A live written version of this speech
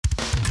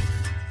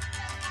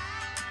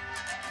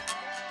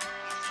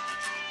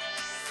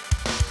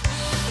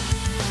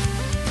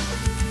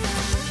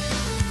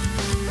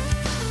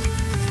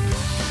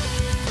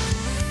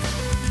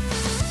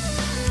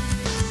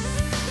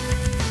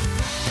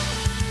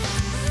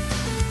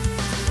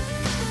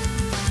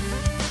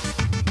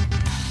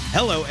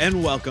Hello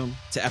and welcome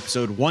to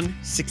episode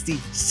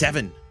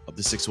 167 of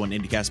the 6-1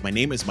 IndieCast. My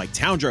name is Mike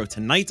Towndrow.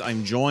 Tonight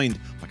I'm joined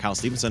by Kyle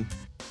Stevenson.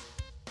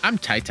 I'm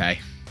Tai.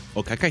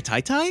 Oh, Kai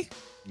Tai?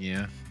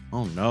 Yeah.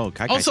 Oh no,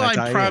 Kai Also,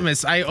 Tai. I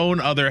promise I own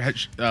other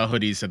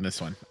hoodies in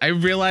this one. I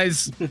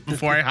realized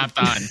before I hopped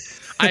on,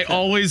 I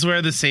always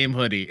wear the same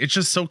hoodie. It's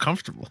just so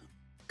comfortable.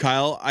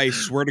 Kyle, I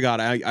swear to God,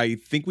 I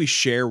think we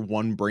share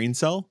one brain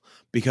cell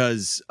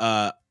because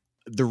the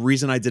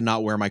reason I did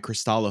not wear my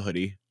Cristala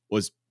hoodie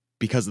was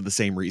because of the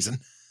same reason.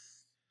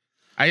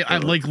 I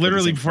like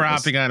literally before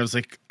hopping on, I was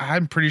like,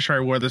 I'm pretty sure I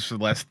wore this for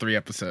the last 3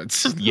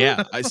 episodes.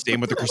 Yeah, I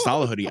stayed with the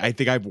Cristala hoodie. I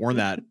think I've worn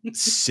that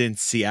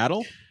since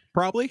Seattle,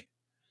 probably.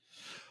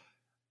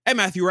 Hey,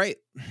 Matthew Wright.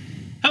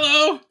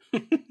 Hello.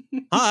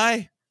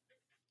 Hi.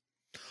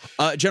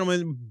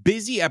 Gentlemen,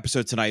 busy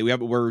episode tonight.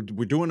 We're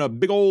doing a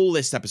big old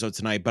list episode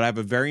tonight, but I have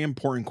a very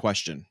important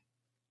question.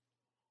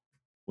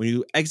 When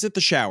you exit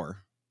the shower,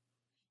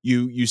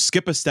 you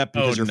skip a step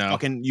because you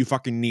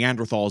fucking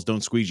Neanderthals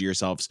don't squeegee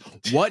yourselves.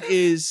 What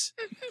is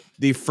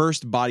the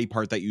first body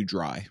part that you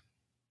dry?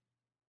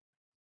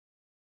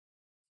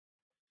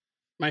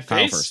 My face.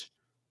 Kyle first.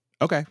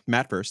 Okay,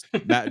 Matt first.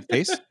 Matt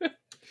face.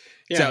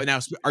 Yeah. So now,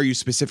 are you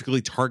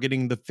specifically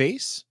targeting the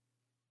face?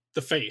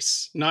 The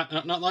face, not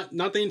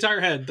the entire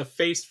head. The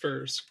face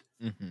first.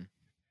 Mm-hmm.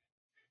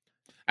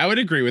 I would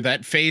agree with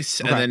that.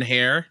 Face and then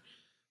hair.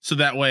 So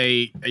that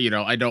way,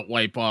 I don't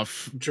wipe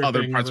off Dripping other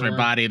parts everywhere. of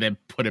my body and then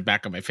put it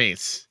back on my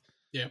face.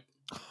 Yeah.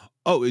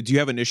 Oh, do you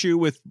have an issue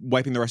with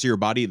wiping the rest of your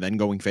body and then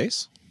going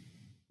face?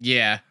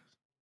 Yeah.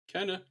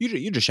 Kinda.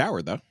 You just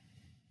showered though.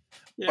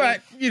 Yeah.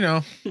 But,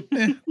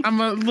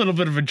 I'm a little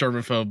bit of a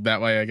germaphobe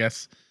that way, I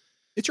guess.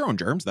 It's your own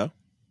germs though.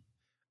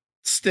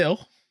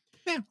 Still.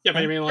 Yeah, but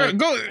I mean, like,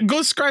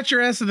 go scratch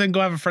your ass and then go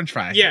have a French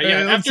fry. yeah.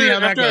 Let's see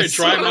how that After I goes.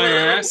 dry my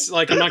ass,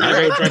 like I'm not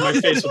gonna go dry my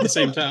face with the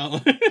same towel.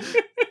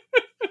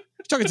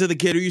 Talking to the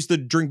kid who used to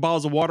drink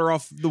bottles of water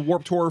off the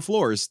Warped Tour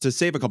floors to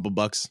save a couple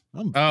bucks.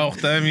 Come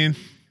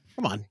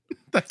on.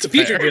 That's It's a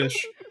petri fair.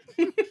 dish.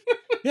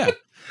 Yeah.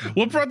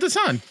 What brought this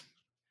on?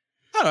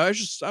 I don't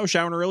know. I was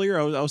showering earlier.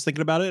 I was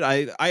thinking about it.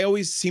 I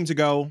always seem to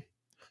go.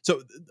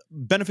 So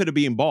benefit of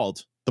being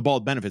bald, the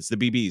bald benefits, the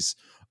BBs,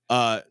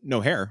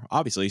 no hair,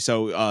 obviously.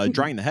 So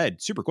drying the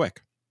head super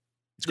quick.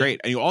 It's great.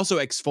 And you also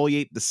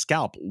exfoliate the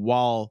scalp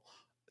while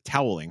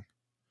toweling,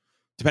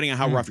 depending on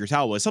how rough your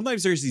towel is.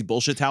 Sometimes there's these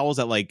bullshit towels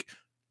that like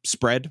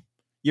spread.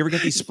 You ever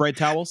get these spread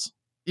towels?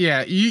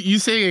 Yeah, you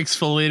say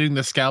exfoliating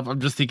the scalp.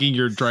 I'm just thinking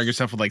you're drying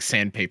yourself with like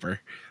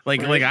sandpaper,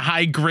 like a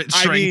high grit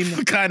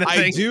strength kind of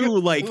thing. I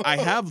do I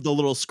have the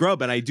little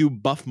scrub and I do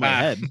buff my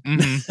head,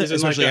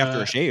 especially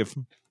after a shave.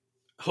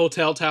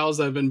 Hotel towels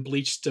that have been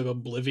bleached to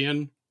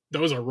oblivion.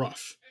 Those are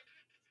rough.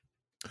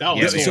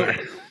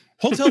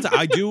 Hotel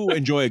I do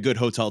enjoy a good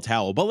hotel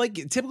towel, but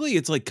like typically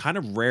it's like kind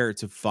of rare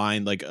to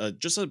find like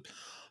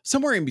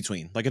somewhere in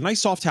between, like a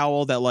nice soft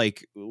towel that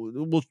like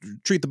will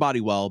treat the body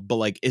well, but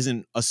like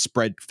isn't a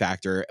spread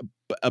factor,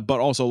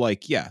 but also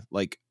like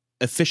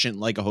efficient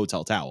like a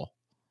hotel towel.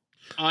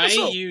 I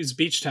use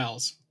beach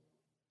towels.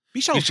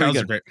 Beach towels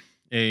are great.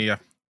 Yeah.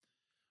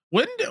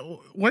 When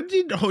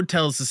did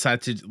hotels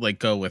decide to like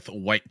go with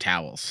white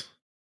towels?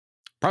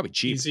 Probably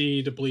cheap.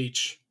 Easy to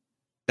bleach.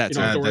 That's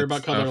you don't have to worry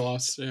about color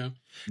loss. Yeah.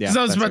 Because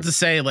I was about to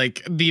say,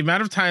 like, the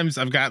amount of times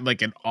I've got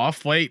like an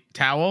off-white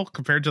towel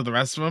compared to the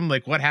rest of them,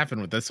 like, what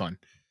happened with this one?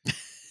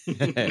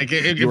 Like,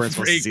 you weren't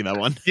supposed to see that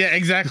one. Yeah,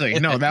 exactly.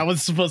 No, that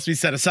was supposed to be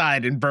set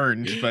aside and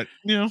burned, but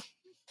But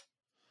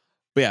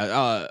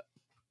yeah,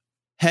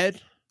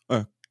 head,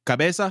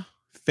 cabeza,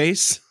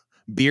 face,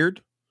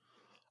 beard.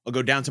 I'll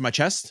go down to my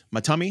chest, my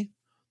tummy,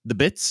 the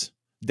bits,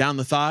 down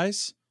the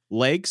thighs,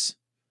 legs,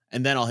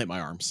 and then I'll hit my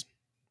arms.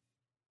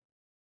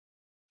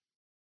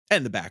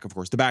 And the back, of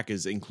course. The back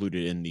is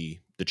included in the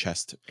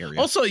chest area.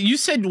 Also, you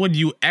said when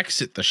you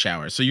exit the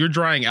shower, so you're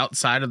drying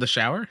outside of the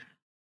shower?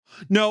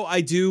 No, I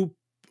do.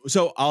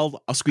 So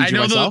I'll squeegee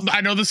myself.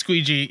 I know the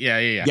squeegee.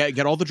 Yeah.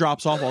 Get all the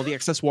drops off, all the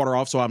excess water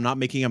off, so I'm not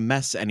making a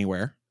mess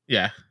anywhere.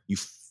 Yeah. You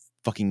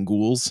fucking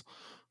ghouls.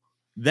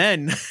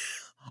 Then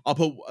I'll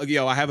put,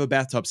 I have a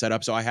bathtub set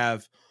up, so I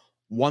have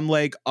one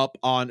leg up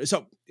on.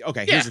 So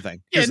okay, here's the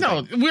thing.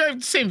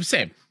 We're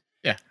same.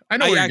 Yeah, I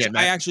know.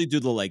 I actually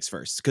do the legs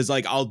first because,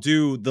 like, I'll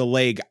do the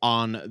leg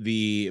on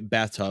the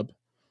bathtub.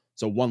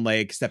 So one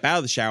leg, step out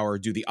of the shower,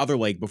 do the other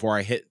leg before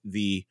I hit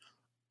the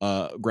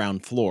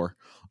ground floor.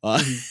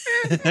 Ground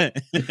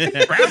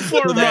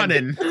floor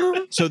running.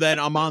 So then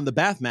I'm on the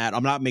bath mat.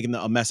 I'm not making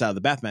a mess out of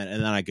the bath mat,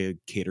 and then I could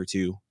cater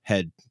to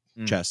head,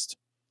 chest,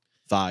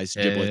 thighs,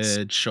 giblets,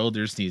 head,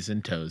 shoulders, knees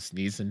and toes.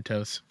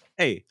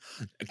 Hey,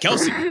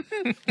 Kelsey,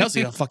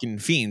 a fucking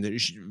fiend.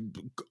 She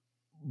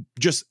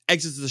just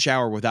exits the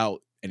shower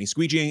without any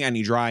squeegeeing,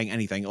 any drying,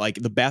 anything. Like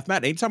the bath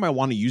mat, anytime I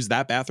want to use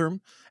that bathroom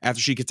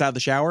after she gets out of the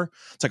shower,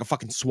 it's like a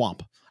fucking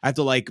swamp. I have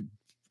to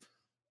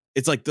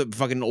it's like the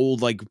fucking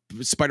old like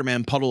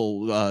Spider-Man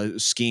puddle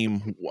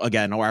scheme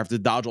again, or I have to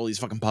dodge all these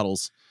fucking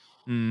puddles.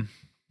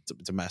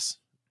 It's a mess.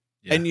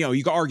 Yeah. And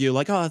you can argue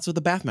like, oh, that's what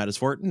the bath mat is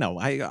for. No,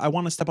 I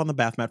want to step on the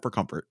bath mat for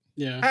comfort.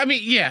 Yeah. I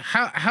mean, yeah.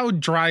 How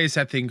dry is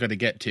that thing going to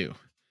get to?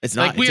 It's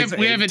Like, not.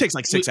 It takes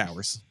like 6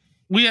 hours.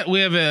 We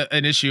have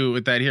an issue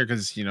with that here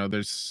because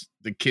there's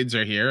the kids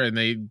are here and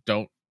they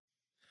don't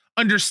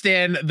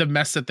understand the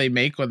mess that they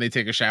make when they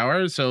take a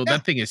shower. So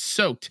that thing is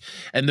soaked,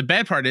 and the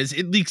bad part is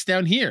it leaks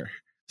down here.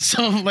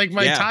 So like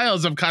my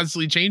tiles, I'm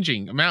constantly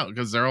changing them out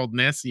because they're all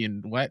nasty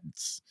and wet.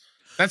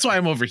 That's why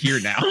I'm over here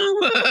now.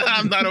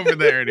 I'm not over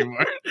there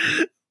anymore.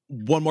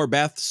 One more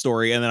bath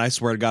story, and then I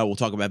swear to God, we'll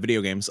talk about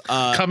video games.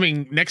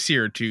 Coming next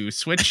year to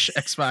Switch,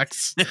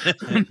 Xbox,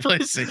 and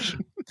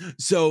PlayStation.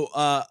 So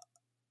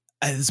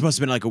this must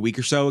have been like a week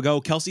or so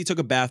ago. Kelsey took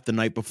a bath the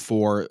night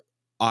before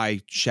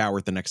I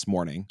showered the next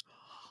morning.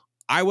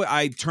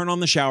 I turned on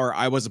the shower.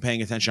 I wasn't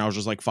paying attention. I was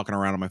just like fucking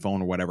around on my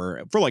phone or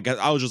whatever.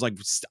 I was just like,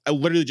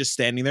 literally just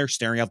standing there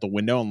staring out the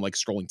window and like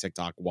scrolling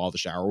TikTok while the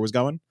shower was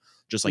going,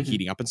 just like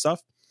heating up and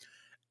stuff.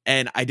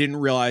 And I didn't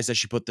realize that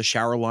she put the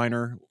shower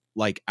liner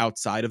like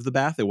outside of the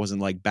bath. It wasn't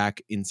like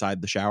back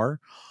inside the shower.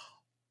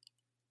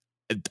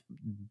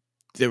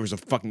 There was a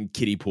fucking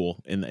kiddie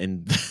pool in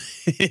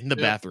the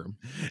bathroom.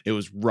 It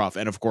was rough.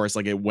 And of course,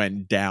 like it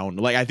went down.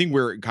 Like I think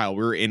we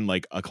were in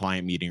like a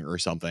client meeting or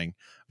something.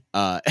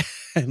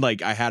 And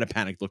like I had a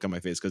panicked look on my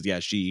face because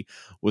she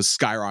was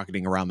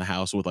skyrocketing around the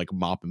house with like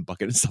mop and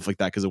bucket and stuff like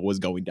that because it was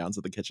going down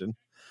to the kitchen.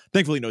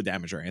 Thankfully, no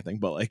damage or anything,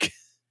 but like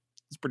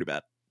it's pretty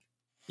bad.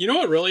 You know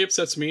what really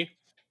upsets me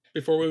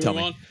before we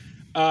move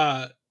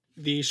on?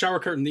 The shower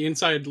curtain, the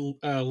inside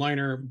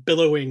liner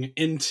billowing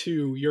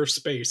into your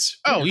space.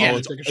 Oh yeah,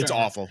 it's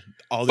awful.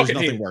 Oh, there's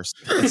nothing worse.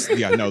 There's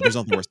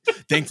nothing worse.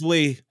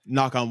 Thankfully,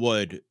 knock on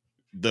wood,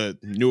 the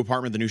new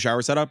apartment, the new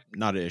shower setup,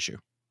 not an issue.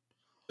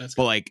 That's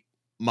but like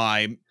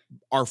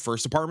our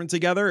first apartment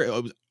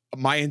together,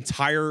 my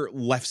entire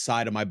left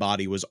side of my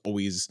body was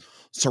always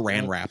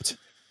saran wrapped.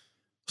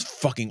 It's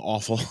fucking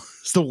awful.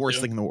 It's the worst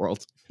thing in the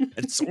world.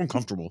 It's so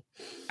uncomfortable.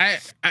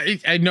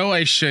 I know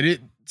I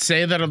shouldn't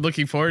say that I'm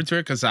looking forward to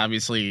it because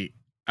obviously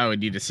I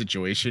would need a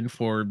situation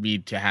for me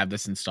to have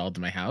this installed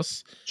in my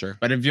house. Sure.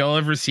 But have y'all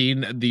ever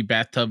seen the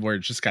bathtub where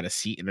it's just got a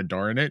seat and a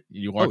door in it?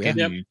 You walk in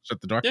and you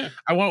shut the door. Yeah.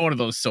 I want one of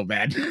those so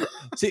bad.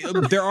 See,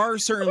 there are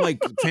certain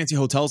like fancy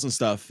hotels and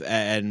stuff,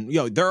 and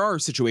there are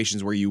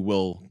situations where you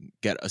will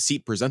get a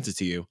seat presented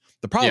to you.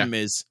 The problem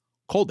is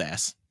cold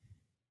ass.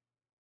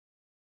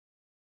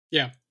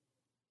 Yeah.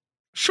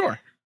 Sure.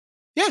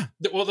 Yeah.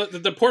 Well,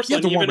 the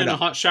porcelain, even in a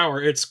hot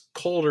shower, it's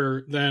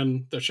colder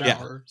than the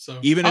shower. So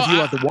even if you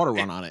let the water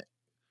run on it.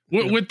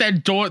 With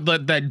that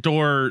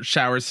door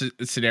shower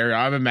scenario,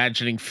 I'm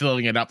imagining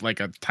filling it up like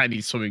a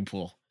tiny swimming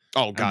pool.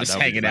 Oh God, just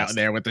hanging out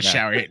there with the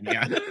shower hitting me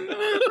on.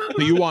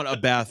 So you want a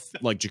bath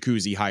like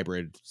jacuzzi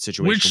hybrid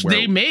situation, which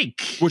they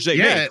make. For,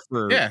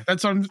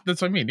 that's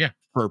what I mean. Yeah,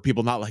 for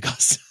people not like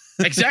us.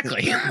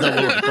 Exactly.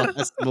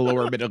 the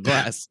lower middle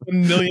class.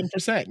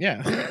 1,000,000%.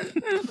 Yeah.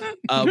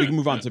 We can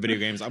move on to video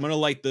games. I'm gonna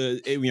light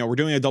we're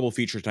doing a double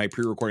feature tonight,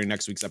 pre-recording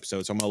next week's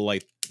episode, so I'm gonna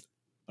light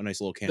a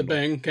nice little candle. The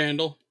bang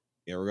candle.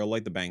 Yeah, we're gonna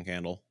light the bang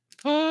candle.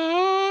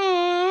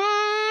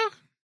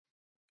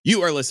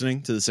 You are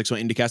listening to the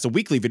 6-1 IndieCast, a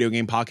weekly video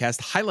game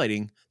podcast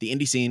highlighting the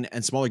indie scene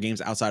and smaller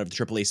games outside of the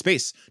AAA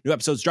space. New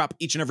episodes drop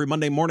each and every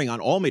Monday morning on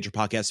all major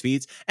podcast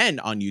feeds and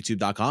on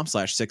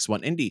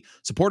youtube.com/61indie.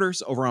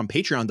 Supporters over on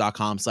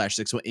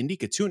patreon.com/61indie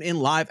could tune in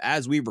live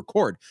as we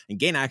record and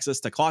gain access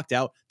to Clocked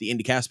Out, the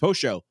IndieCast post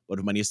show. Load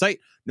of money is tight.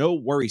 No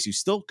worries. You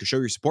still could show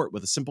your support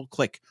with a simple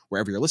click.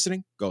 Wherever you're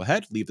listening, go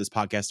ahead, leave this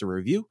podcast a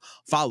review,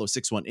 follow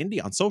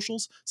 61indie on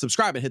socials,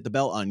 subscribe and hit the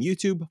bell on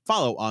YouTube,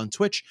 follow on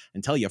Twitch,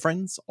 and tell your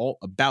friends all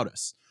about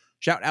us.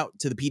 Shout out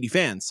to the PD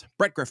fans,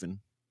 Brett Griffin,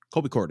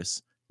 Colby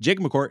Cordes, Jake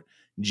McCourt,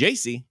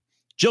 JC,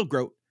 Jill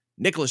Grote,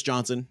 Nicholas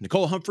Johnson,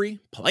 Nicole Humphrey,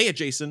 Playa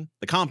Jason,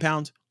 The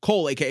Compound,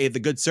 Cole, aka The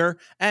Good Sir,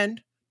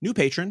 and new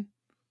patron,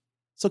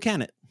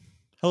 Silcanit.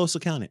 Hello,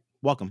 Silcanit.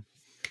 Welcome.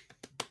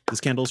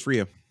 This candle is for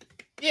you.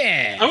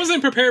 Yeah. I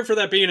wasn't prepared for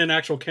that being an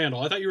actual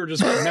candle. I thought you were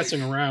just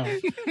messing around.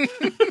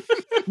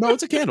 No,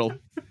 it's a candle.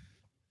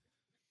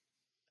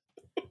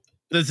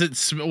 Does it?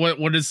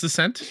 What is the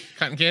scent?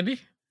 Cotton candy?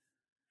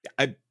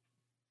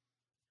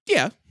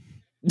 Yeah.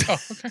 Oh,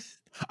 okay.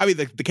 I mean,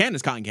 the can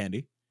is cotton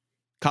candy.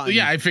 Cotton.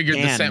 Yeah, I figured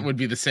the scent would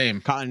be the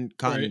same. Cotton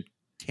Right.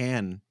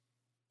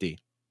 candy.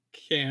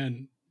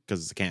 Can.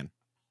 Because it's a can.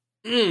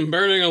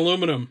 Burning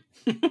aluminum.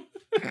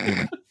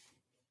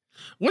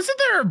 Wasn't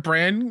there a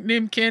brand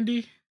named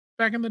Candy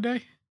back in the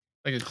day?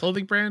 Like a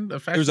clothing brand?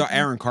 There's an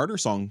Aaron Carter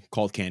song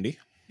called Candy.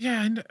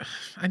 Yeah,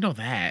 I know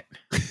that.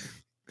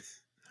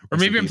 Or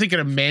maybe I'm thinking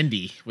of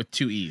Mandy with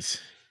 2 E's.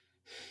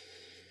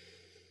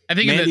 I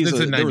think that's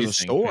a 90s there was a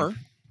thing. store.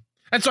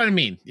 That's what I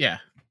mean. Yeah.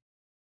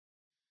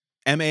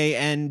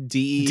 MANDE.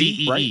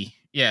 DEE. Right?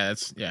 Yeah,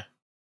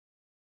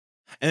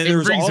 And then there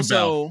was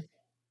also,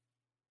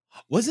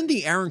 wasn't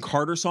the Aaron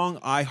Carter song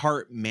I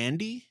Heart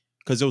Mandy?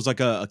 Because it was like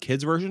a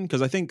kid's version.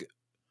 Because I think,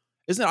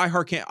 isn't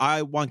it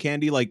I Want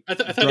Candy? Like I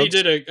thought he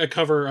did a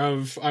cover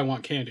of I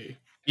Want Candy.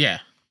 Yeah.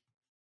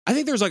 I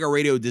think there's like a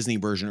Radio Disney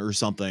version or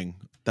something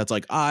that's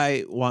like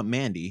I Want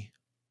Mandy.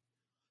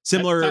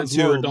 Similar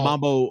to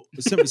Mambo,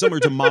 similar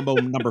to Mambo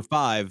number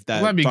 5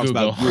 that talks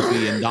about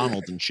Goofy and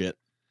Donald and shit.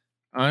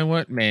 I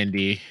want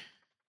Mandy.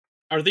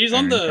 Are these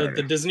on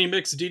the Disney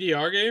Mix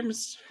DDR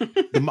games?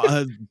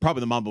 Probably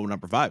the Mambo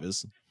number 5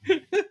 is.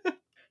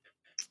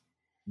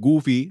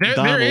 Goofy,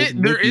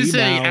 Donald, there is a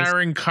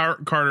Aaron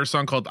Carter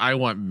song called "I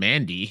Want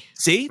Mandy."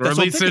 See, or at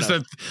least there's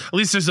a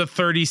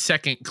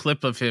 30-second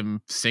clip of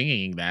him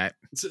singing that.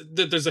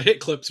 There's a Hit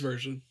Clips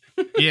version.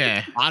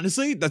 Yeah,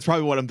 honestly, that's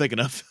probably what I'm thinking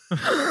of.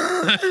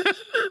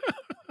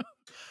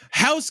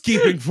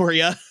 Housekeeping for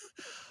you.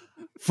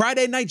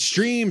 Friday night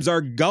streams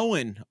are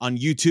going on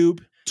YouTube,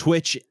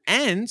 Twitch,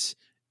 and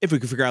if we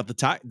can figure out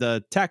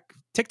the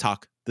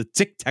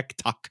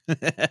TikTok.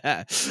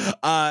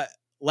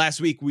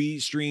 Last week we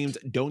streamed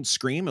Don't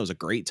Scream. It was a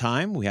great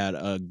time. We had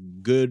a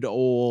good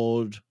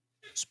old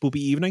spoopy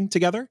evening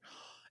together.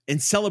 In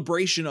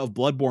celebration of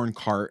Bloodborne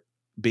Kart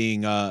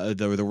being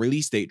the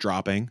release date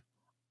dropping,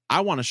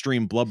 I want to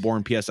stream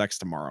Bloodborne PSX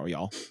tomorrow,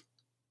 y'all.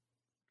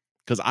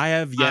 Because I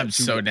have yet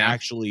to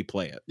actually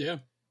play it. Yeah.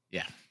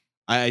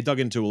 I dug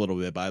into a little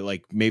bit, but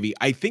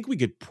I think we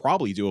could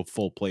probably do a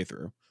full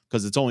playthrough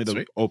because it's only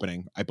the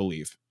opening, I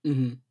believe.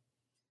 Mm-hmm.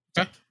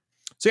 Okay.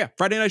 So yeah,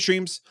 Friday night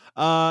streams.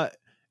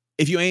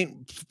 If you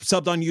ain't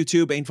subbed on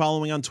YouTube, ain't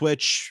following on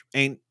Twitch,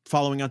 ain't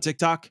following on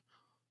TikTok,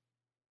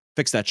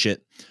 fix that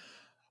shit.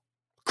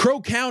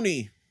 Crow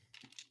County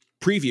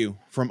preview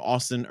from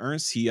Austin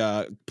Ernst. He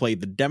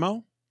played the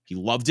demo. He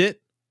loved it,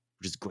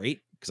 which is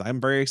great because I'm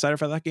very excited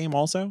for that game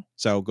also.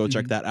 So go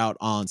check that out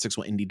on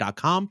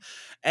 61indie.com.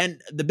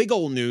 And the big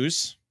old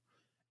news,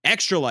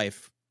 Extra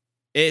Life.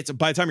 It's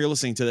by the time you're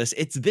listening to this,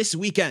 it's this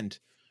weekend.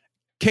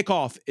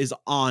 Kickoff is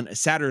on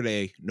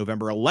Saturday,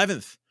 November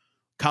 11th.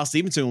 Kyle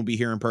Stevenson will be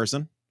here in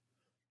person.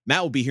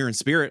 Matt will be here in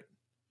spirit.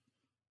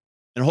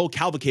 And a whole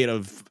cavalcade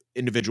of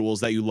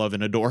individuals that you love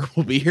and adore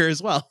will be here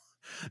as well.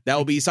 That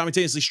will be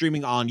simultaneously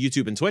streaming on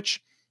YouTube and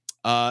Twitch.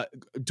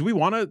 Do we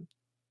want to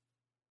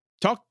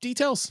talk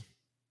details?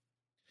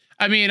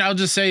 I mean, I'll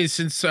just say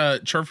since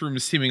Trophy Room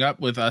is teaming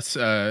up with us,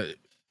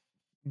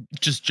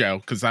 just Joe,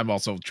 because I'm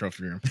also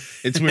Trophy Room.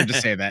 It's weird to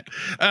say that.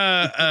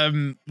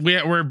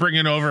 We're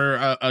bringing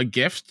over a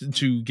gift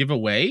to give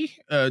away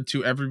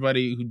to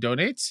everybody who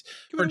donates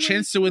for a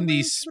chance to win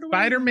the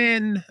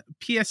Spider-Man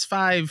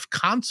PS5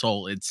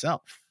 console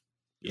itself.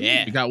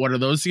 Yeah, we got one of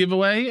those to give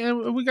away,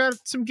 and we got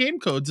some game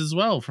codes as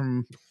well.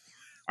 From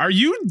are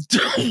you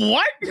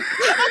what?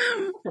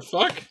 The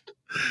fuck?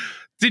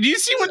 Did you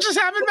see what just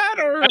happened, Matt?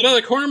 Or out of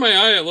the corner of my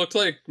eye, it looked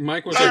like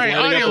Mike was like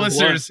lighting up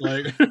listeners.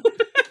 Like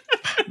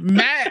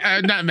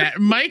not Matt.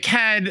 Mike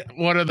had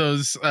one of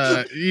those,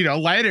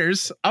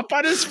 lighters up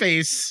on his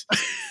face,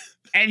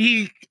 and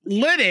he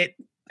lit it,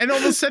 and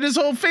almost set his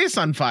whole face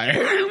on fire.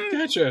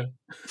 Gotcha.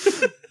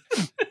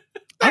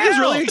 I'm just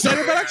really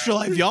excited about Extra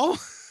Life, y'all.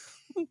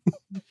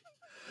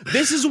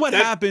 This is what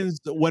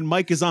happens when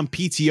Mike is on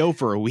PTO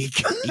for a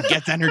week. He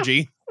gets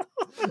energy.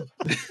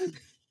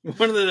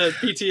 One of the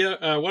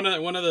PTO,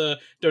 one of the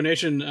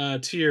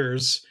donation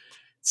tiers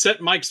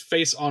set Mike's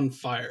face on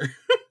fire.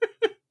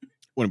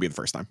 Wouldn't be the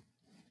first time.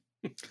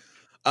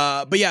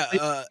 But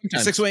yeah,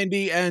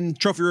 6-Way and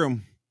Trophy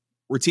Room,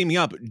 we're teaming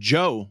up.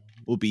 Joe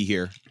will be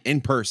here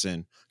in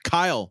person.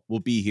 Kyle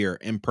will be here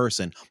in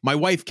person. My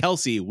wife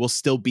Kelsey will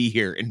still be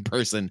here in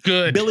person.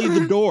 Good. Billy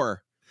the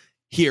Door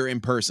here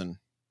in person.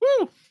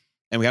 Woo!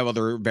 And we have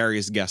other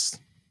various guests.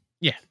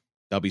 Yeah,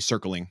 they'll be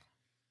circling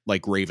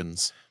like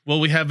ravens. Will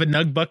we have a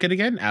Nug Bucket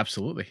again?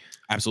 Absolutely.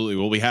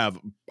 Will we have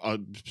a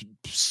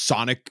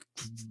Sonic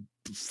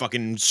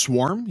fucking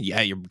swarm?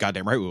 Yeah, you're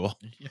goddamn right we will.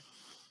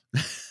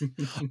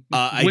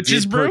 Yeah.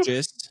 Witch's Brew?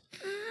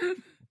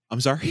 I'm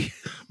sorry?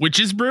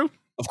 Witch's Brew?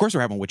 Of course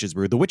we're having Witch's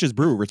Brew. The Witch's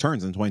Brew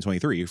returns in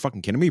 2023. You're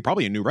fucking kidding me?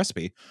 Probably a new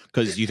recipe.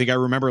 Because you think I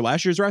remember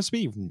last year's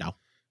recipe? No.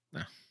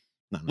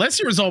 Last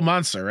year was all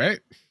Monster, right?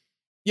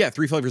 Yeah,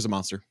 3 flavors of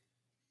Monster.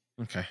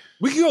 Okay.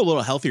 We could go a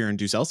little healthier and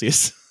do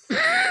Celsius.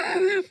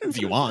 If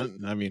you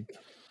want. I mean,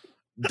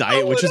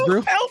 Diet Witch's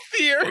Brew.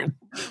 Healthier.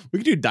 We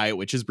could do Diet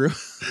Witch's Brew.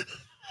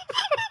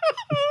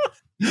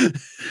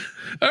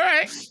 All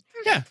right.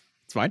 Yeah,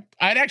 it's fine.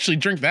 I'd actually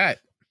drink that.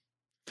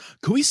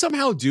 Could we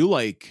somehow do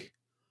like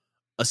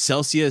a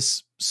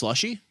Celsius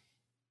slushy? I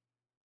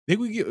think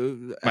we get,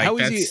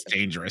 that's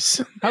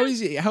dangerous. How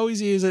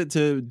easy is it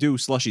to do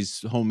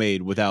slushies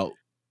homemade without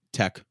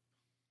tech?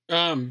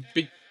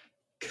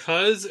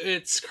 Because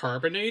it's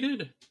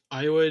carbonated,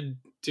 I would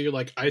do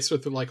like ice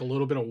with like a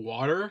little bit of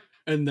water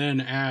and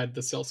then add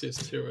the Celsius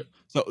to it.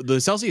 So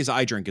the Celsius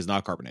I drink is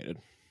not carbonated.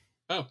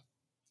 Oh,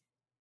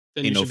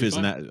 then ain't no fizz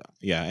in that.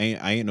 Yeah,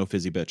 I ain't no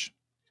fizzy bitch.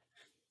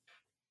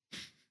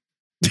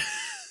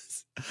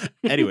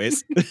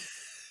 Anyways,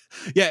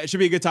 yeah, it should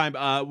be a good time.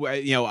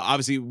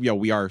 Obviously,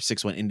 we are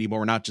 6-1 indie, but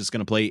we're not just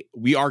gonna play.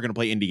 We are gonna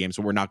play indie games,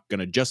 so we're not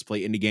gonna just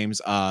play indie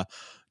games.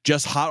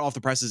 Just hot off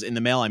the presses in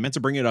the mail. I meant to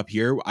bring it up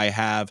here. I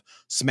have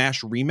Smash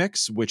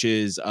Remix, which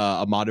is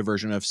a modded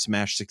version of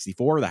Smash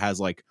 64 that has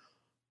like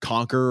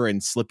Conquer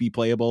and Slippy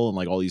playable and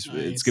like all these. Nice.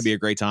 It's gonna be a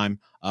great time.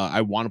 I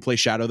want to play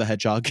Shadow the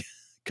Hedgehog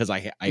because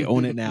I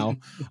own it now.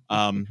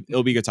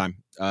 It'll be a good time.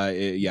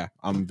 Yeah,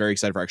 I'm very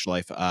excited for Extra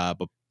Life.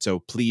 But so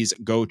please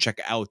go check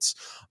out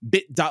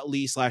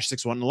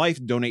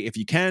bit.ly/621life. Donate if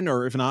you can,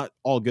 or if not,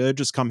 all good.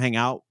 Just come hang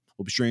out.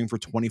 We'll be streaming for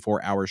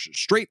 24 hours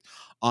straight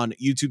on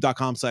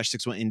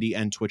youtube.com/61indie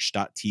and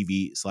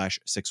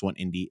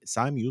twitch.tv/61indie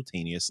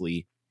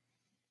simultaneously.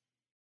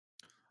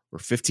 We're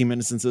 15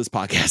 minutes into this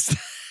podcast.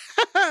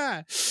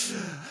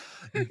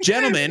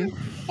 Gentlemen.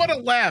 What a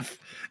laugh.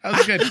 That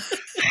was good.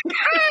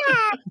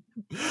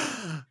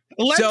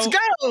 Let's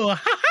go.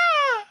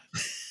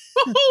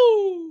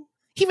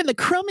 Even the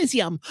crumb is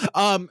yum.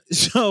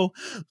 So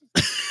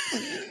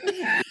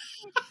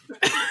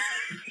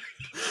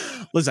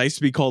listen, I used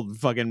to be called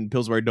fucking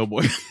Pillsbury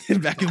Doughboy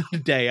back in the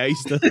day. I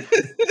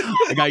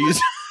got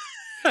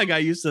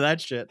used to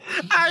that shit.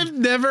 I've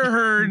never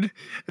heard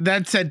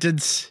that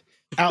sentence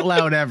out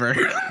loud ever.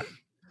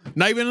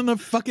 Not even in the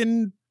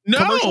fucking no.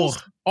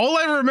 commercials? All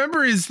I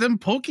remember is them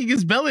poking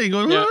his belly and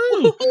going,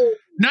 ooh.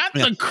 Not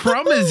the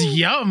crumb is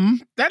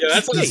yum.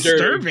 That's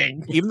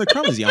disturbing. Even the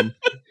crumb is yum.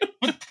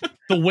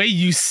 The way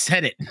you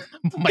said it,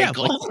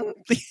 Michael.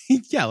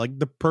 Yeah, like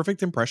the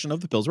perfect impression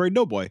of the Pillsbury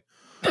Doughboy.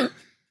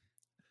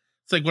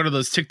 It's like one of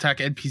those TikTok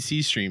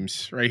NPC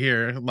streams right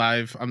here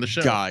live on the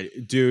show. God,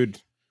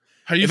 dude.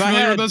 Are you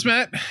familiar with those,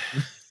 Matt?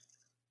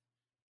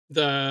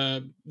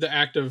 The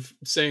act of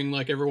saying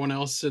like everyone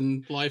else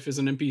in life is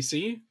an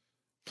NPC?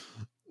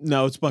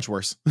 No, it's much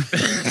worse.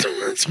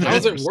 How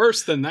is it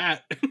worse than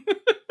that?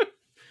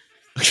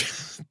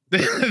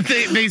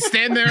 they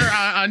stand there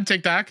on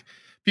TikTok.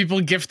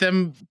 People gift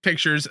them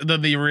pictures,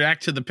 then they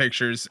react to the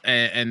pictures,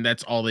 and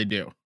that's all they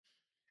do.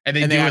 And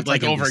they do it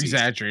like over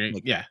exaggerating.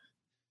 Like, yeah.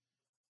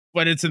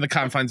 But it's in the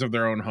confines of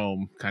their own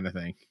home kind of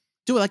thing.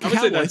 Do it like a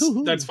cowboy.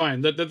 That's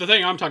fine. The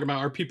thing I'm talking about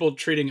are people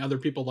treating other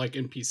people like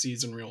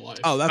NPCs in real life.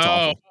 Oh, that's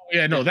awful.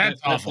 Yeah, no, that's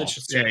awful. That's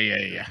just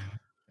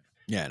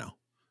yeah, no.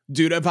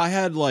 Dude, if I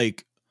had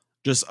like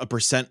just a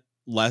 %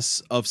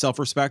 less of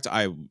self-respect,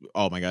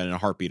 oh my God, in a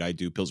heartbeat, I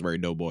do Pillsbury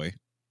Doughboy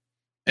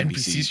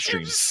NPC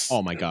streams.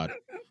 Oh my God.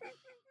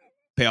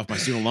 Pay off my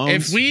student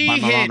loans. If we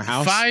hit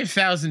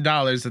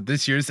 $5,000 of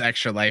this year's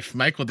Extra Life,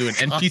 Mike will do an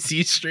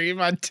NPC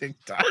stream on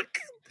TikTok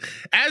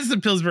as the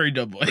Pillsbury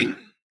Doughboy.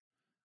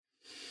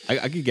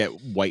 I could get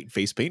white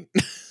face paint.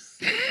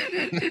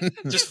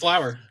 Just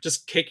flour.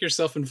 Just cake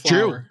yourself in flour.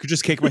 True. Could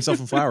just cake myself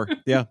in flour.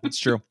 Yeah, it's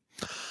true.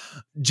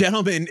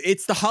 Gentlemen,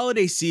 it's the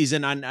holiday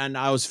season, and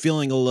I was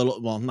feeling a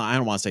little. Well, no, I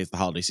don't want to say it's the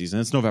holiday season.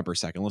 It's November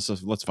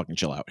 2nd. Let's fucking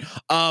chill out.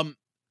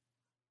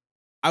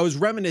 I was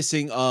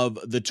reminiscing of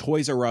the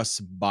Toys R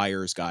Us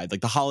buyer's guide, like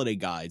the holiday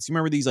guides. You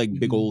remember these like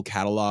big old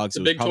catalogs?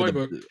 The big toy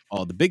book.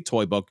 Oh, the big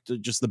toy book.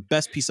 Just the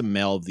best piece of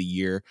mail of the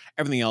year.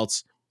 Everything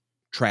else,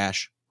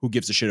 trash. Who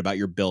gives a shit about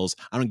your bills?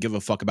 I don't give a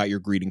fuck about your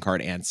greeting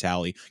card, Aunt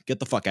Sally. Get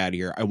the fuck out of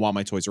here. I want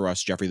my Toys R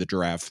Us Jeffrey the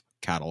Giraffe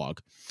catalog.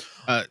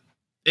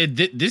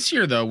 This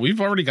year, though,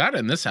 we've already got it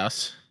in this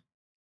house.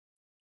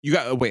 You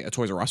got, wait, a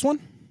Toys R Us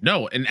one?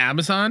 No, an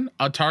Amazon,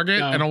 a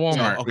Target, and a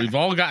Walmart. Okay. We've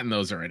all gotten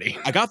those already.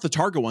 I got the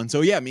Target one.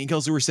 So yeah, me and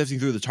Kelsey were sifting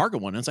through the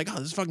Target one. And it's like, oh,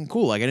 this is fucking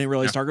cool. Like I didn't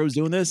realize Target was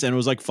doing this. And it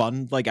was like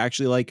fun. Like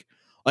actually like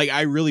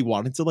I really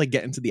wanted to like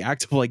get into the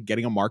act of like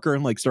getting a marker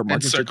and like start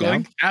marking shit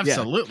down.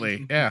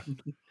 Absolutely. Yeah.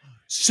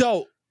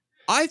 So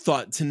I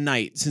thought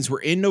tonight, since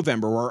we're in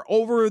November, we're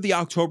over the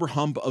October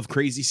hump of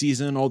crazy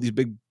season, all these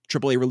big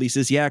AAA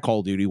releases. Yeah, Call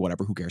of Duty,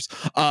 whatever, who cares?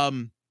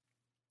 I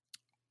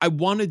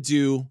want to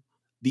do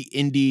the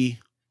indie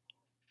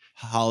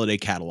holiday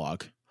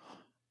catalog.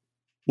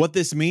 What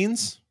this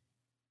means,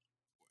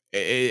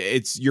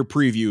 it's your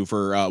preview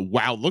for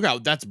wow, look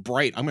out, that's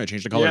bright. I'm going to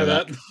change the color of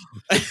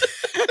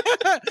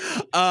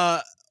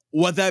that.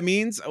 What that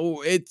means,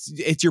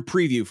 it's your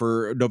preview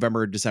for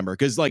November, December,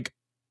 because like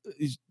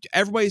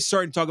everybody's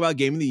starting to talk about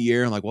game of the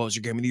year and like, what was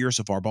your game of the year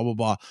so far? Blah, blah,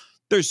 blah.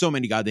 There's so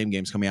many goddamn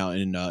games coming out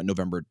in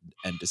November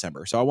and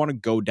December. So I want to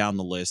go down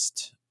the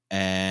list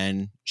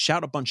and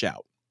shout a bunch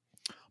out.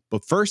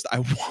 But first, I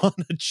want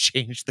to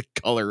change the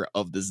color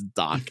of this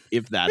doc,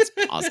 if that's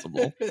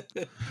possible.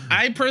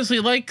 I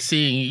personally like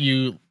seeing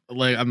you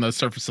like on the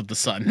surface of the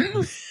sun.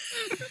 I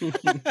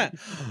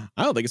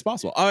don't think it's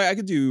possible. I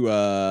could do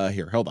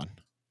here. Hold on.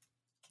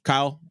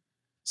 Kyle,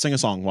 sing a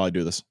song while I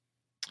do this.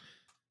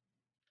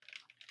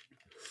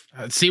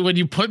 See, when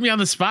you put me on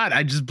the spot,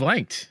 I just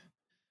blanked.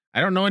 I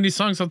don't know any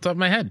songs off the top of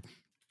my head.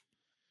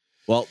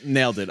 Well,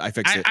 nailed it. I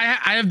fixed it.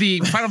 I have the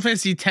Final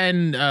Fantasy X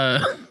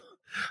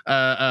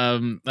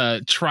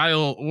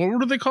trial.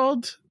 What are they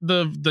called?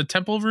 The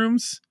temple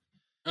rooms.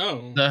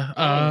 Oh,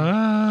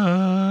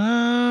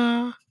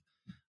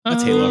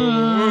 that's Halo.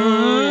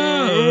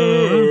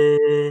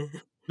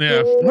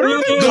 Yeah. What are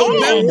they called?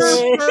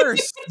 November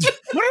 1st.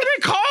 What are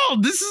they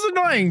called? This is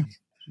annoying.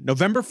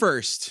 November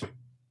 1st.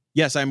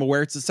 Yes, I'm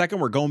aware it's the second.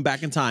 We're going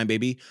back in time,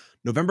 baby.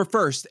 November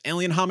 1st,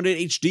 Alien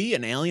Hominid HD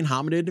and Alien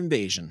Hominid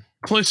Invasion.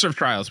 Cloister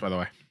Trials, by the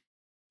way.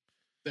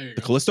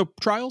 The Callisto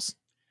Trials?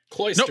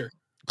 Cloister. Nope.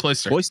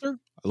 Cloister. Cloister?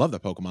 I love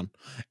that Pokemon.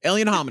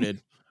 Alien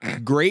Hominid.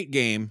 Great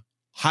game.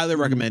 Highly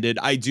recommended.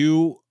 I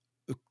do,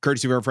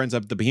 courtesy of our friends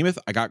at the Behemoth,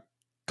 I got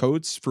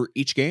codes for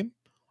each game.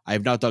 I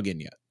have not dug in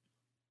yet,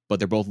 but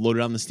they're both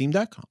loaded on the Steam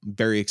Deck. I'm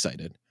very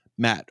excited.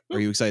 Matt, are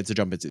you excited to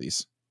jump into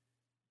these?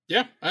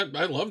 Yeah, I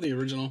love the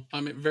original.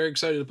 I'm very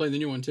excited to play the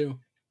new one too.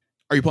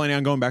 Are you planning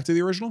on going back to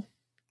the original?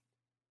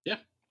 Yeah,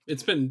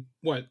 it's been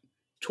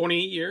 20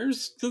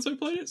 years since I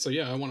played it, so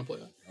yeah, I want to play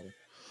that.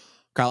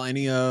 Kyle,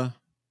 any I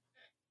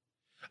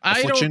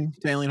affliction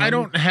to Alien Hominid? I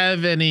don't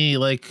have any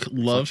like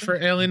love for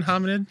Alien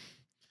Hominid.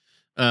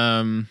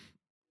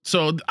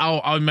 So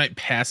I might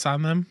pass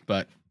on them,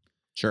 but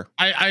sure.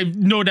 I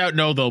no doubt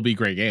know they'll be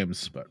great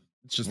games, but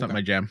it's just not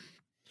my jam.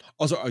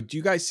 Also, do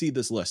you guys see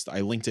this list?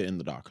 I linked it in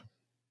the doc.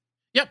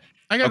 Yep,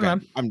 I got it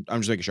on.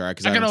 I'm just making sure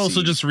because I can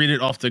also just read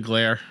it off the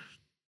glare.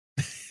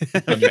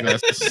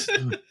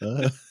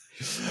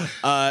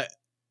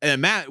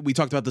 And Matt, we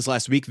talked about this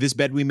last week. This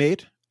bed we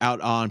made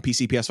out on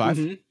PC, PS5.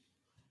 Mm-hmm.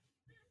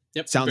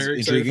 Yep, sounds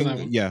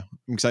intriguing. Yeah,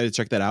 I'm excited to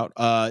check that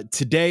out.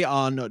 Today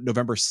on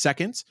November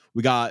 2nd,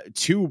 we got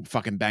 2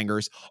 fucking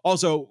bangers.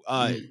 Also,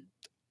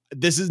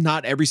 this is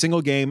not every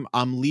single game.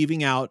 I'm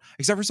leaving out,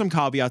 except for some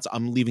caveats,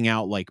 I'm leaving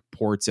out like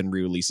ports and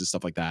re-releases,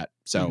 stuff like that.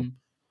 So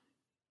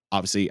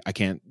obviously I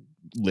can't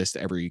list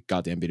every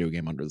goddamn video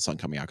game under the sun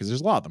coming out because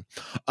there's a lot of them.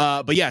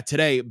 But yeah,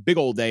 today, big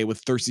old day with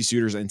Thirsty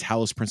Suitors and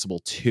Talos Principle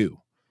 2.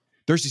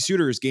 Thirsty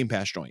Suitors Game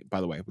Pass joint, by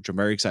the way, which I'm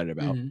very excited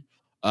about.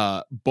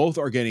 Both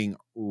are getting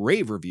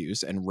rave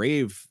reviews and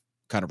rave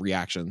kind of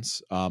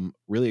reactions.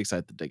 Really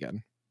excited to dig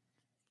in.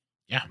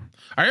 Yeah.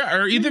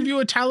 Are either of you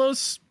a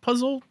Talos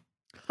puzzle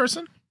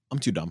person? I'm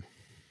too dumb.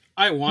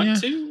 I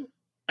want to.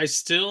 I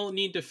still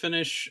need to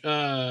finish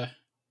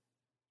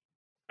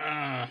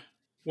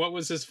what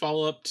was his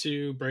follow-up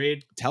to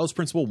Braid? Talos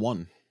Principle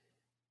 1.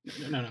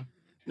 No.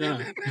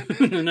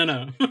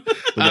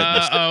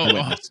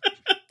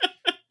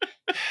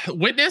 The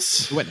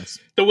Witness?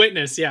 The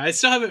Witness, yeah. I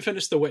still haven't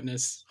finished The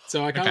Witness.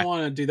 So I kind of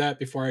want to do that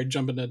before I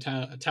jump into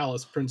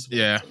Talos Principle.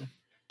 Yeah. So.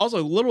 Also,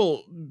 a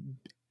little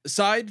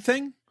side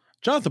thing.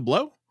 Jonathan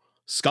Blow,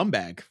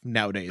 scumbag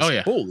nowadays. Oh,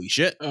 yeah. Holy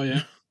shit. Oh,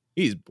 yeah.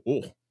 He's,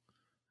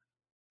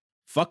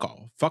 fuck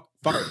all.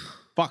 Fucker.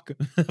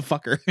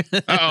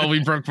 Oh,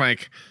 we broke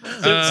Mike.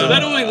 So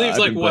that only leaves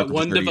like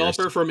one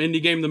developer from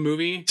Indie Game the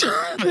Movie.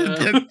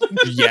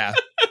 Yeah.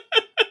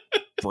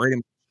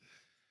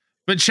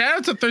 But shout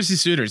out to Thirsty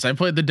Suitors. I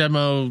played the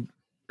demo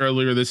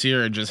earlier this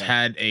year and just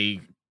had a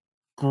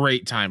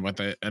great time with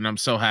it, and I'm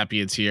so happy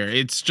it's here.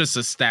 It's just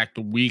a stacked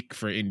week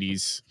for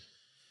indies.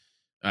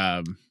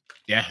 Yeah,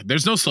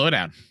 there's no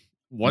slowdown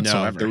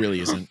whatsoever. No, there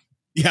really isn't.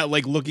 Yeah,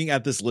 like looking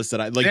at this list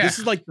that this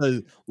is like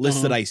the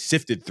list that I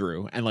sifted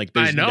through, and like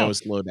there's no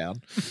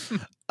slowdown.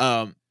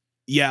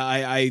 Yeah,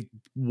 I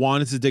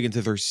wanted to dig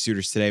into Thirsty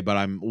Suitors today,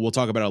 but we'll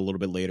talk about it a little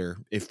bit later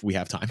if we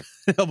have time.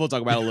 We'll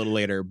talk about it a little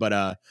later, but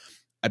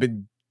I've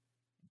been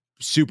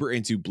super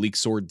into Bleak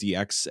Sword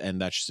DX,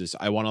 and that's just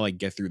I want to like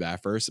get through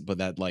that first, but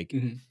that like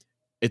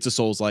it's a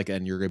Souls like,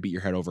 and you're gonna beat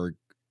your head over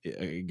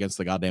against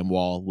the goddamn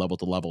wall level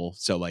to level,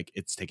 so like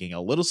it's taking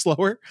a little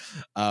slower.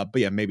 But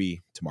yeah,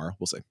 maybe tomorrow,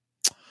 we'll see.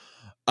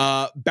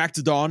 Back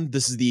to Dawn.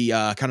 This is the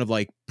kind of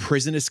like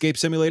prison escape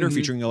simulator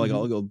featuring like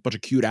a bunch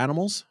of cute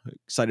animals.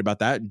 Excited about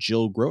that.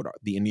 Jill Grote,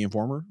 the Indian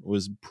Informer,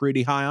 was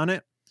pretty high on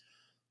it.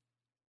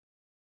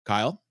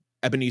 Kyle,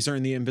 Ebenezer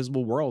in the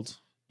Invisible World.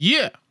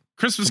 Yeah,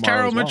 Christmas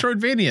Carol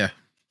Metroidvania.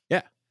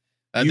 Yeah,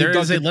 there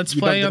is a Let's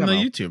Play on the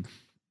YouTube.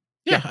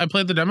 Yeah, I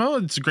played the demo.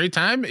 It's a great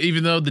time,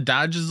 even though the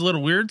dodge is a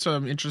little weird. So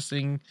I'm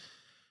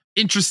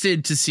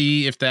interested to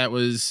see if that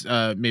was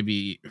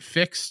maybe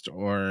fixed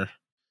or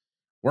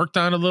worked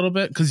on a little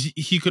bit, because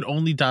he could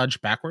only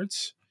dodge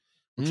backwards,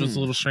 which was a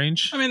little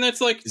strange. I mean,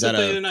 that's like is that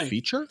a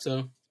feature?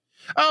 So,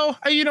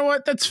 you know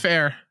what? That's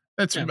fair.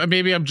 That's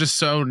maybe I'm just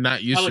so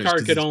not used to it.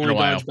 Alucard could only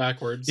dodge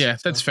backwards. Yeah,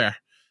 that's fair.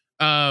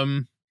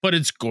 But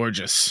it's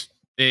gorgeous,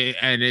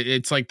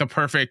 it's like the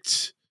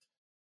perfect.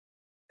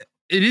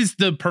 It is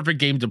the perfect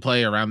game to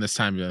play around this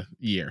time of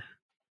year.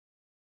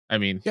 I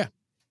mean,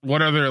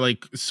 what other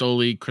like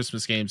solely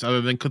Christmas games other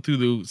than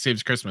Cthulhu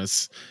Saves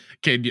Christmas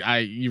can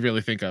you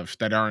really think of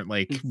that aren't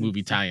like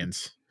movie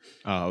tie-ins?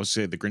 I was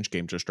saying the Grinch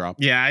game just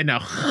dropped. Yeah, I know.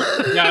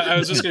 Yeah, I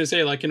was just gonna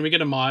say, like, can we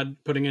get a mod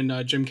putting in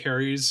Jim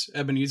Carrey's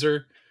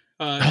Ebenezer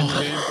in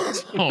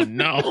the game? Oh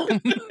no.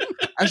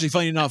 Actually,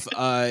 funny enough,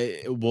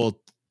 well,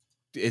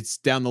 it's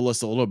down the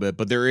list a little bit,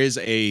 but there is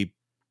a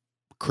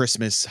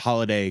Christmas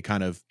holiday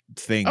kind of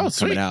thing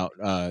coming out.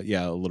 A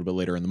little bit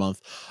later in the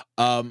month.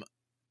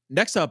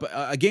 Next up,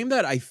 a game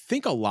that I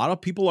think a lot of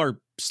people are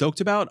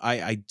stoked about.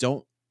 I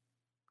don't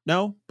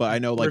know, but I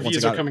know like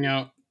reviews are coming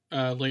out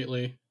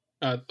lately.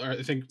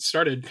 I think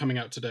started coming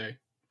out today.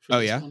 Oh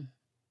yeah,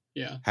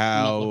 yeah.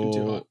 How? Not looking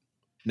too hot.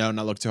 No,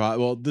 not looking too hot.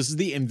 Well, this is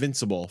the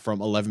Invincible from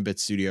 11-bit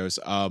Studios.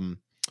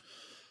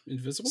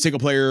 Invisible? Single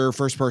player,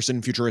 first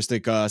person,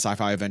 futuristic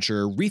sci-fi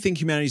adventure. Rethink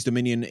humanity's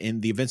dominion in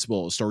The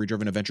Invincible, story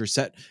driven adventure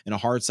set in a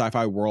hard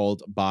sci-fi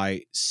world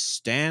by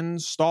Stan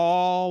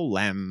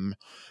Lem.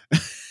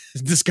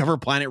 Discover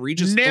planet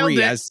Regis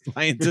 3 as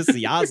scientists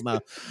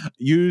Yasna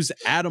use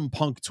atom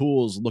punk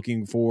tools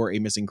looking for a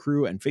missing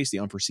crew and face the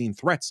unforeseen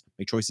threats.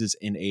 Make choices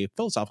in a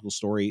philosophical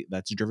story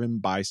that's driven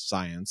by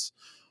science.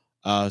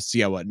 So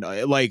yeah, what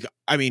like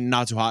I mean,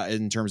 not too hot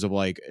in terms of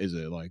like, is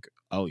it like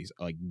he's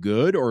like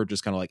good or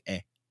just kind of like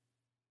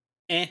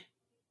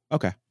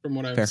Okay, from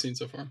what I've fair. seen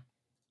so far.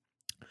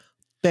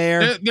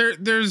 Fair.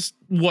 There's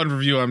one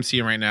review I'm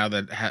seeing right now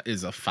that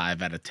is a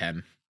 5 out of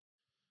 10,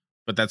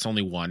 but that's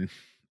only one,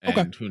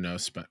 and who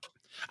knows? But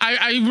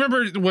I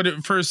remember when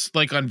it first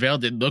like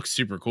unveiled, it looks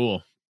super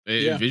cool.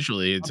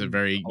 Visually, it's a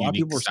very lot of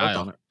unique people were stoked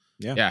style. on it.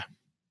 Yeah. Yeah.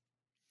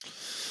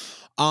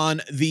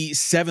 On the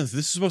 7th,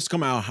 this is supposed to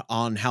come out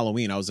on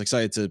Halloween. I was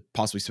excited to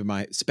possibly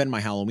spend my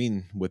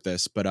Halloween with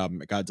this, but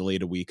it got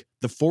delayed a week.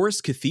 The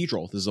Forest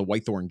Cathedral. This is a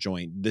Whitethorn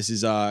joint. This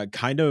is a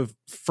kind of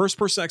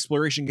first-person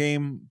exploration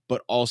game,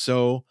 but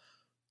also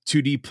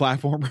 2D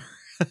platformer.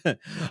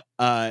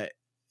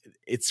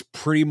 It's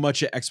pretty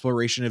much an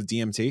exploration of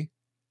DMT.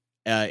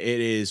 It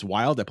is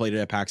wild. I played it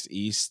at PAX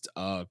East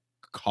a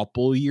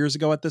couple years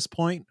ago at this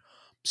point.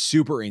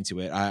 Super into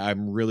it.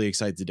 I'm really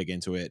excited to dig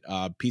into it.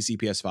 PC,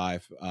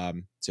 PS5.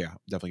 So yeah,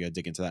 definitely gonna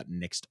dig into that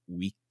next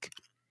week.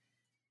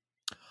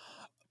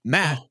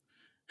 Matt. Oh.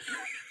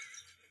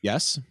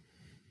 Yes.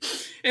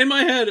 In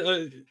my head,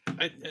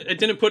 I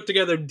didn't put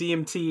together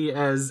DMT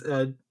as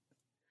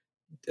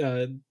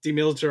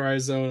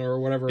demilitarized zone or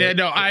whatever. Yeah,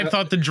 no, I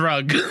thought the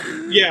drug.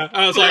 Yeah,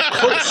 I was like,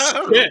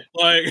 oh shit!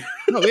 Like,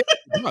 no, it's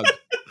the drug.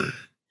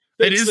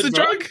 It is the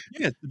drug?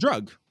 Yeah, it's the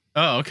drug.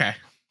 Oh, okay.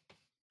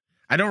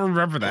 I don't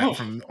remember that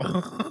from.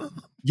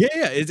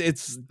 Yeah, it's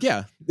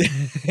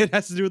it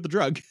has to do with the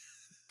drug.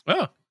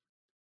 Oh,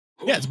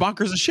 yeah, it's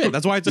bonkers as shit.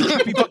 That's why it's a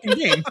trippy fucking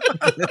game.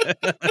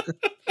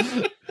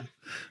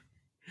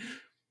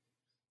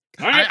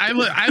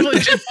 I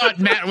legit thought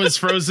Matt was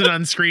frozen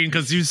on screen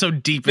because he was so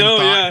deep in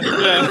thought.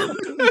 Yeah.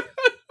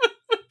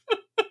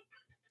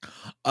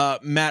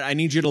 Matt, I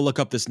need you to look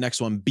up this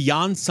next one,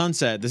 Beyond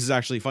Sunset. This is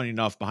actually funny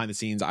enough. Behind the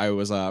scenes, I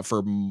was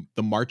for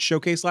the March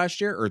showcase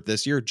last year or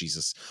this year.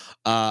 Jesus,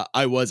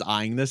 I was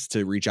eyeing this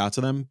to reach out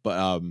to them,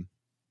 but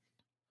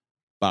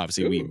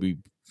obviously we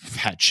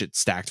had shit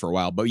stacked for a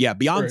while. But yeah,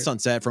 Beyond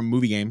Sunset from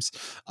Movie Games,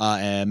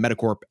 and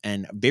Metacorp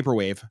and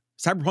Vaporwave.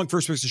 Cyberpunk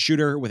first-person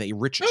shooter with a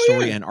rich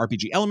story and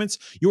RPG elements.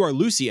 You are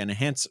Lucy, an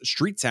enhanced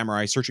street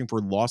samurai searching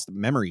for lost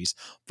memories.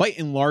 Fight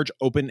in large,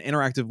 open,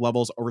 interactive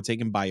levels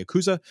overtaken by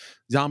Yakuza,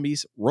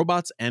 zombies,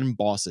 robots, and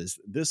bosses.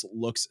 This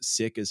looks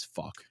sick as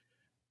fuck.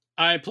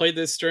 I played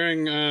this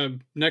during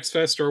Next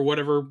Fest or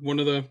whatever,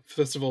 one of the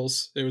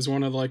festivals. It was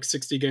one of like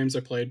 60 games I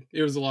played.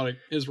 It was it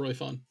was really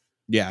fun.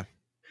 Yeah.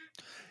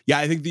 Yeah,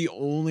 I think the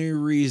only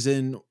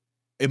reason...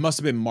 It must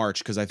have been March,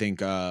 because I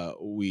think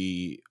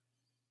we...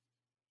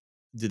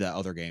 did that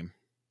other game.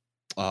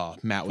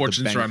 Matt, with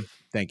Fortune's Run.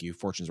 Thank you,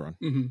 Fortune's Run.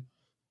 Mm-hmm.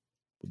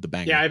 With the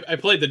bang. Yeah, I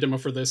played the demo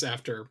for this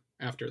after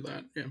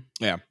that.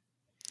 Yeah.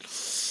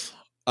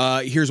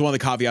 Here's one of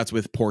the caveats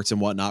with ports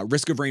and whatnot.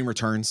 Risk of Rain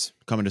returns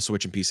coming to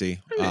Switch and PC.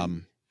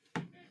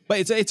 But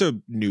it's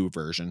a new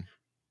version.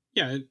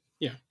 Yeah.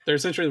 They're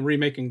essentially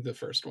remaking the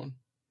first one.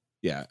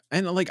 Yeah,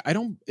 and like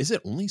is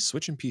it only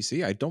Switch and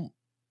PC?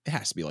 It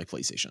has to be like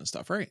PlayStation and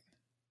stuff, right?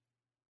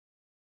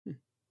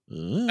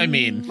 I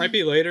mean, might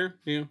be later.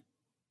 Yeah,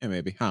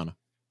 maybe. I don't know.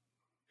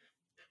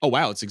 Oh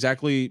wow, it's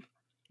exactly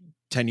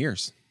 10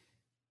 years.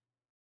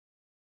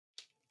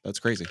 That's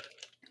crazy.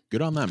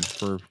 Good on them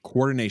for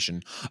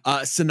coordination.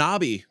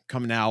 Sanabi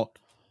coming out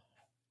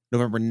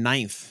November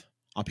 9th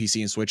on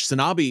PC and Switch.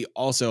 Sanabi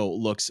also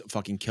looks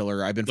fucking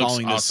killer. I've been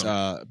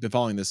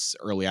following this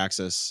early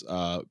access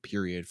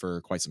period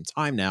for quite some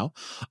time now.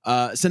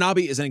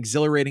 Sanabi is an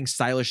exhilarating,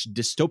 stylish,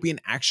 dystopian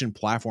action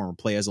platformer.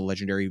 Play as a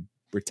legendary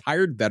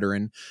retired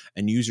veteran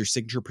and use your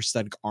signature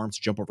prosthetic arms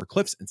to jump over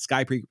cliffs and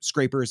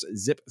skyscrapers,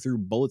 zip through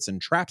bullets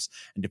and traps,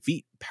 and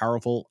defeat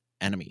powerful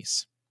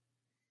enemies.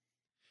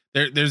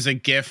 There's a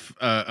GIF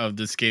of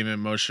this game in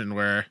motion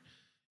where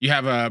you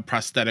have a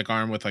prosthetic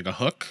arm with like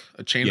a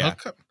chain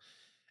hook,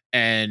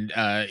 and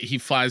he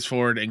flies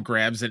forward and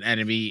grabs an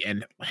enemy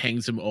and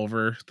hangs him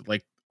over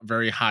like a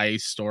very high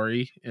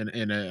story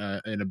in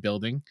a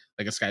building,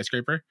 like a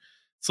skyscraper.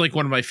 It's like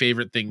one of my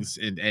favorite things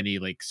in any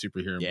like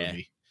superhero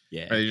movie.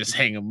 Yeah, where they just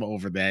hang him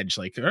over the edge,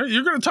 like,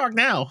 you're gonna talk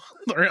now,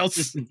 or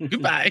else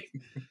goodbye.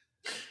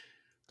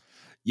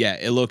 Yeah,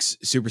 it looks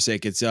super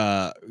sick. It's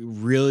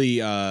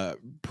really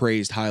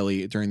praised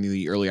highly during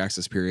the early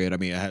access period. I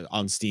mean,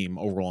 on Steam,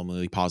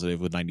 overwhelmingly positive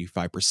with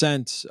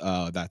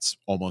 95%. That's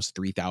almost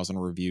 3,000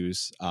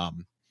 reviews. So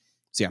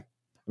yeah,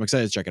 I'm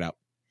excited to check it out.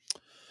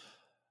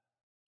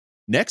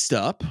 Next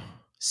up,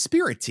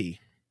 Spirity,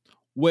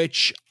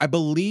 which I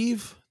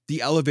believe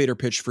the elevator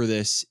pitch for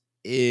this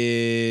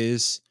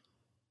is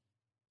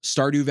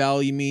Stardew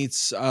Valley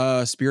meets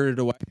Spirited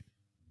Away.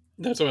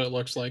 That's what it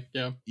looks like.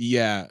 Yeah.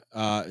 Yeah.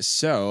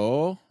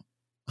 So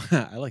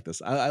I like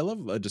this. I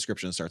love a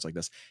description that starts like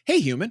this. Hey,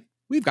 human,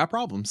 we've got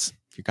problems.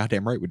 You're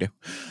goddamn right we do.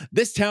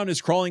 This town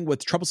is crawling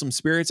with troublesome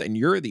spirits, and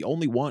you're the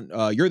only one.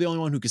 You're the only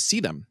one who can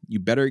see them. You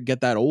better get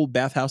that old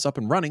bathhouse up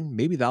and running.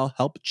 Maybe that'll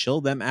help chill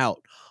them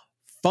out.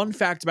 Fun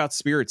fact about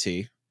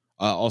Spirity,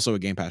 also a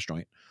Game Pass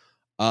joint.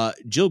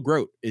 Jill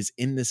Grote is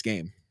in this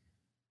game.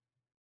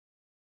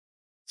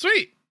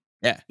 Sweet.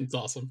 Yeah, it's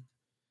awesome.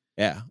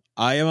 Yeah,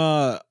 I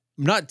am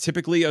not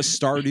typically a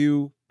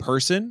Stardew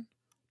person,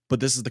 but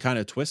this is the kind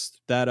of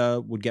twist that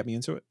would get me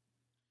into it.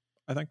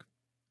 I think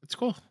It's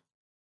cool.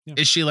 Yeah.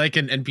 Is she like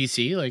an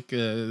NPC, like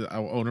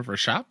owner of a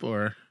shop,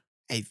 or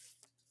I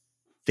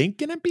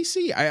think an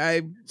NPC?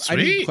 I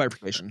need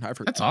clarification. I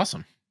forgot. That's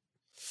awesome.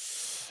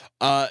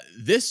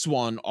 This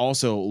one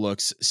also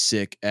looks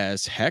sick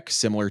as heck,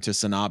 similar to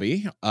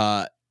Sanabi.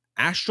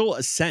 Astral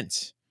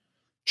Ascent.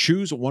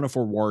 Choose one of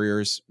 4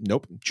 warriors.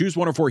 Nope. Choose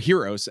one of 4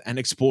 heroes and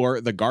explore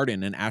the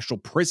garden, an astral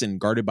prison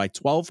guarded by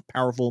 12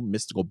 powerful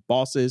mystical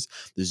bosses,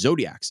 the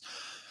Zodiacs.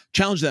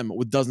 Challenge them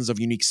with dozens of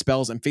unique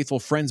spells and faithful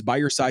friends by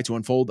your side to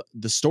unfold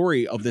the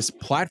story of this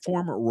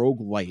platform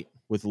roguelite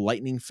with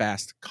lightning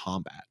fast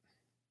combat.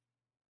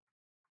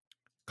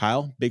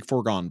 Kyle, big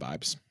Foregone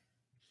vibes.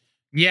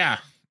 Yeah.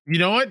 You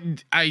know what?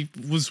 I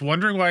was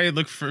wondering why it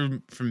looked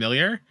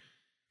familiar,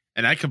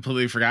 and I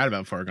completely forgot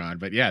about Foregone.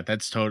 But yeah,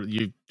 that's totally,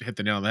 you hit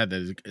the nail on the head.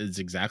 That is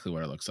exactly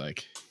what it looks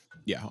like.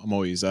 Yeah, I'm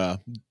always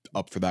up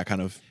for that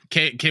kind of.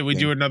 Can we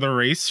do another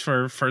race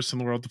for first in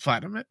the world to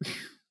platinum it?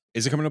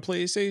 Is it coming to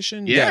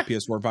PlayStation? Yeah,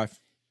 PS4 and 5.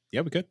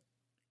 Yeah, we could.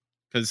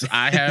 Because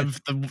I have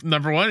the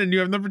number 1 and you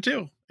have number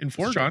 2 in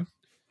Foregone.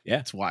 Yeah,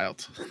 it's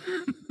wild.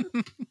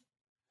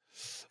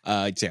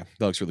 Yeah, that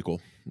looks really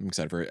cool. I'm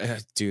excited for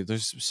it. Dude,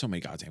 there's so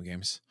many goddamn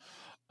games.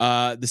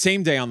 The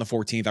same day on the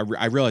 14th,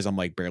 I realize I'm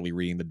like barely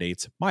reading the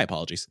dates. My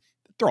apologies.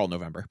 They're all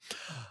November.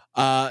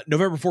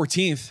 November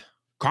 14th,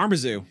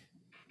 Karmazoo.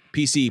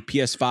 PC,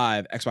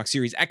 PS5, Xbox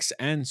Series X,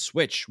 and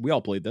Switch. We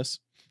all played this.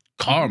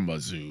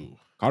 Karmazoo.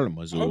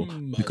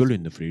 Pickle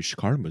in the fish.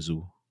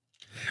 Karmazoo.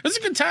 It was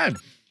a good time.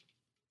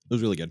 It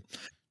was really good.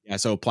 Yeah,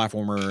 so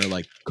platformer,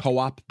 like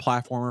co-op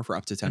platformer for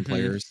up to 10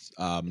 players.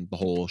 The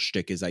whole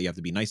shtick is that you have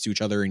to be nice to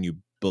each other and you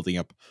building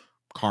up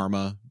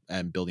karma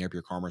and building up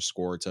your karma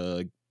score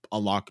to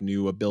unlock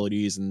new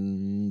abilities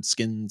and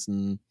skins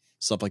and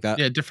stuff like that.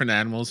 Yeah, different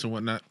animals and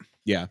whatnot.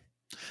 Yeah.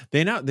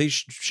 They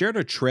shared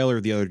a trailer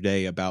the other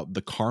day about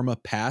the Karma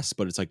Pass,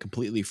 but it's like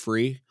completely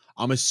free.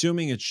 I'm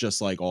assuming it's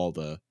just like all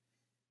the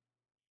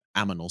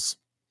aminals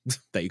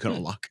that you can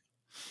unlock.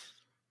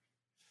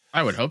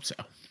 I would hope so.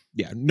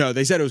 Yeah, no,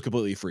 they said it was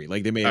completely free.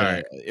 Like they made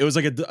it was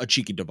like a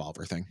cheeky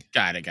devolver thing.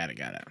 Got it.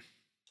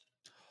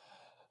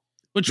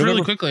 Which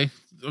really quickly,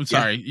 I'm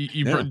sorry,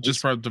 you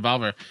just brought up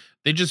Devolver.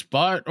 They just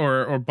bought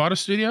or bought a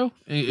studio,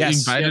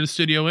 invited a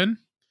studio in.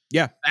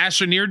 Yeah,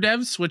 Astroneer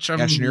Devs, which I'm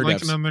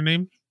blanking on their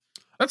name.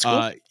 That's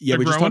cool. Yeah,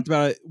 we just talked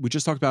about it. We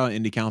just talked about it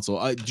in Indie Council.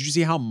 Did you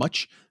see how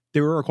much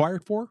they were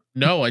acquired for?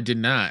 No, I did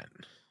not.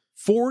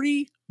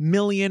 $40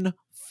 million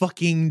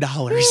fucking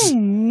dollars.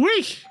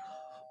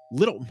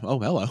 Little. Oh,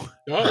 hello.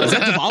 Oh. Is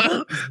that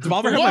Devolver?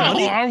 Devolver have my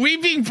money? Are we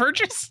being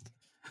purchased?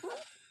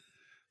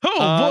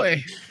 Oh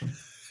boy.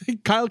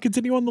 Kyle,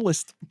 continue on the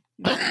list.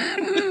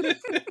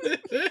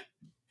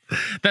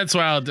 That's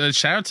wild.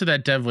 Shout out to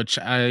that dev, which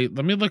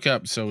let me look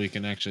up so we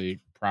can actually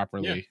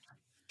properly.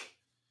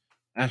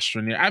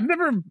 Astroneer.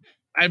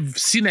 I've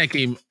seen that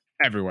game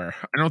everywhere.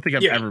 I don't think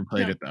I've ever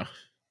played it though.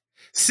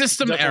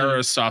 System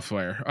Error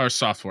Software or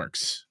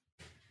Softworks.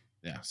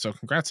 Yeah. So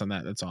congrats on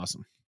that. That's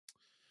awesome.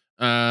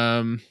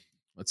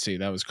 Let's see.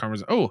 That was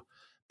Karma's. Oh,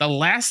 The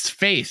Last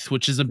Faith,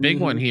 which is a big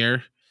one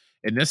here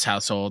in this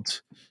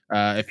household.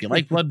 If you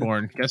like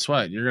Bloodborne, guess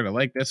what? You're gonna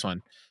like this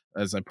one.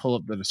 As I pull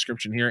up the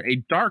description here, a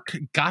dark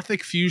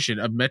gothic fusion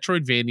of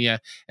Metroidvania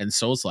and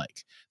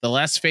Souls-like. The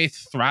Last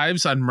Faith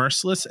thrives on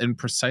merciless and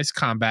precise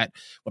combat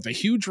with a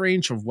huge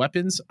range of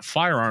weapons,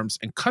 firearms,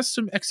 and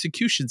custom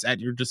executions at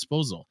your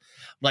disposal.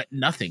 Let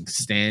nothing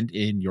stand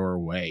in your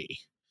way.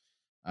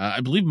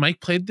 I believe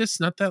Mike played this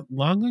not that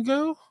long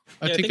ago.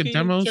 I think a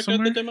demo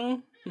somewhere. Out the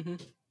demo.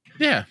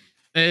 Yeah,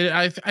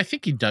 I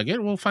think he dug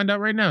it. We'll find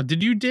out right now.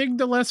 Did you dig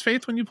The Last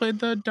Faith when you played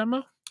the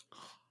demo?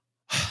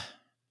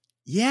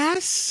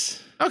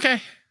 Yes.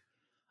 Okay.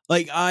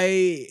 Like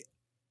I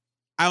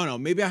don't know.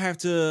 Maybe I have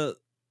to.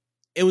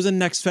 It was a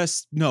Next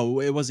Fest.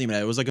 No, it wasn't even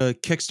that. It was like a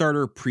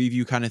Kickstarter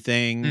preview kind of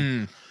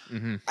thing.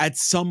 At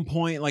some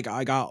point, like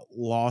I got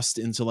lost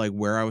into like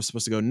where I was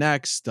supposed to go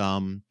next.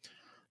 The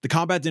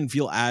combat didn't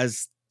feel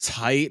as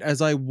tight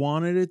as I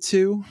wanted it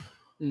to.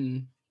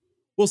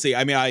 We'll see.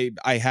 I mean,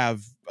 I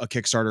have a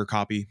Kickstarter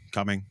copy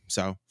coming,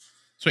 so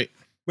sweet.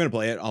 I'm gonna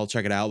play it. I'll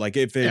check it out. Like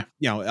if it,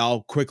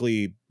 I'll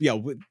quickly,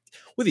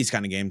 with these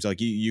kind of games,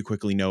 like you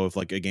quickly know if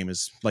like a game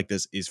is like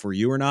this is for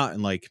you or not,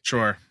 and like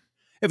sure.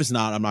 If it's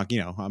not, I'm not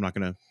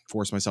gonna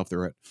force myself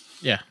through it.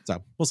 Yeah.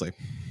 So we'll see.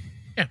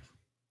 Yeah.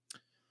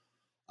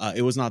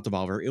 It was not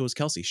Devolver. It was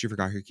Kelsey. She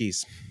forgot her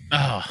keys.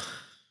 Oh.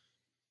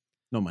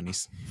 No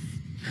monies.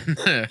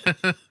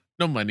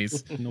 No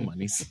monies. No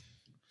monies.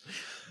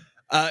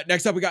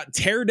 Next up, we got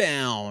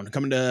Teardown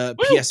coming to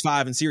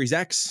PS5 and Series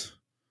X.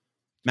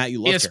 Matt,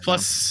 you love PS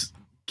Plus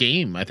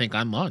game, I think,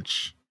 on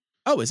launch.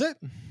 Oh, is it?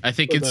 I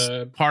think it's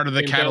part of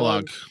the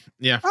catalog.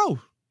 Yeah. Oh,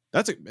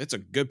 it's a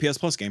good PS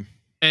Plus game.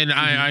 And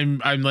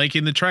I'm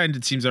liking the trend.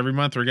 It seems every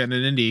month we're getting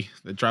an indie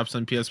that drops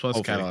on PS Plus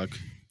catalog.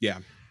 Yeah.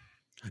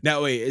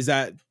 Now wait, is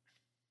that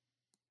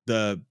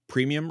the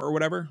premium or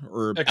whatever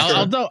or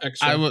extra?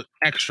 I will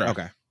extra.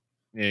 Okay.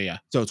 Yeah.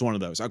 So it's one of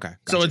those. Okay.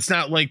 So Gotcha. it's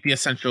not like the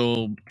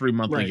essential 3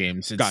 monthly Right.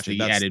 games. It's Gotcha.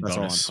 the added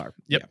bonus. Yep.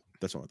 Yep. Yeah,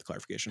 that's one with the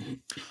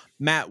clarification.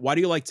 Matt, why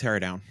do you like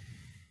Teardown?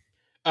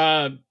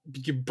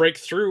 You break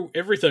through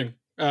everything.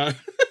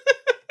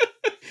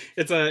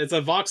 It's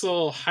a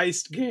voxel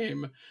heist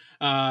game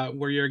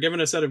where you're given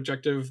a set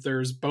objective.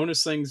 There's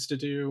bonus things to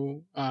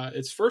do.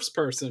 It's first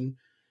person,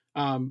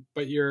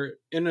 but you're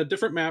in a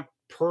different map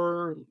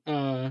per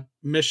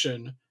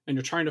mission, and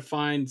you're trying to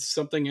find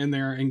something in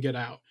there and get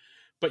out.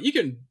 But you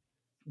can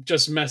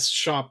just mess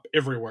shop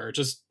everywhere,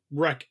 just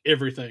wreck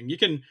everything.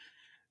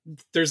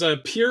 There's a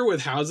pier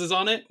with houses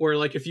on it where,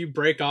 like, if you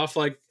break off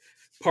like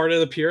part of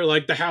the pier,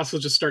 like the house will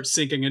just start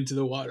sinking into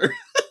the water.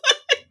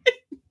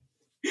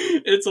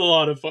 It's a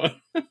lot of fun.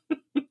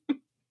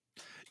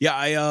 Yeah,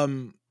 I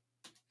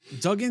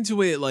dug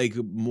into it like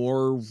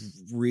more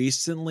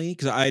recently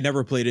because I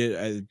never played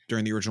it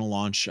during the original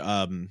launch.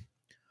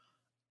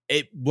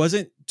 It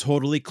wasn't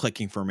totally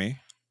clicking for me,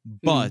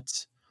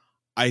 but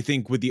I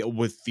think with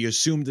the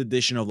assumed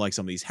addition of like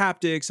some of these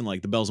haptics and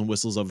like the bells and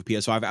whistles of a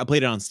PS5, I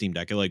played it on Steam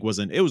Deck. It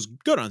was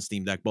good on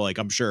Steam Deck, but like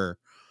I'm sure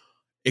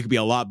it could be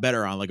a lot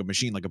better on like a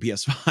machine like a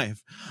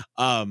PS5.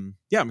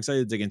 Yeah, I'm excited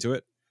to dig into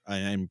it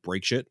and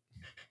break shit.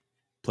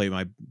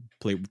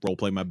 Role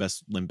play my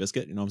best Limp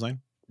Bizkit, you know what I'm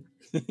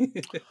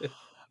saying?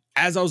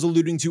 As I was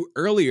alluding to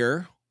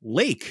earlier,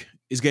 Lake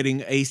is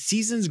getting a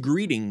Season's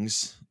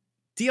Greetings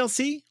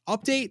DLC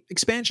update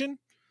expansion.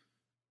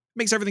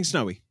 Makes everything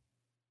snowy.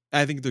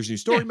 I think there's new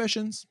story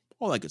missions,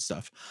 all that good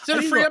stuff. Is that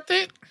a free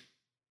update?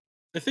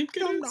 I think I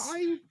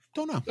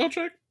don't know. I'll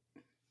check.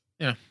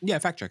 Yeah,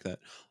 fact check that.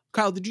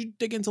 Kyle, did you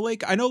dig into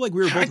Lake? I know like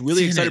we were both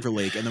really excited for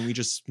Lake, and then we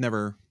just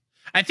never.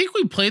 I think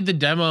we played the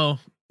demo.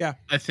 Yeah.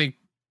 I think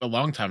a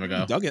long time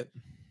ago. Dug it.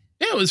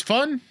 Yeah, it was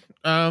fun.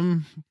 I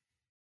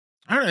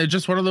don't know. It's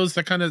just one of those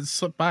that kind of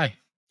slipped by.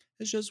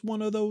 It's just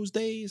one of those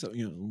days.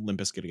 Limp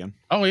Bizkit again.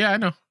 Oh yeah, I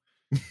know.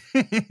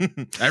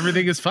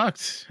 Everything is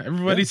fucked.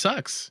 Everybody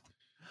sucks.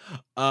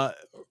 Quick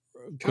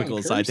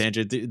little side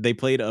tangent. They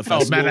played a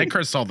festival. Oh man, I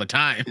curse all the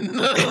time.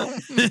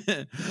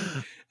 They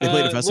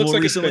played a festival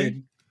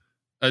recently.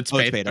 It's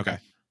paid. Okay.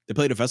 They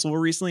played a festival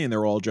recently, and they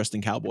were all dressed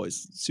in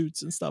cowboys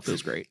suits and stuff. It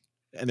was great,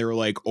 and they were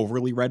like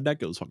overly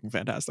redneck. It was fucking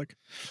fantastic.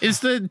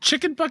 Is the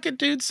chicken bucket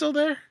dude still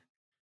there?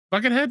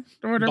 Buckethead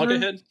or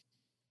whatever.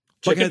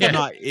 Buckethead's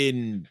not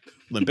in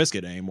Limp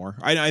Bizkit anymore.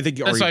 I think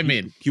that's what I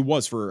mean. He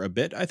was for a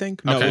bit. I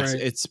think. No,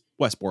 it's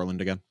West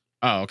Borland again.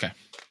 Oh, okay.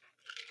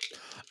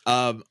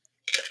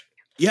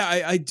 Yeah,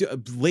 I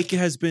Lake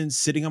has been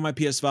sitting on my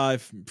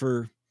PS5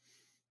 for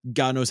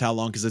God knows how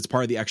long because it's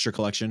part of the extra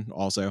collection.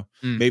 Also,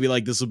 maybe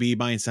like this will be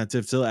my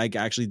incentive to like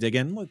actually dig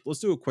in. Let's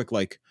do a quick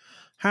like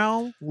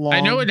how long.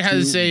 I know it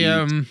has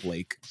a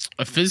Lake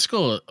a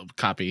physical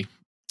copy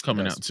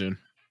coming out soon,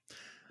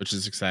 which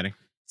is exciting.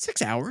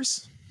 6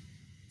 hours.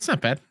 It's not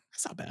bad.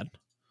 It's not bad.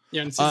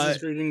 Yeah, and Season's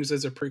Greetings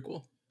is a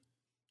prequel.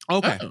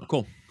 Okay,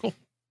 cool.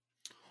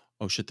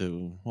 Oh shit!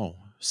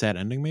 Sad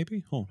ending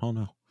maybe. Oh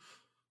no.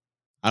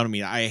 I don't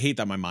mean. I hate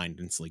that my mind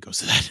instantly goes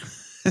to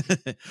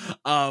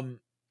that.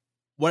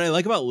 What I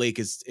like about Lake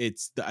is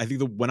I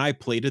think when I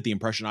played it, the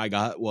impression I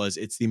got was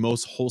it's the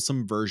most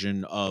wholesome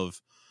version of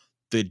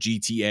the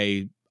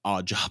GTA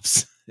Odd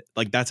Jobs.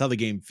 Like that's how the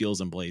game feels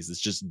and plays.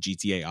 It's just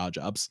GTA Odd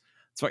Jobs.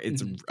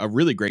 It's a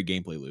really great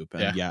gameplay loop.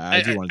 And yeah,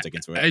 I do want to dig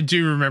into it. I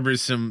do remember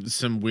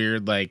some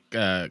weird like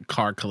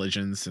car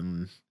collisions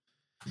and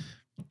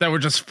that were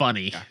just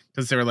funny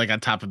because they were like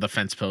on top of the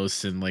fence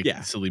posts and like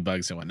silly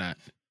bugs and whatnot.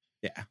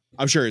 Yeah,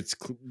 I'm sure it's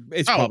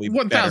probably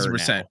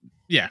 1000%.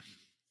 Yeah,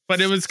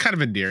 but it was kind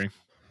of endearing.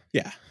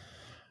 Yeah.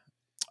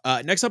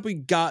 Next up, we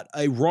got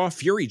a Raw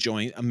Fury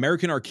joint,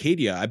 American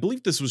Arcadia. I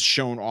believe this was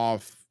shown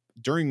off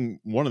during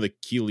one of the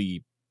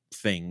Keeley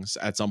things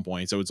at some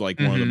point, so it's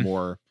like one of the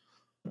more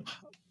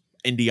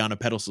indie on a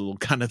pedestal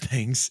kind of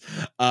things.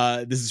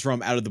 This is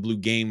from Out of the Blue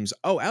Games.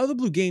 Oh, Out of the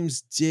Blue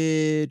Games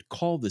did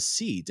Call the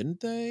Sea, didn't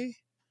they?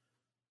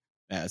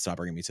 It's not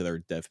bringing me to their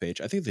dev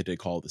page. I think they did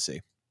Call the Sea.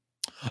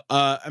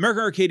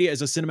 American Arcadia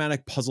is a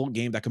cinematic puzzle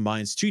game that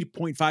combines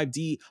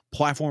 2.5D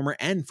platformer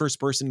and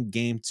first-person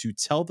game to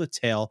tell the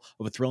tale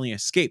of a thrilling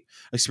escape.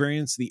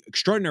 Experience the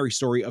extraordinary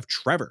story of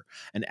Trevor,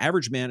 an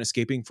average man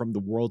escaping from the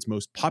world's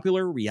most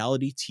popular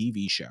reality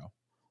TV show.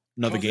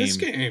 Another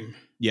game.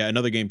 Yeah,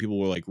 another game people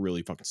were like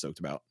really fucking stoked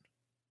about.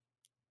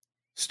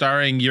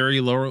 Starring Yuri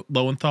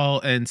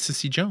Lowenthal and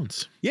Sissy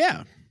Jones.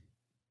 Yeah.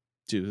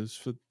 Dude,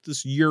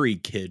 this Yuri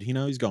kid,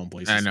 he's going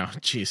places. I know.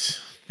 Jeez.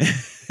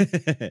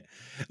 It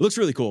looks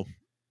really cool.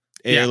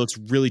 It looks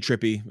really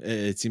trippy.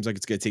 It seems like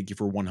it's going to take you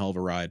for one hell of a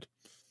ride.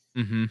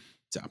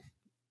 So,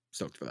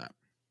 stoked for that.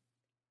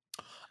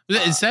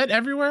 Is that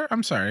everywhere?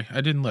 I'm sorry.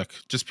 I didn't look.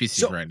 Just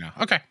PC right now.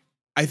 Okay.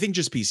 I think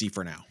just PC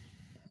for now.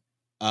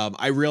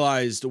 I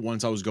realized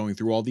once I was going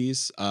through all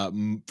these,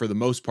 for the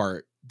most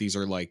part, these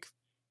are like,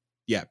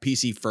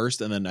 PC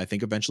first, and then I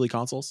think eventually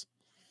consoles.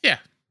 Yeah,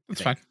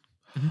 that's fine.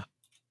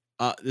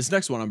 This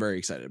next one I'm very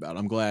excited about.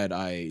 I'm glad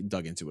I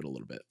dug into it a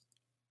little bit.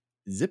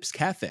 Zips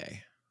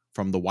Cafe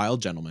from The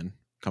Wild Gentleman,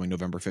 coming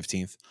November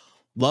 15th.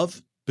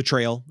 Love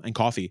betrayal, and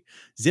coffee.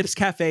 Zips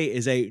Cafe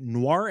is a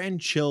noir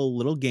and chill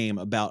little game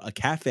about a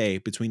cafe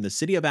between the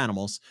city of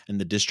animals and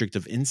the district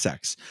of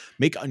insects.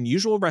 Make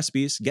unusual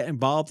recipes, get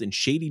involved in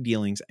shady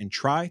dealings, and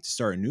try to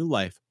start a new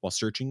life while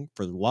searching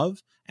for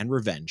love and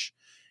revenge.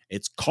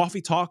 It's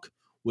coffee talk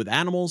with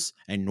animals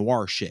and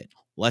noir shit.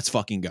 Let's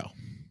fucking go.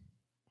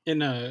 In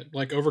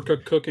like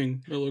overcooked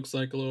cooking, it looks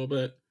like a little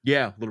bit.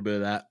 Yeah, a little bit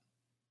of that.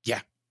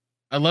 Yeah.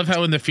 I love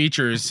how in the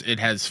features it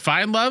has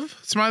find love,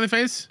 smiley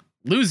face,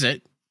 lose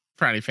it,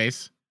 frowny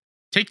face,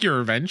 take your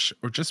revenge,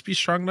 or just be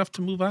strong enough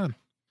to move on.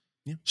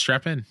 Yeah.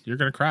 Strap in. You're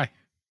going to cry.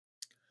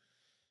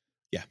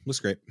 Yeah, looks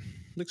great.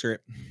 Looks great.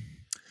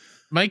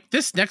 Mike,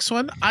 this next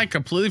one I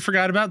completely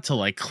forgot about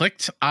till I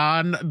clicked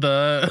on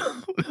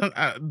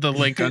the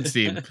link on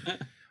Steam.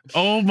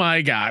 Oh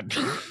my God.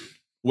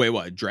 Wait,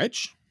 what?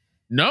 Dredge?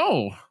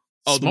 No.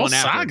 Oh, the Small one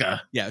after.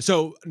 Saga. Yeah,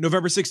 so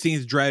November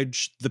 16th,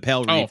 Dredge, The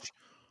Pale Oh. Reach.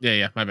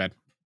 Yeah, my bad.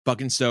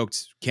 Fucking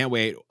stoked. Can't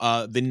wait.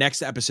 The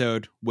next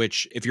episode,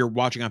 which if you're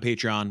watching on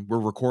Patreon, we're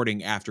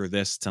recording after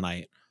this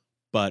tonight.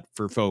 But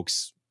for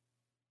folks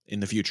in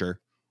the future,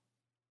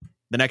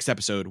 the next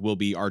episode will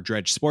be our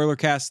Dredge spoiler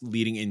cast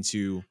leading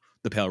into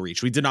the Pale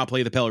Reach. We did not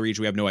play the Pale Reach.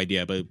 We have no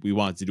idea, but we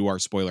wanted to do our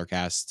spoiler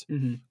cast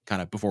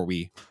kind of before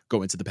we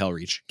go into the Pale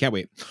Reach. Can't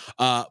wait.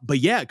 But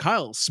yeah,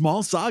 Kyle,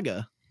 Small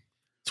Saga.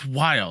 It's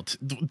wild.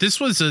 This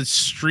was a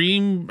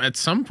stream at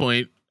some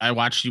point. I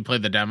watched you play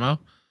the demo,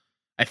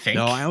 I think.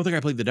 No, I don't think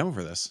I played the demo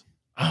for this.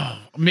 Oh,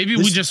 maybe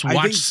we just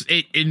watched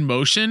it in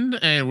motion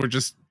and we're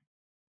just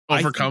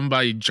overcome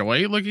by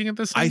joy looking at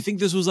this thing? I think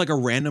this was like a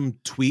random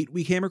tweet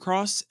we came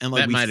across and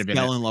like That we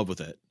fell in love with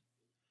it.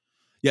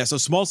 Yeah, so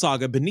Small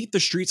Saga, beneath the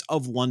streets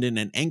of London,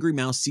 an angry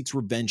mouse seeks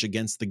revenge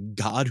against the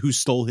god who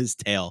stole his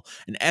tail.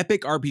 An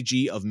epic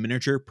RPG of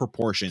miniature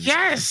proportions.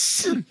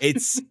 Yes!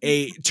 It's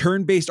a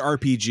turn-based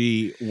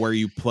RPG where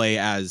you play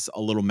as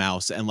a little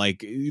mouse, and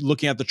like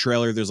looking at the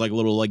trailer, there's like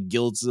little like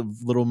guilds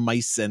of little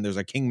mice, and there's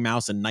a king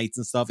mouse and knights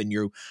and stuff, and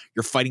you're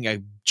fighting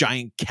a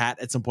giant cat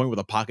at some point with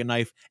a pocket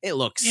knife. It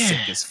looks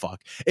sick as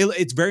fuck.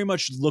 It very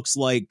much looks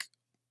like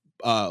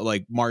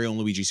Mario and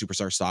Luigi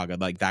Superstar Saga,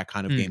 like that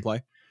kind of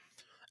gameplay.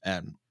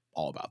 And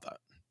all about that.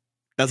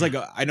 That's like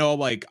I know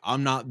like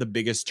I'm not the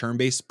biggest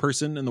turn-based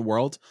person in the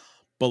world,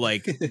 but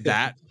like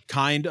that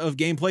kind of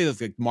gameplay, that's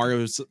like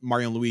Mario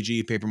and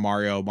Luigi, Paper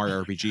Mario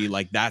RPG,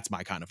 like that's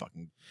my kind of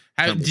fucking.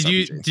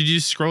 Did you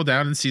scroll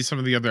down and see some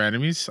of the other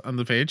enemies on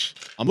the page?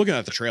 I'm looking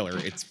at the trailer.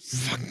 It's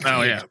fucking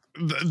yeah.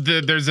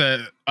 There's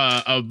a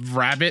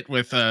rabbit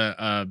with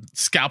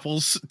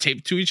scalpels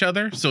taped to each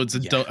other, so it's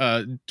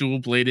a dual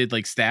bladed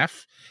like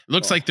staff. It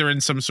looks like they're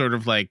in some sort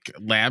of like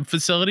lab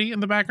facility in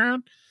the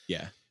background.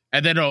 Yeah.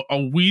 And then a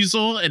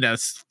weasel in a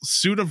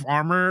suit of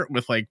armor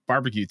with like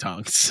barbecue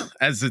tongs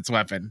as its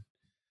weapon.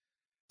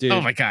 Dude.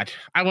 Oh my God.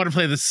 I want to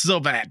play this so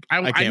bad.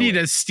 I need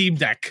a Steam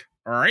Deck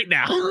right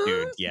now.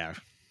 Dude, yeah.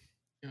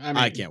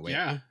 I can't wait.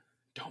 Yeah.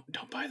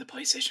 Don't buy the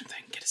PlayStation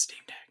thing. Get a Steam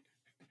Deck.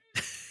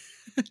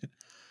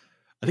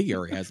 I think he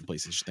already has the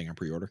PlayStation thing on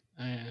pre-order.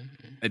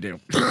 I do.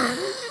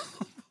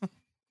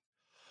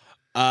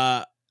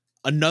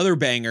 Another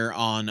banger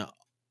on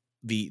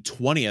the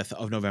 20th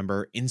of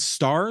November, In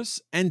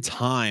Stars and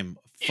Time,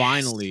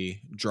 finally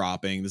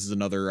dropping. This is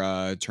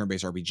another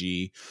turn-based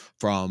RPG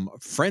from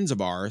friends of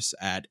ours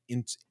at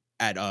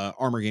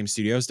Armor Game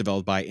Studios,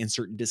 developed by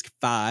Insert Disc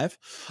 5.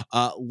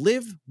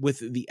 Live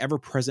with the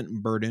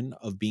ever-present burden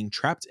of being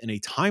trapped in a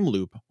time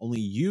loop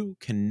only you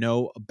can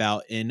know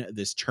about in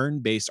this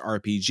turn-based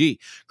RPG.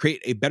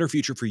 Create a better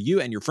future for you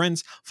and your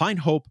friends. Find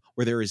hope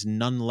where there is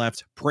none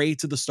left. Pray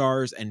to the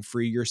stars and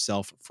free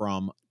yourself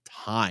from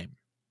time.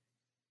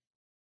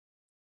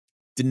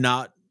 Did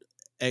not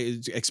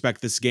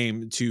expect this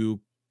game to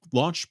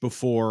launch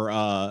before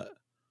oh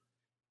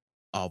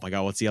my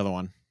God, what's the other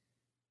one?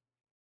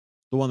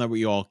 The one that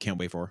we all can't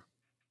wait for.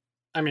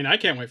 I mean, I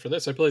can't wait for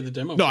this. I played the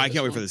demo. No, I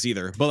can't wait for this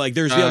either. But like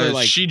there's the other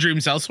like She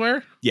Dreams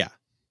Elsewhere? Yeah.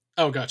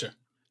 Oh, gotcha.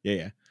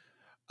 Yeah.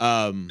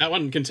 That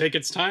one can take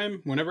its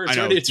time whenever it's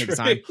ready. It's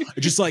ready.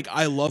 Just like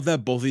I love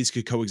that both of these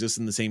could coexist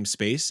in the same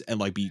space and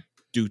like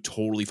do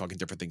totally fucking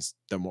different things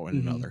than one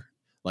another.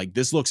 Like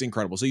this looks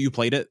incredible. So you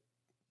played it?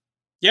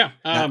 Yeah.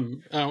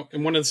 And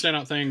one of the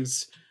standout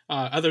things,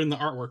 other than the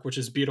artwork, which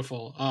is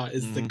beautiful,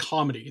 is the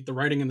comedy. The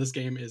writing in this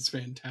game is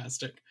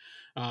fantastic.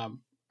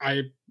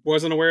 I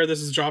wasn't aware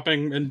this is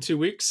dropping in 2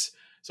 weeks,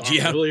 so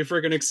I'm really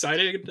freaking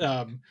excited.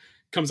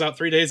 Comes out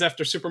 3 days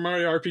after Super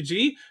Mario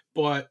RPG,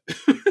 but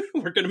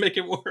we're gonna make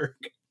it work.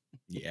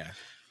 Yeah,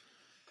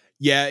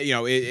 you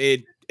know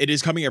it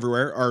is coming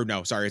everywhere. Or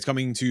no, sorry, it's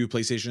coming to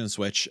PlayStation and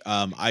Switch.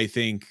 I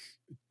think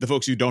the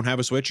folks who don't have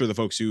a Switch or the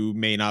folks who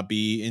may not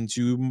be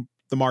into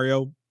the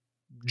Mario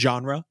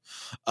genre,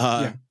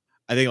 I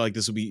think like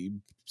this will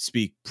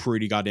speak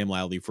pretty goddamn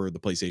loudly for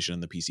the PlayStation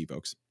and the PC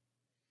folks.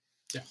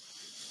 Yeah.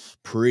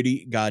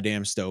 Pretty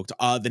goddamn stoked.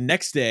 The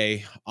next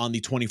day on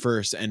the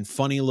 21st, and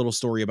funny little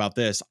story about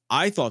this,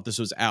 I thought this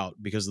was out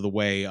because of the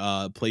way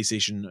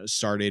PlayStation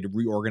started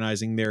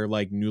reorganizing their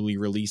like newly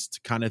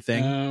released kind of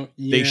thing.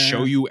 They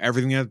show you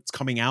everything that's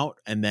coming out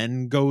and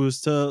then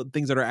goes to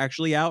things that are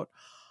actually out.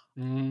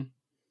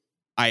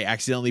 I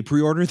accidentally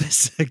pre-ordered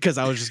this because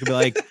I was just gonna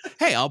be like,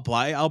 hey, I'll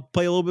play a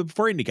little bit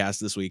before IndieCast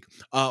this week.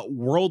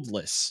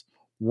 Worldless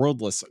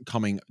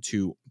coming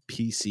to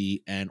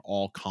PC and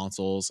all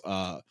consoles.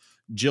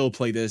 Jill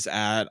played this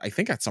I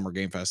think at Summer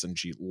Game Fest, and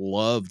she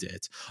loved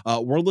it.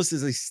 Worldless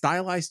is a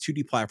stylized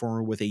 2D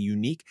platformer with a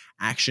unique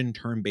action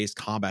turn-based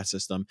combat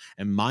system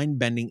and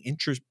mind-bending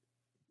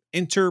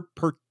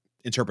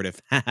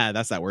interpretive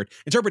that's that word,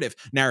 interpretive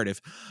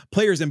narrative.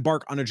 Players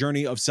embark on a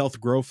journey of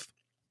self-growth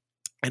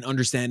and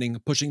understanding,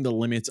 pushing the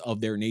limits of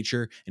their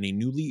nature in a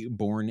newly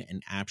born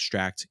and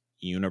abstract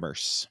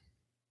universe.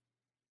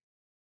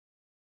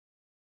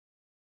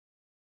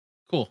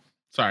 Cool.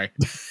 Sorry.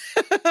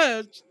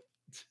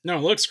 No,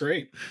 it looks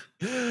great.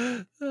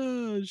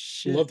 Oh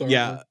shit. Love the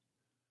yeah.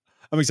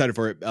 I'm excited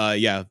for it.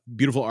 Yeah,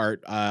 beautiful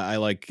art. I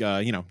like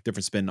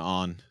different spin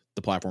on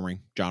the platforming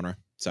genre.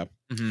 So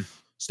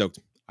stoked.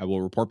 I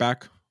will report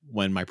back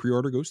when my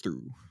pre-order goes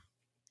through.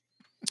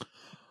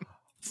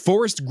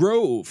 Forest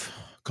Grove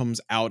comes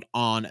out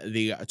on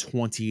the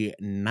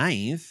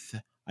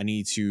 29th. I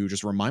need to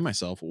just remind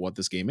myself what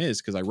this game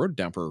is because I wrote it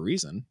down for a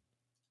reason.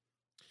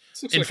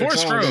 In like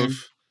Forest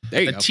Grove,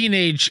 a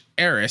teenage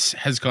heiress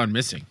has gone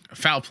missing.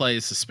 Foul play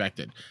is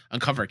suspected.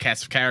 Uncover a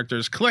cast of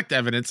characters, collect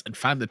evidence, and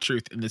find the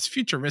truth in this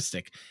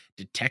futuristic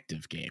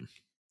detective game.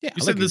 Yeah,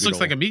 you said this looks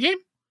like a me game?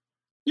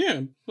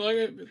 Yeah, like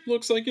it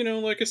looks like,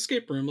 like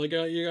escape room. Like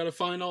you got to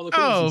find all the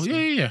clues. Oh,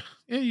 yeah.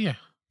 yeah,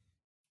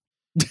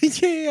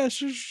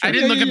 sure. I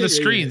didn't look at the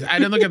screens. I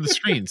didn't look at the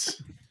screens.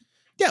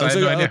 Yeah, so it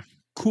was like a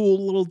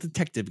cool little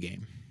detective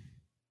game.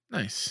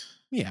 Nice.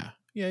 Yeah.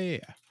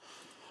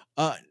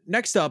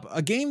 Next up,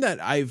 a game that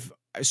I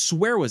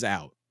swear was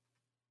out.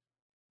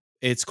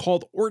 It's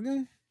called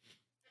Orton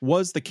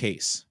Was the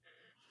Case.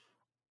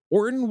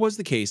 Orton Was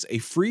the Case, a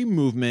free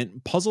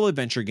movement puzzle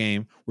adventure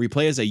game where you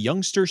play as a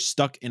youngster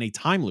stuck in a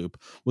time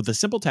loop with the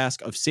simple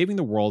task of saving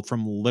the world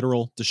from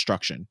literal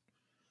destruction.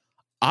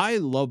 I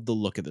love the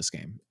look of this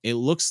game. It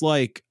looks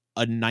like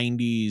a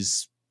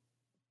 90s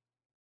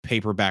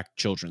paperback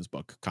children's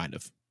book, kind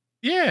of.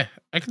 Yeah,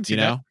 I can see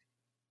that.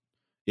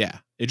 Yeah,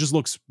 it just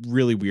looks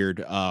really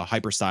weird,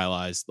 hyper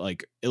stylized,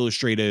 like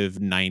illustrative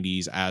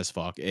 90s as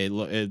fuck.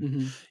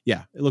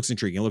 Yeah, it looks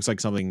intriguing. It looks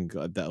like something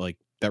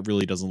that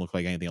really doesn't look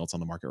like anything else on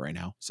the market right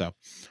now. So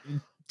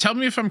tell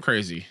me if I'm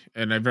crazy,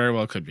 and I very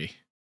well could be.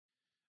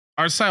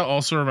 Art style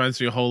also reminds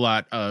me a whole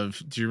lot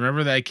of, do you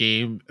remember that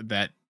game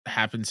that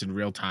happens in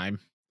real time?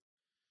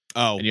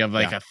 Oh, and you have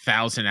like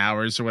 1,000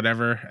 hours or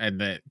whatever, and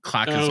the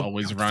clock is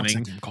always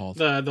running. Called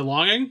the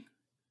Longing?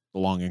 The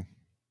Longing.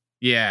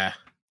 Yeah.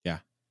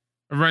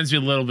 It reminds me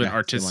a little bit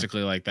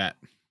artistically like that.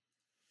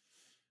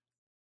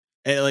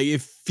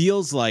 It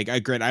feels like I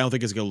don't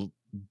think it's gonna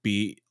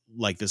be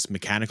like this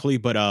mechanically,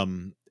 but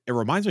it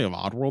reminds me of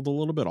Oddworld a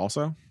little bit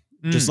also.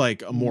 Just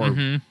like a more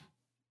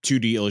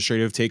 2D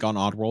illustrative take on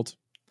Oddworld.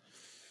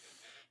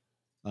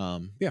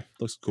 Yeah,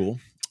 looks cool.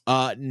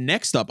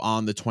 Next up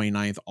on the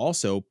 29th,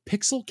 also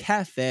Pixel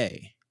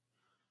Cafe.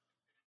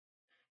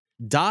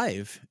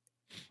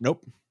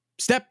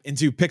 Step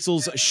into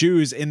Pixel's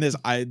shoes in this.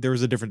 There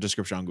was a different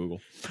description on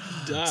Google.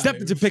 Step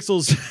into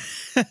Pixel's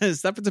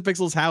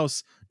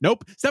house.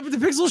 Step into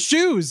Pixel's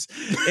shoes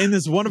in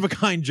this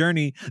one-of-a-kind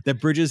journey that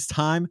bridges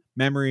time,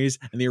 memories,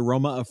 and the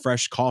aroma of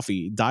fresh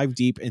coffee. Dive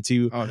deep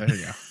into... Oh, there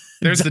you go.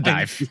 There's the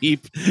dive.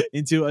 Deep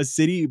into a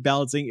city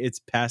balancing its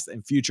past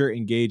and future.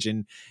 Engage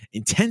in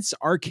intense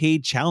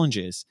arcade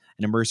challenges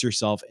and immerse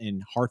yourself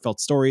in heartfelt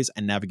stories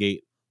and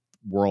navigate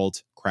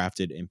world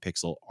crafted in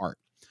pixel art.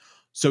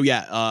 So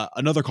yeah,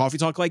 another Coffee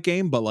Talk like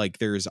game, but like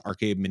there's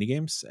arcade mini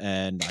games,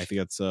 and I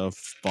think that's a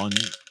fun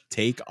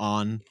take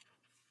on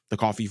the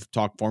Coffee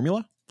Talk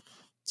formula.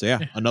 So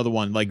yeah, another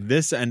one like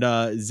this and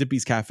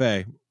Zippy's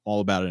Cafe,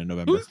 all about it in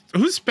November.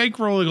 Who's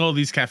bankrolling all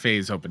these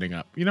cafes opening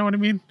up? You know what I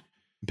mean?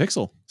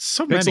 Pixel,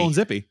 so Pixel many. and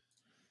Zippy.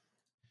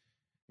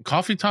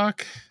 Coffee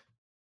Talk.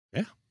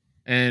 Yeah.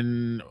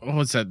 And what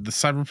was that? The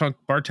Cyberpunk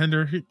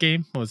bartender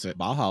game? What was it?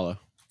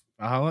 Valhalla.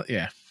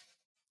 Yeah.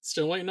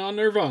 Still waiting on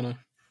Nirvana.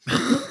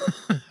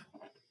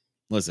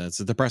 Listen, it's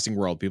a depressing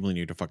world. People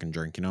need to fucking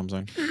drink. You know what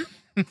I'm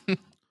saying?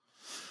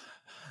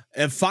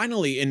 And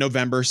finally, in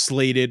November,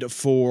 slated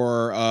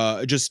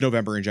for just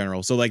November in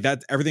general. So like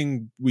that,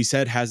 everything we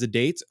said has a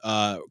date.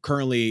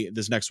 Currently,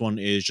 this next one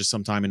is just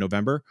sometime in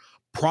November.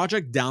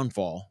 Project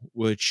Downfall,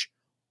 which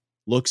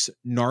looks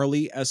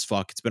gnarly as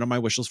fuck. It's been on my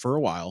wish list for a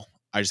while.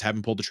 I just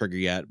haven't pulled the trigger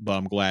yet, but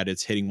I'm glad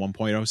it's hitting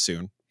 1.0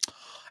 soon.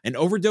 An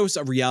overdose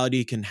of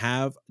reality can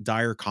have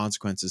dire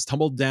consequences.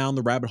 Tumble down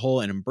the rabbit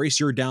hole and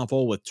embrace your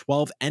downfall with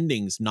 12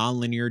 endings,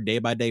 non-linear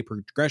day-by-day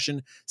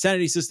progression,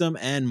 sanity system,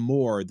 and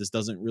more. This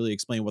doesn't really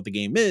explain what the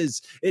game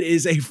is. It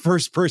is a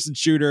first-person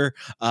shooter,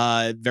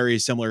 very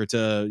similar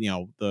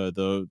to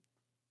the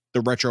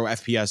retro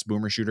FPS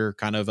boomer shooter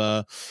kind of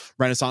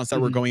renaissance that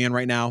we're going in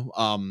right now.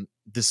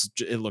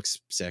 It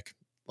looks sick.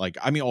 Like,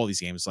 I mean, all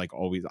these games, like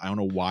always, I don't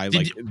know why,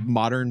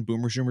 modern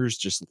boomer shooters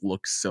just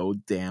look so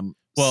damn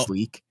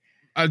sleek.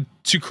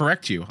 To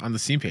correct you on the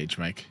Steam page,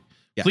 Mike,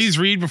 Yes. Please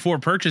read before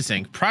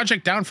purchasing.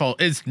 Project Downfall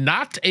is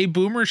not a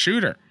boomer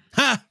shooter.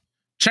 Ha!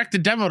 Check the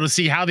demo to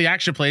see how the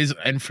action plays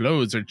and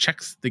flows, or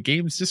check the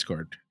game's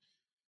Discord.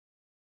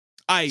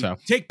 I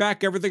take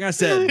back everything I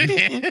said.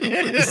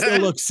 It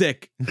still looks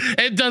sick.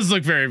 It does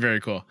look very, very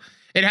cool.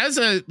 It has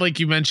a, like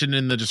you mentioned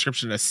in the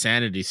description, a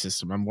sanity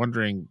system. I'm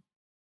wondering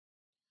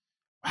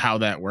how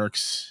that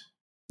works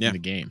in the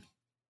game.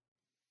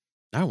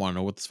 I want to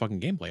know what this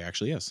fucking gameplay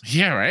actually is.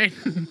 Yeah, right?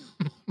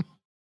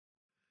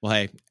 Well,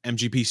 hey,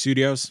 MGP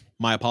Studios,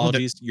 my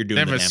apologies. You're doing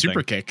they have a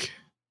super kick.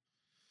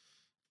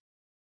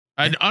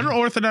 An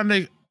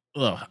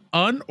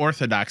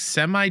unorthodox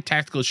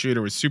semi-tactical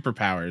shooter with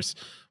superpowers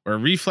where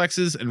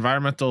reflexes,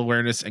 environmental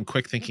awareness, and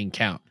quick thinking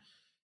count.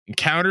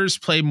 Encounters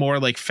play more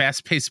like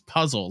fast-paced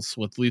puzzles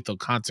with lethal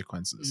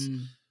consequences.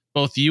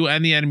 Both you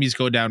and the enemies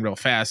go down real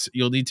fast.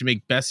 You'll need to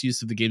make best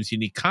use of the game's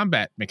unique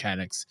combat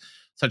mechanics,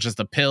 such as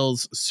the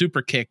pills,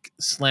 super kick,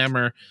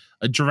 slammer,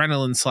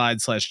 adrenaline slide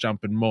 /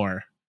 jump, and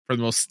more for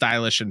the most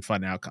stylish and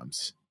fun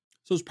outcomes.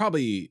 So it's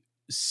probably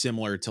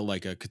similar to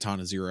like a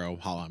Katana Zero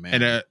Hollow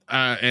Man.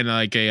 And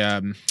like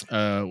a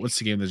what's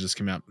the game that just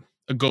came out?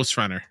 A Ghost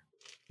Runner.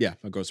 Yeah,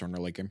 a Ghost Runner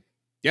like game.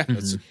 Yeah,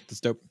 that's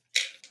dope.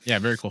 Yeah,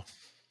 very cool.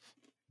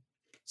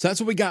 So that's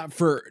what we got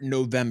for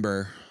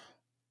November.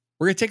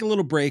 We're gonna take a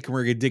little break and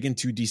we're gonna dig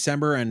into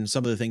December and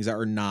some of the things that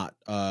are not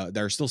that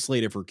are still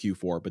slated for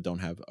Q4 but don't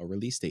have a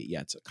release date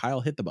yet. So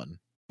Kyle, hit the button.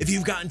 If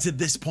you've gotten to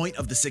this point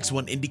of the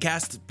 6-1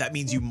 IndieCast, that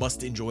means you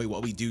must enjoy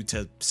what we do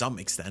to some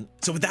extent.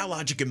 So with that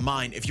logic in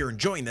mind, if you're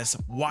enjoying this,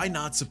 why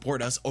not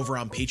support us over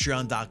on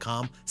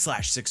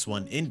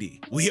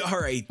patreon.com/61indie? We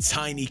are a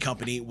tiny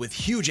company with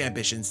huge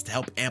ambitions to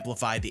help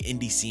amplify the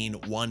indie scene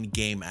one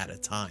game at a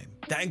time.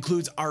 That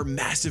includes our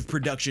massive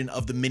production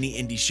of the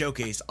Mini Indie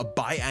Showcase, a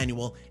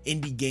biannual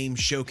indie game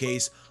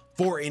showcase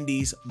for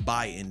indies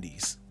by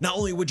indies. Not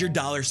only would your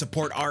dollar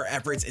support our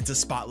efforts into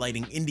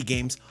spotlighting indie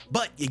games,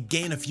 but you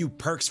gain a few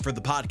perks for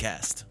the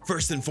podcast.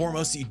 First and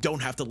foremost, you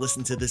don't have to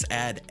listen to this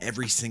ad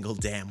every single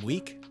damn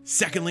week.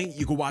 Secondly,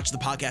 you can watch the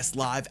podcast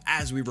live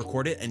as we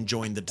record it and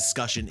join the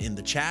discussion in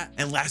the chat.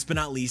 And last but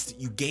not least,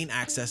 you gain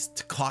access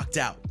to Clocked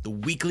Out, the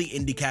weekly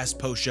IndieCast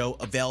post show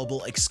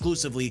available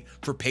exclusively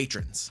for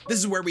patrons. This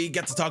is where we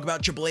get to talk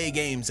about AAA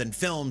games and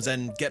films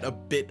and get a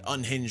bit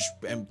unhinged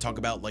and talk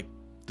about like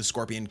the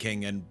Scorpion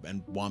King and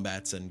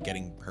wombats and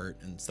getting hurt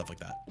and stuff like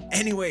that.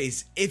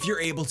 Anyways, if you're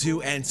able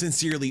to, and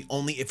sincerely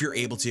only if you're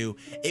able to,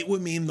 it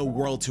would mean the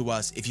world to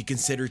us if you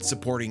considered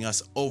supporting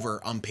us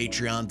over on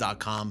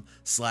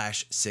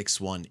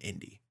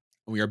patreon.com/61indie.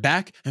 We are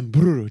back, and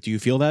do you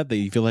feel that? Do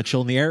you feel that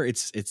chill in the air?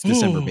 It's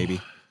December,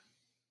 baby.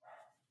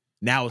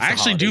 Now it's I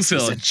actually do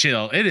feel a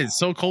chill. It is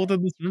so cold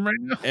in this room right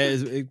now.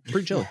 It's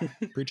pretty chilly.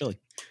 Pretty chilly.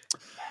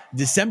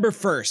 December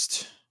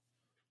 1st,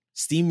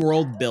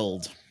 SteamWorld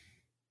build.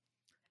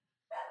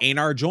 Ain't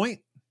our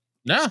joint?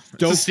 No.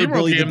 Stoked for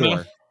Billy the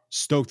Door.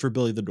 Stoked for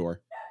Billy the Door.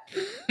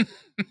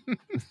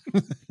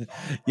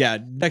 Yeah,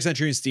 next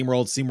entry in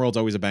SteamWorld. SteamWorld's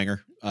always a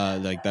banger.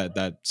 Like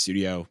that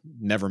studio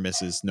never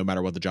misses, no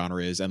matter what the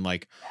genre is. And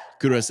like,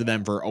 kudos to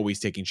them for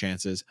always taking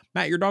chances.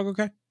 Matt, your dog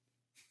okay?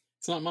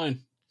 It's not mine.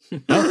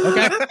 Oh,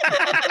 okay.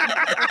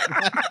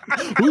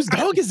 Whose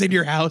dog is in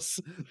your house?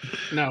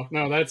 No,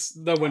 that's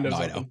the windows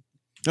open.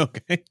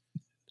 Okay.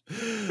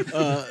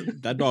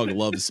 That dog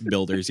loves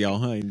builders,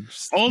 y'all.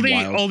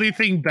 Only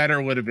thing better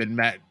would have been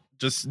Matt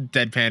just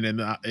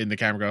deadpan in the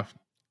camera. Go,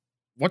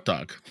 what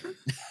dog?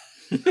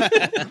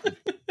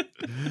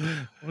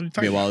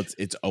 Well,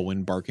 it's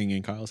Owen barking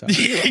in Kyle's house.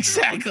 Yeah,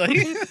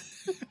 exactly.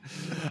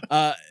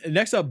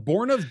 Next up,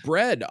 Born of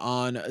Bread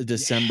on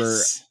December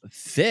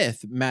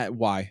 5th. Matt,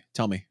 why?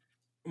 Tell me.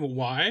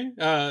 Why?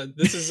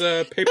 This is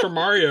Paper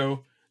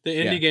Mario, the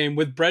indie game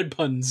with bread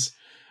puns.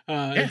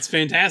 It's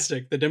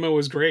fantastic. The demo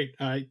was great.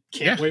 I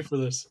can't wait for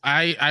this.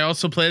 I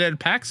also played it at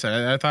PAX.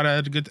 I thought I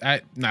had a good. I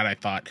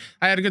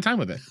had a good time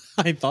with it.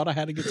 I thought I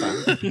had a good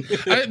time.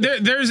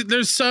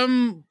 There's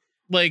some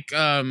like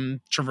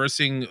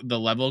traversing the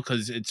level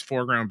because it's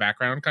foreground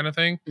background kind of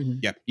thing. Mm-hmm.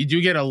 Yep. You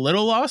do get a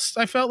little lost.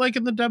 I felt like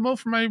in the demo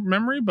from my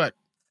memory, but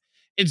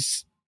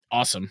it's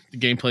awesome. The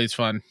gameplay is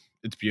fun.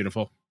 It's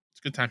beautiful. It's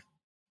a good time.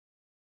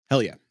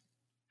 Hell yeah.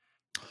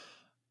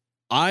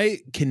 I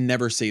can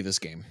never say this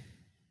game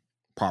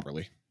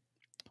properly.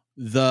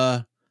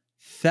 The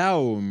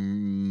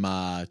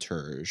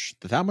Thaumaturge.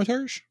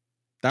 Thaumaturge?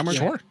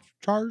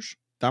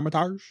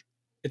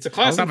 It's a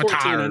class of 14.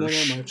 I know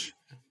that much.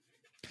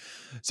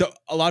 So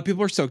a lot of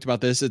people are stoked about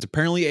this. It's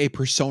apparently a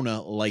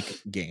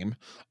Persona-like game.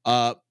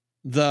 The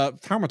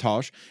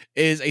Thaumaturge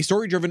is a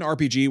story-driven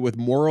RPG with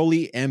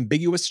morally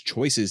ambiguous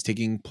choices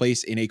taking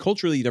place in a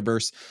culturally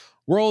diverse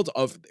world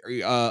of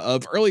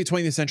early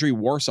 20th century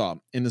Warsaw.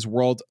 In this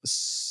world,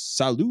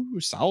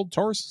 saluters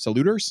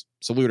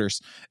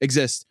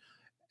exist,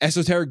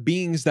 esoteric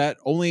beings that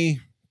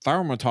only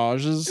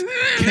Thaumaturges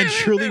can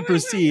truly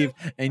perceive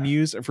and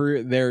use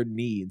for their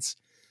needs.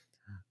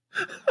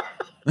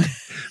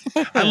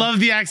 I love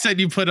the accent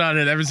you put on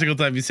it every single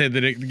time you say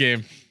the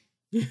game.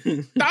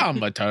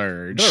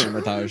 Thaumaturge.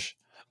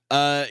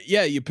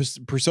 Yeah, you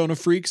Persona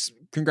freaks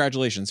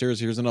congratulations.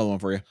 Here's another one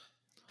for you.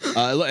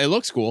 It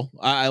looks cool.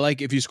 I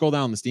like, if you scroll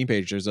down the Steam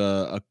page, there's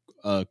a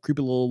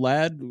creepy little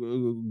lad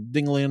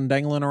dingling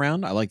dangling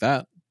around. I like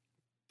that.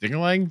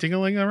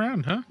 Dingling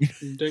around, huh?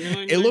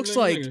 It looks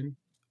like,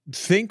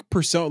 think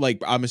Persona,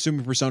 like I'm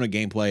assuming Persona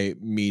gameplay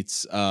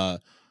meets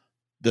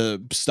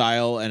the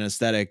style and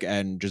aesthetic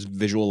and just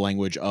visual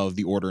language of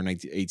The Order in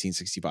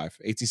 1865,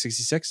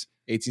 1866,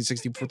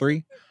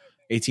 1863,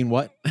 18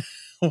 what?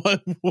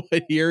 what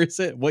year is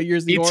it? What year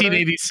is The Order?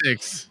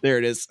 1886. There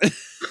it is.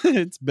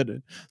 It's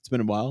been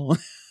a while.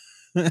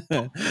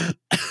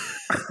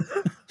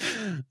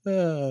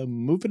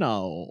 Moving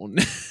on.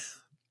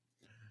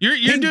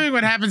 You're doing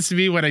what happens to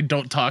me when I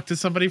don't talk to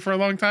somebody for a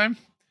long time.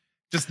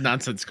 Just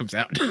nonsense comes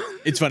out.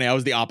 It's funny. I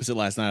was the opposite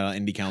last night on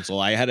Indie Council.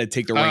 I had to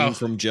take the reins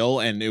from Jill,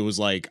 and it was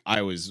like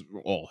it was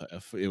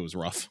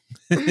rough.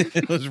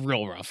 It was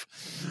real rough.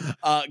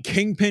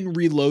 Kingpin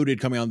Reloaded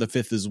coming on the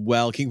 5th as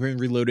well. Kingpin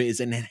Reloaded is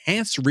an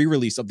enhanced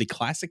re-release of the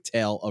classic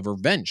tale of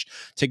revenge.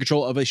 Take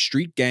control of a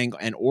street gang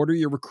and order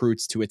your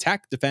recruits to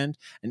attack, defend,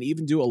 and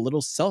even do a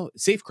little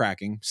safe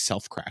cracking to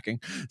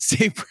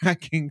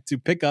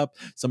pick up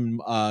some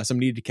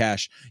needed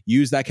cash.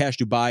 Use that cash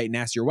to buy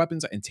nastier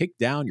weapons and take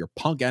down your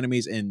punk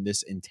enemies in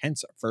this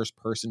intense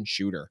first-person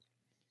shooter.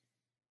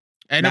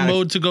 And Matt, a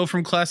mode to go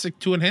from classic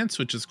to enhanced,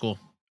 which is cool.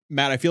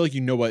 Matt, I feel like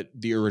you know what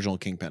the original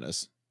Kingpin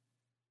is.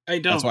 I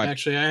don't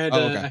actually. I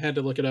had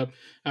to look it up.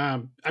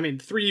 I mean,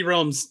 3D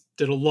Realms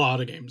did a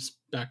lot of games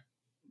back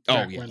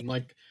when,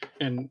 like,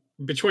 and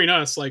between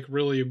us, like,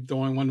 really the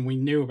only one we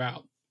knew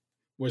about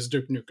was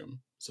Duke Nukem.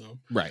 So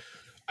right,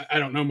 I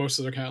don't know most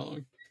of their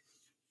catalog.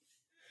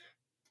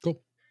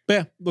 Cool, but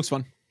yeah, looks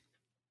fun.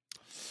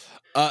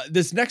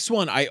 This next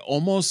one, I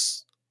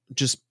almost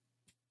just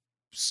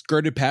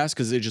skirted past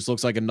because it just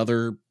looks like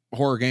another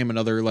horror game,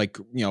 another, like,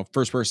 you know,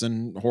 first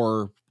person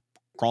horror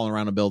crawling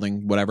around a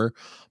building, whatever.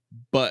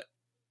 But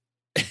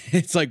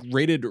it's like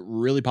rated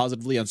really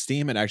positively on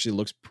Steam. It actually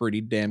looks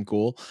pretty damn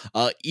cool.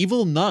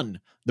 Evil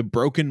Nun, The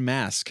Broken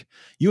Mask.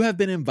 You have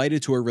been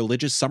invited to a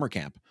religious summer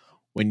camp.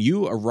 When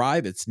you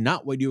arrive, it's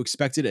not what you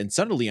expected, and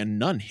suddenly a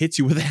nun hits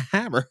you with a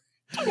hammer.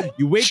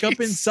 You wake up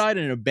inside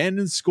an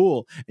abandoned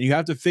school, and you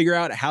have to figure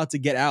out how to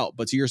get out.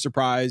 But to your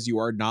surprise, you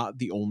are not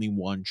the only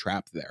one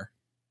trapped there.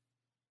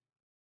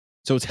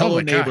 So it's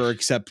Hello Neighbor,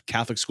 except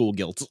Catholic school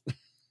guilt.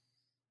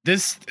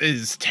 This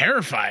is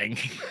terrifying.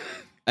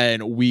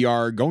 And we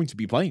are going to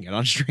be playing it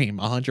on stream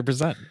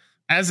 100%.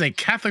 As a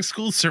Catholic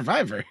school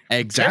survivor.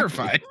 Exactly.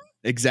 Terrified.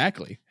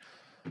 Exactly.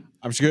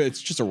 I'm just good.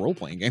 It's just a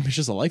role-playing game. It's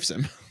just a life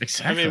sim.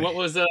 Exactly. I mean, what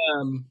was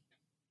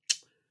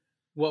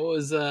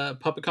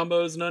Puppet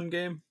Combo's Nun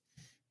game?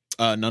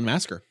 Nun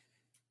Massacre.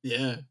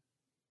 Yeah.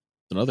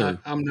 Another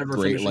I'm never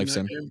great life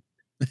sim.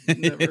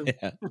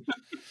 Yeah.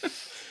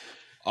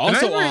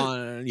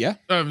 Also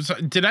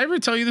did I ever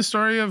tell you the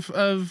story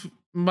of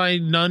my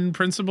nun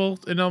principal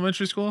in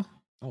elementary school?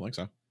 I don't think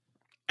so.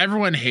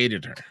 Everyone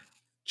hated her.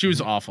 She was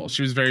awful.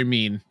 She was very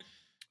mean.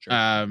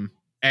 Sure.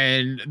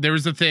 And there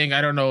was a thing,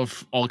 I don't know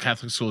if all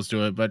Catholic schools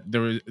do it, but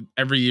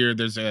every year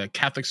there's a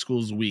Catholic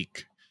schools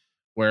week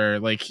where,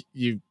 like,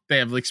 they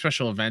have, like,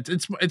 special events.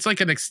 It's like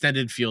an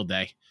extended field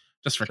day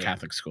just for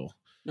Catholic school.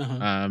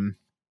 Uh-huh.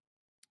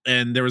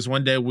 And there was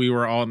one day we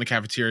were all in the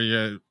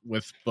cafeteria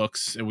with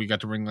books, and we got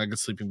to bring, like, a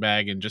sleeping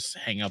bag and just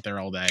hang out there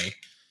all day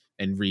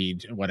and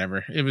read and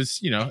whatever. It was,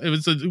 it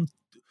was a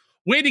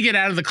way to get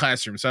out of the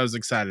classroom. So I was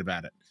excited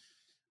about it.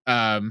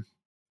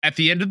 At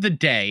the end of the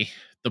day,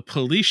 the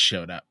police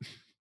showed up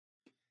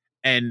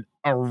and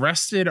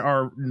arrested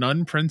our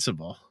nun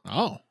principal.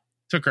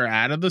 Took her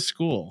out of the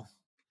school.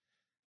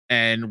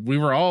 And we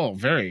were all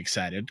very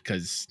excited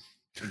because,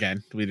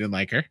 again, we didn't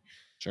like her.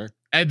 Sure.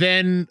 And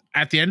then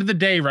at the end of the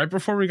day, right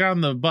before we got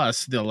on the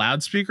bus, the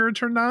loudspeaker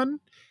turned on,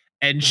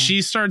 and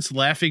she starts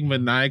laughing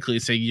maniacally,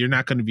 saying, "You're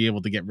not going to be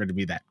able to get rid of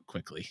me that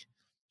quickly."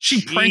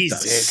 She pranked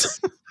us.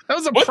 That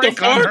was a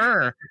prank on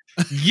her.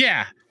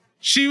 Yeah.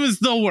 She was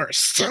the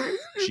worst.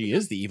 She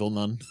is the evil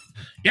nun.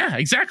 Yeah,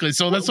 exactly.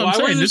 So that's what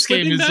I'm saying. This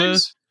game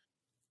is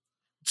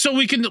so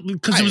we can,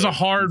 because it was a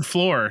hard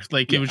floor.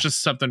 Like, it was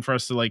just something for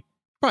us to, like,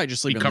 probably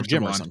just sleep in the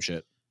gym or some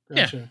shit.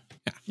 Gotcha.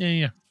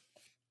 Yeah.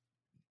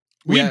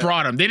 We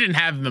brought them. They didn't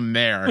have them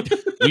there.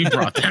 We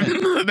brought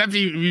them. That'd be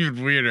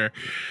even weirder.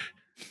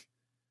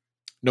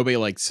 Nobody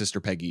liked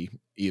Sister Peggy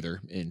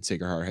either in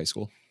Sacred Heart High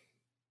School.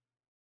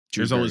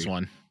 There's always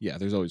one. Yeah,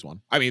 there's always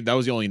one. I mean, that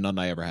was the only nun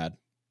I ever had.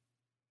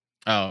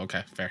 Oh,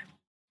 okay. Fair.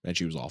 And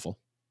she was awful.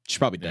 She's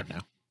probably dead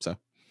now. So.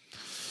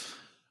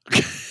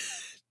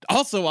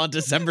 Also on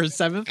December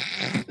 7th,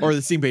 or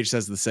the Steam page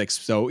says the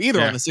 6th. So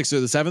either on the 6th or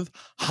the 7th,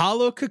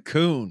 Hollow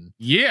Cocoon.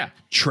 Yeah.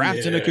 Trapped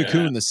in a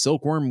cocoon, the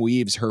silkworm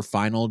weaves her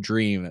final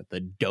dream. The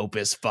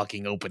dopest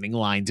fucking opening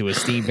line to a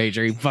Steam page.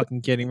 Are you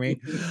fucking kidding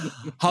me?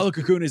 Hollow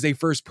Cocoon is a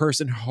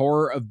first-person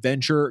horror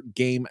adventure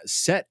game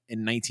set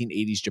in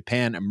 1980s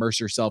Japan. Immerse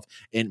yourself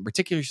in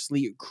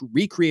meticulously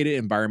recreated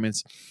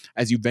environments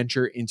as you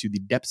venture into the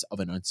depths of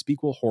an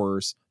unspeakable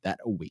horrors that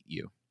await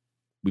you.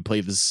 We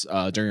played this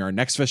during our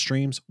Next Fest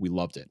streams. We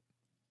loved it.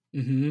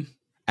 Mm-hmm.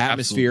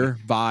 Atmosphere,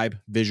 vibe,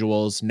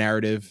 visuals,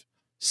 narrative,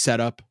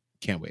 setup.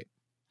 Can't wait.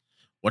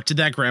 What did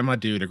that grandma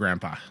do to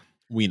grandpa?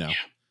 We know.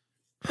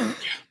 Yeah.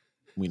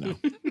 We know.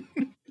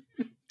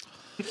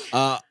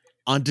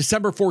 On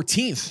December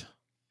 14th,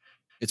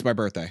 it's my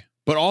birthday,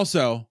 but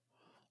also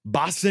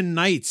Boston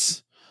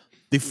Knights,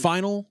 the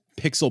final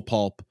pixel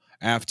pulp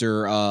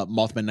after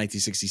Mothman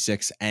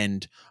 1966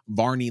 and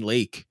Varney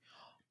Lake.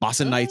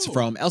 Boston Knights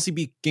from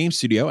LCB Game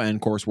Studio and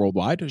Chorus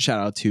Worldwide. Shout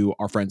out to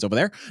our friends over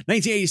there.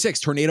 1986,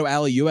 Tornado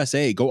Alley,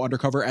 USA. Go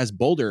undercover as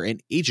Boulder, an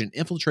agent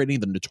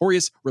infiltrating the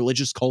notorious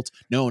religious cult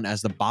known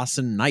as the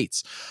Boston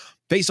Knights.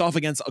 Face off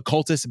against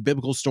occultist,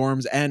 biblical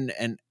storms, and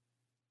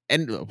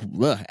enigmatic.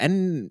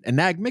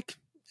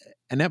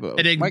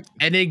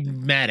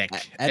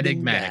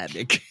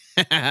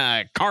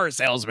 Car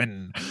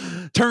salesman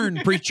turn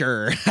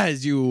preacher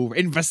as you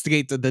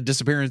investigate the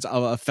disappearance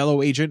of a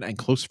fellow agent and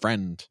close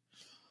friend.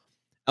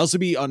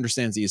 LCB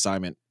understands the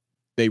assignment.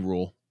 They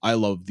rule. I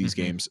love these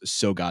games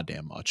so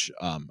goddamn much.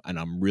 And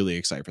I'm really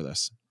excited for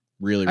this.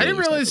 Really I didn't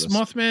realize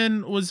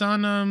Mothman was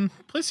on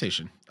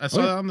PlayStation. I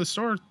saw it on the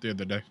store the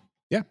other day.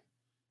 Yeah.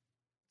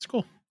 It's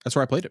cool. That's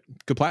where I played it.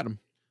 Good platinum.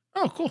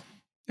 Oh, cool.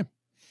 Yeah.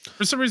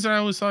 For some reason, I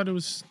always thought it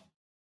was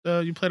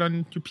you played on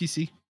your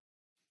PC.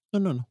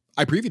 No.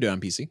 I previewed it on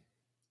PC.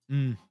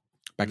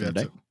 Back in the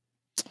day.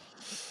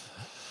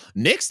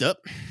 Next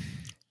up,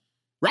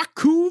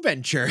 Raku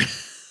Venture.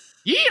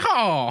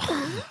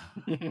 Yeehaw!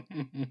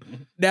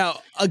 Now,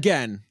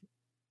 again,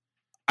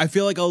 I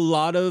feel like a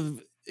lot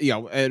of,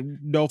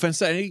 no offense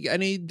to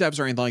any devs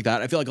or anything like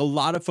that, I feel like a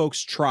lot of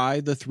folks try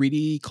the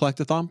 3D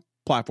collectathon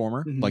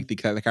platformer, like the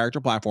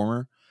character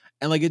platformer,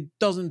 and like it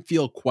doesn't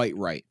feel quite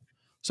right.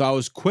 So I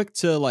was quick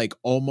to like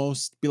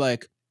almost be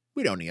like,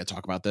 we don't need to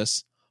talk about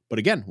this. But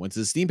again, went to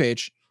the Steam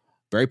page,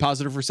 very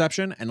positive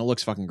reception, and it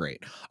looks fucking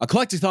great. A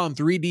collectathon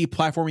 3D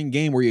platforming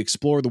game where you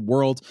explore the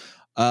world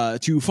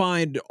to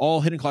find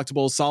all hidden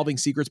collectibles, solving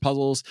secrets,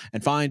 puzzles,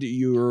 and find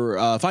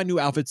new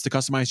outfits to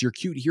customize your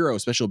cute hero.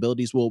 Special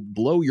abilities will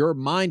blow your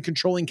mind,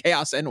 controlling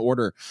chaos and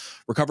order.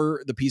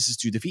 Recover the pieces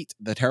to defeat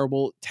the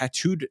terrible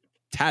tattooed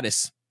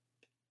Tatis.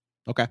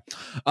 Okay.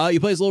 You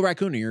play as a little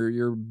raccoon.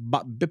 You're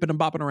bipping and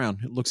bopping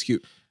around. It looks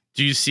cute.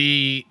 Do you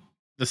see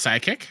the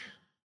sidekick?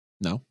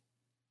 No.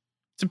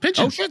 It's a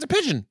pigeon. Oh shit, it's a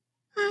pigeon.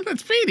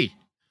 That's Petey.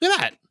 Look at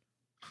that.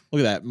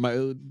 Look at that.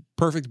 My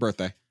perfect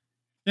birthday.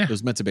 Yeah. It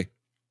was meant to be.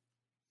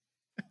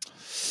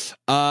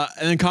 And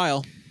then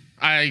Kyle.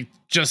 I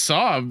just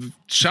saw. I'm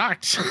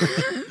shocked.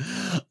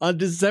 On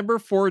December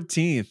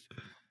 14th,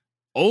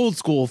 old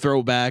school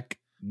throwback,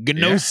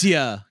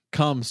 Gnosia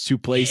comes to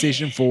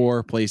PlayStation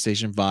 4,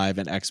 PlayStation 5,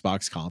 and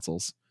Xbox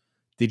consoles.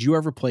 Did you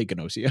ever play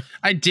Gnosia?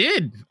 I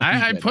did.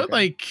 I put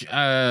like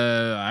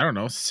I don't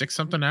know,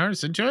 6-something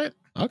hours into it.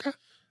 Okay.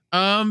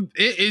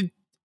 It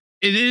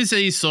is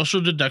a social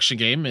deduction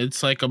game.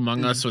 It's like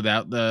Among Us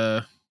without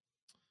the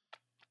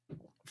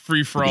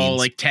free for all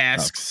like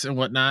tasks and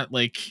whatnot.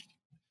 Like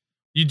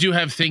you do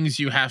have things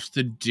you have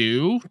to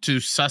do to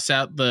suss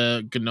out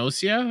the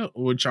Gnosia,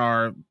 which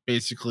are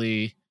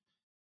basically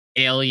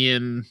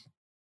alien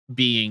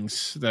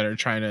beings that are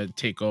trying to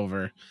take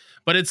over.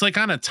 But it's like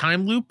on a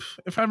time loop,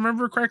 if I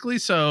remember correctly.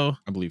 So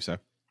I believe so.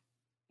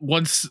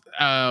 Once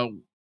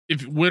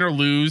if win or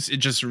lose, it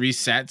just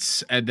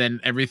resets, and then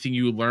everything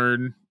you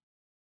learn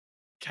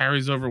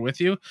carries over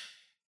with you.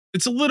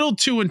 It's a little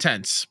too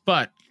intense,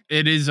 but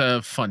it is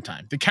a fun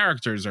time. The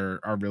characters are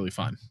really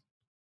fun.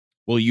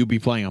 Will you be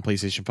playing on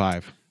PlayStation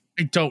 5?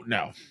 I don't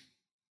know.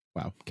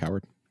 Wow,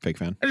 coward. Fake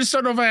fan. I just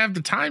don't know if I have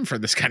the time for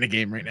this kind of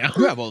game right now.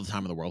 You have all the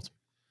time in the world.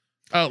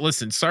 Oh,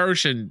 listen, Star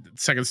Ocean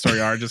Second Story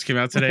R just came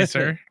out today,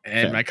 sir,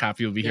 and my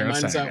copy will be here on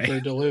mine's Saturday. out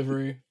for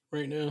delivery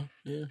right now.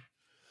 Yeah.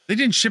 They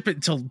didn't ship it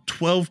until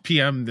 12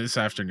 p.m. this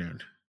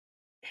afternoon.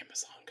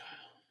 Amazon, Kyle.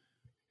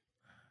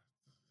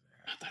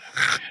 Not that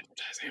I would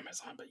advertise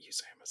Amazon, but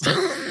use Amazon.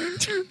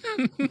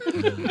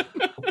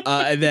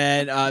 And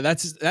then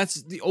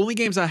that's the only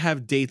games I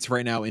have dates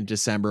right now in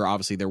December.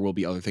 Obviously, there will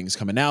be other things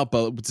coming out,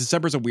 but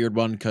December's a weird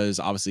one because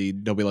obviously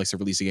nobody likes to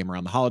release a game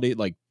around the holiday,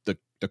 like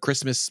the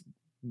Christmas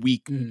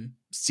week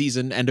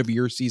season, end of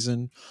year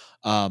season,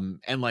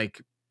 and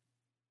like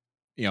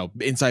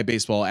inside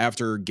baseball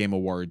after Game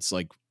Awards,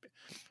 like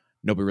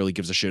nobody really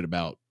gives a shit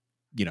about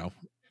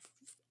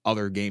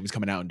other games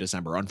coming out in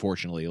December.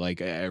 Unfortunately, like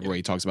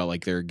everybody talks about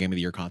like their Game of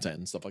the Year content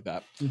and stuff like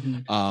that.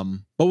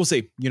 But we'll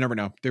see. You never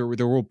know. There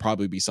will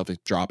probably be something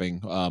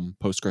dropping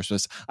post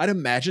Christmas. I'd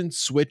imagine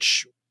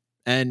Switch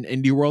and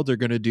Indie World are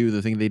going to do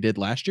the thing they did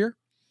last year.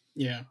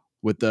 Yeah.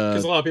 With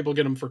because a lot of people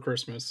get them for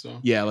Christmas. So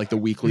yeah, like the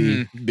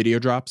weekly video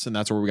drops, and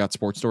that's where we got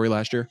Sports Story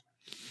last year.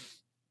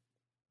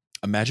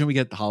 Imagine we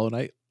get Hollow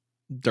Knight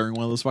during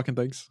one of those fucking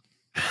things.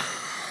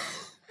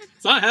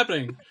 It's not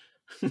happening.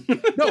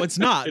 No, it's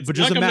not. It's but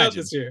not just coming out imagine.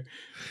 this year.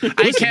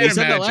 I can't we said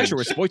that imagine.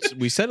 last year.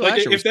 We said it Like,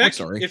 last year. With Sports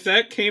Story. If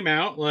that came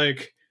out,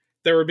 like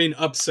there would be an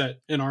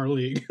upset in our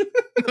league.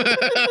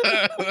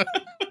 I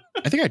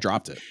think I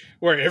dropped it.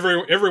 Where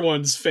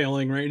everyone's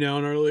failing right now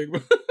in our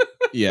league.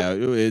 Yeah,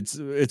 it's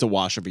a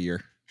wash of a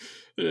year.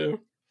 Yeah.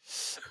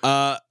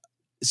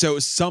 So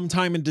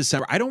sometime in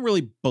December, I don't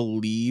really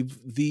believe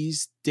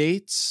these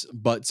dates,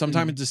 but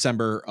sometime in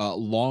December,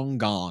 Long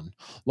Gone.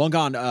 Long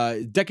Gone,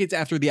 decades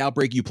after the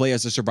outbreak, you play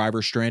as a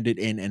survivor stranded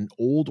in an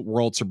old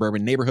world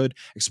suburban neighborhood.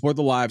 Explore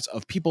the lives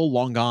of people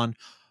long gone.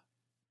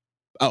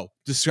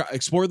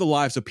 Explore the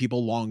lives of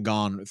people long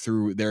gone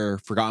through their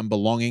forgotten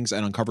belongings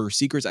and uncover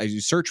secrets as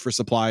you search for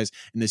supplies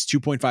in this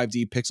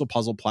 2.5D pixel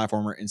puzzle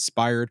platformer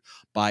inspired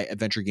by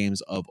adventure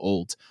games of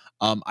old.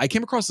 I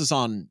came across this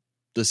on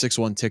the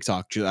 6-1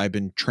 TikTok. I've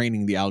been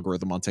training the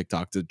algorithm on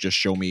TikTok to just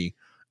show me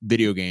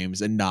video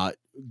games and not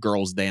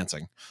girls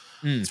dancing.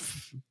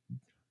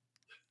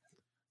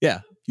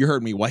 Yeah, you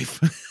heard me,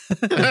 wife.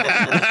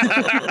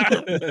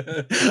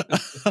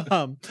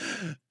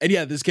 And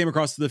yeah, this came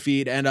across the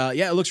feed, and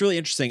yeah, it looks really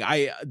interesting.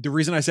 The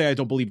reason I say I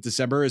don't believe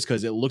December is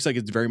because it looks like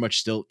it's very much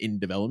still in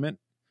development.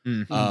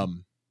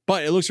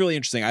 But it looks really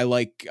interesting. I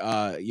like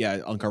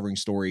uncovering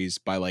stories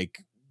by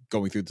like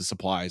going through the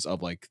supplies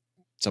of like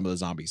some of the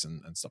zombies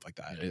and stuff like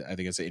that. I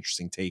think it's an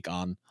interesting take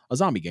on a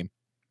zombie game.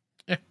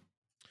 Yeah.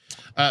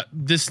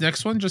 This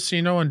next one, just so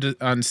you know,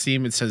 on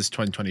Steam it says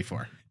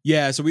 2024.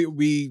 Yeah, so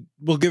we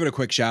will give it a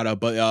quick shout out,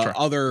 but sure.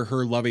 Other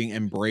Her Loving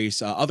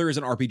Embrace. Other is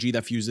an RPG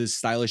that fuses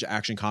stylish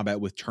action combat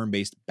with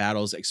turn-based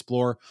battles.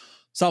 Explore,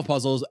 solve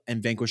puzzles,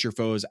 and vanquish your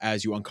foes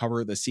as you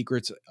uncover the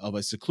secrets of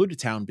a secluded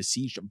town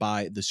besieged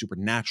by the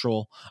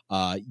supernatural.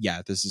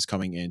 Yeah, this is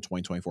coming in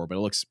 2024, but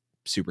it looks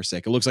super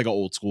sick. It looks like an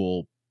old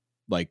school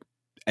like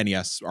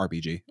NES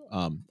RPG,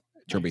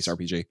 turn-based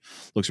RPG.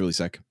 Looks really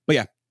sick. But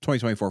yeah,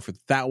 2024 for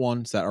that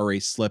one. So that already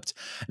slipped.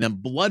 And then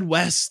Blood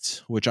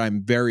West, which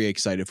I'm very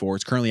excited for.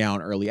 It's currently out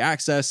in early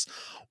access.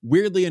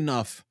 Weirdly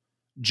enough,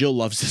 Jill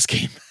loves this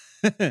game.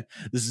 This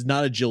is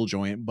not a Jill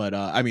joint, but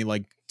I mean,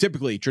 like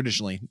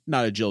traditionally,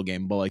 not a Jill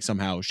game, but like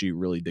somehow she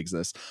really digs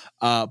this.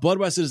 Blood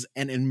West is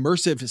an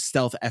immersive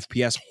stealth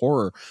FPS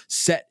horror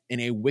set in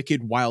a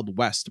wicked Wild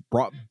West,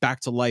 brought back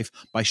to life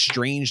by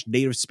strange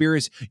native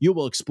spirits. You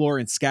will explore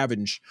and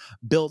scavenge,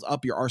 build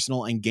up your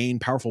arsenal, and gain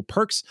powerful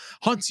perks.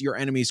 Hunt your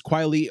enemies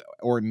quietly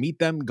or meet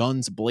them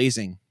guns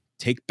blazing.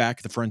 Take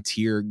back the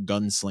frontier,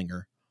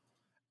 gunslinger.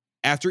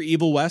 After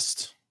Evil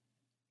West,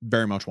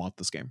 very much want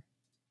this game.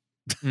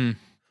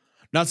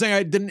 Not saying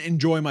I didn't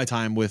enjoy my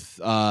time with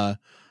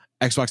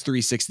Xbox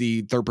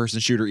 360 third-person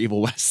shooter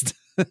Evil West.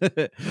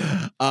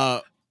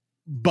 But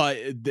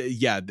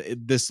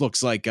this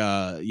looks like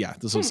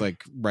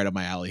like right up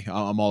my alley.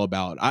 I'm all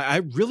about. I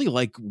really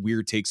like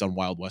weird takes on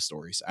Wild West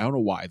stories. I don't know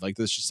why. Like,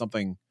 this is just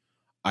something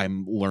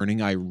I'm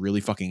learning I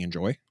really fucking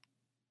enjoy.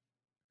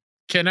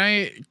 Can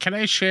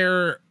I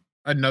share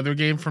another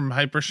game from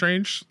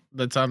Hyperstrange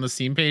that's on the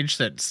Steam page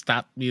that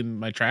stopped me in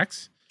my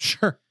tracks?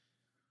 Sure.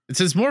 It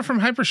says more from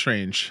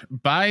Hyperstrange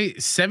by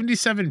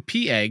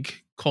 77p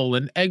egg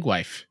egg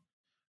wife.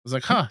 I was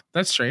like, huh,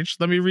 that's strange.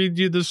 Let me read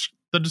you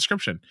the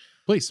description.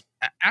 Please.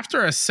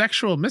 After a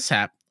sexual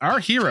mishap, our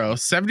hero,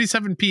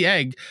 77p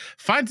egg,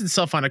 finds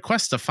himself on a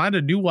quest to find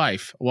a new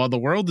wife while the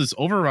world is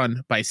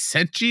overrun by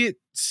sentient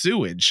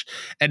sewage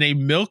and a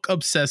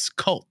milk-obsessed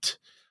cult.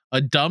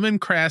 A dumb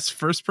and crass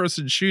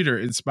first-person shooter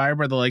inspired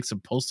by the likes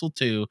of Postal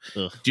 2,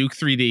 Duke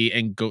 3D,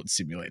 and Goat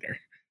Simulator.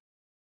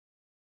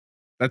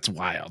 That's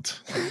wild.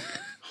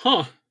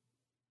 Huh.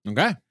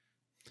 Okay.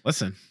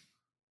 Listen,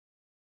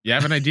 you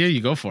have an idea, you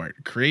go for it.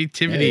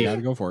 Creativity. Yeah, you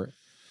gotta go for it.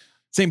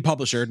 Same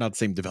publisher, not the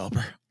same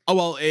developer. Oh,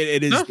 well,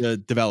 it is the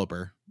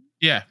developer.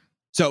 Yeah.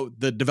 So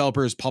the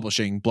developer is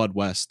publishing Blood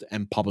West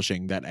and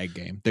publishing that egg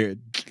game. They're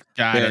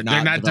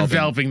not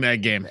developing that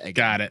game.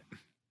 Got it.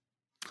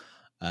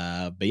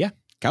 But yeah,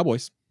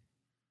 Cowboys.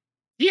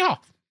 Yeah.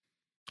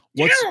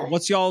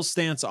 What's y'all's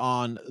stance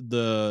on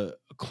the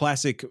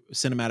classic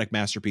cinematic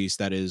masterpiece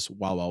that is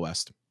Wild Wild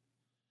West?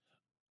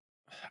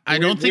 I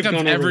don't think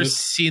I've ever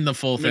seen the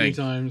full thing.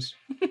 Times.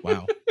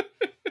 Wow.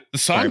 The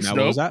song's dope.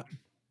 What was that?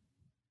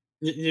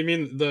 You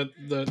mean the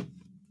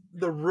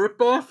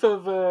ripoff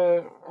of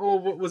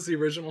what was the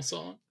original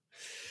song?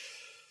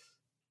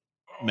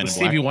 The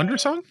Stevie Wonder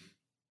song?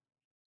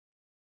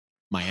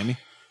 Miami.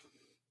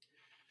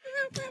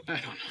 I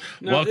don't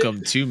know.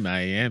 Welcome to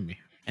Miami.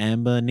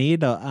 And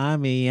Bonito,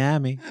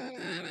 Miami.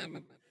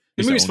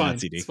 The movie's fine.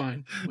 It's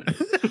fine.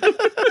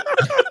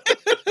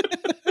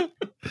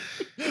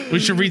 We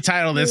should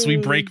retitle this We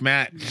Break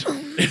Matt.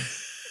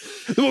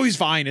 The movie's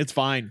fine. It's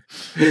fine.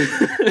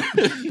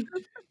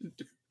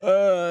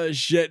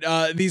 Shit.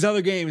 These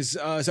other games,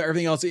 so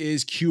everything else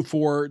is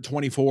Q4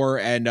 24,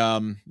 and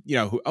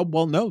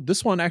no,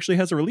 this one actually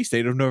has a release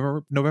date of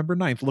November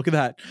 9th. Look at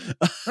that.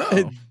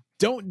 Oh.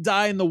 Don't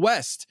Die in the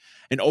West,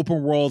 an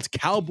open world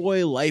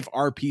cowboy life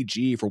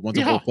RPG for 1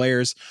 to 4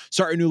 players.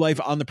 Start a new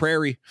life on the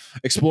prairie,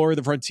 explore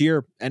the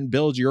frontier, and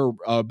build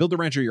a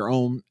ranch of your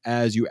own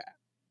as you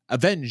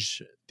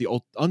avenge the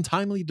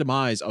untimely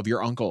demise of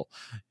your uncle.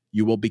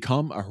 You will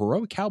become a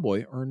heroic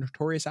cowboy or a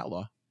notorious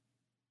outlaw.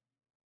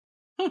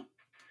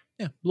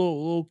 Yeah,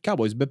 little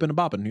cowboys bipping and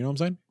bopping. You know what I'm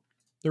saying?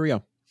 There we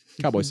go.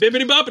 Cowboys.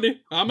 Bippity boppity.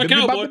 I'm a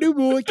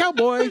cowboy.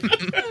 Cowboy.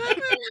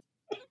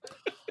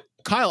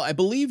 Kyle, I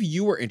believe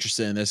you were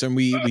interested in this, and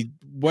we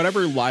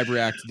whatever live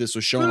react this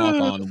was shown off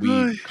on,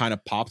 we kind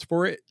of popped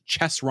for it.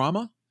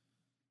 Chess-Rama.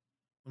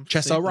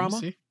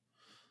 Chess-Rama.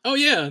 Oh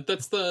yeah,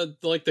 that's the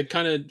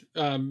kind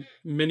of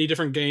many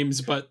different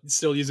games, but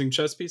still using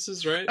chess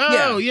pieces, right?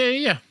 Oh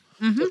yeah.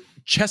 Mm-hmm.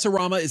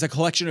 Chess-Rama is a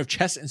collection of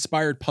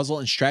chess-inspired puzzle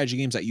and strategy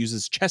games that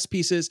uses chess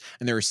pieces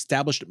and their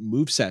established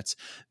move sets,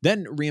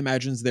 then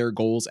reimagines their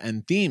goals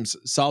and themes,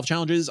 solve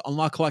challenges,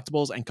 unlock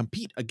collectibles, and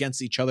compete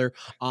against each other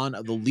on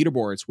the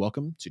leaderboards.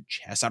 Welcome to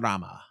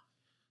Chess-Rama.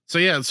 So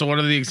one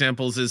of the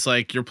examples is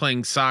like you're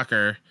playing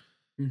soccer,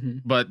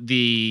 but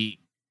the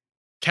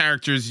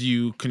characters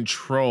you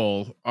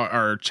control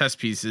are chess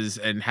pieces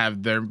and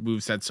have their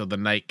moveset, so the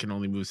knight can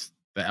only move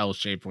the L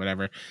shape or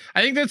whatever.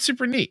 I think that's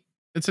super neat.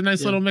 It's a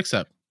nice little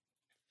mix-up.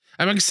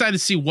 I'm excited to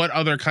see what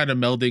other kind of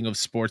melding of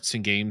sports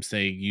and games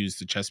they use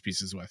the chess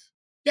pieces with.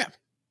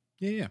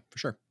 Yeah, for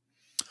sure.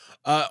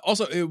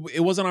 Also,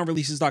 it wasn't on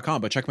releases.com,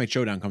 but Checkmate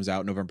Showdown comes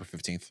out November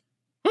 15th.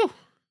 Whew.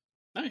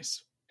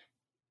 Nice.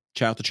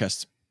 Shout out to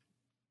chess.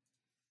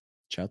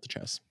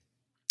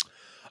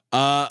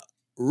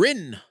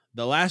 Rin,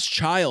 The Last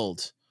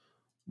Child,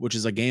 which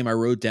is a game I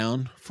wrote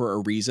down for a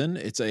reason.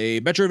 It's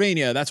a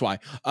Metroidvania, that's why.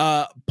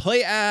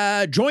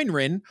 Join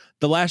Rin,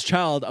 the last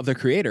child of the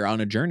creator, on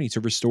a journey to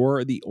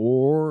restore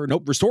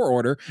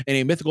order in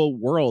a mythical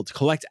world.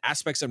 Collect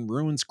aspects and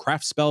runes,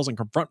 craft spells, and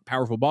confront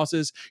powerful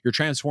bosses, your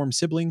transformed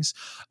siblings.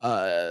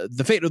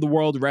 The fate of the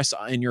world rests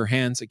in your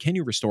hands. Can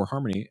you restore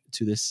harmony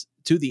to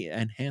the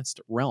enhanced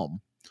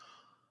realm?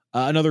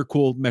 Another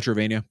cool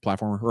Metroidvania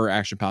platformer or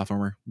action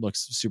platformer.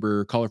 Looks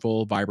super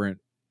colorful, vibrant,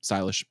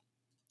 stylish.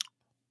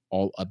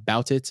 All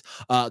about it.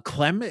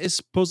 Clem is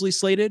supposedly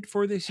slated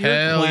for this year.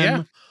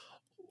 Hell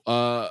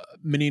Clem,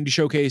 Mini Indie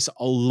Showcase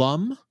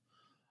alum.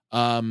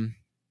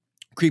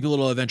 Creepy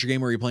little adventure game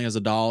where you're playing as a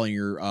doll and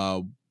you're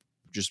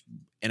just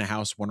in a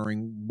house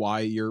wondering why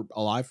you're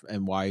alive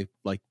and why,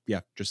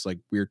 just like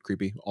weird,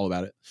 creepy, all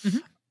about it.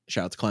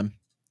 Shout out to Clem.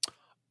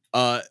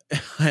 I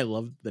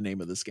love the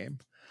name of this game.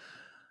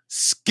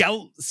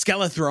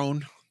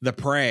 Skelethrone the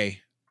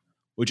Prey,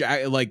 which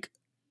I like.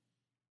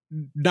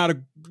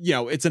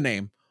 It's a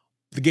name.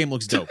 The game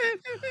looks dope.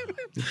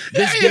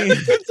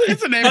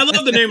 It's a name. I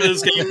love the name of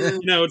this game.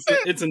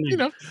 It's a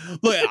name.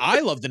 Look, I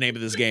love the name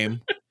of this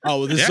game.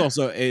 Oh, this is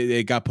also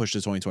it got pushed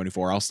to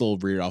 2024. I'll still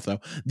read it off though.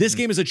 This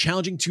game is a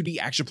challenging 2D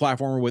action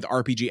platformer with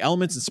RPG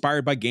elements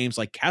inspired by games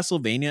like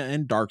Castlevania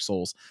and Dark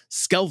Souls.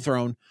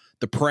 Skelethrone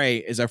the Prey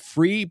is a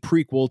free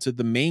prequel to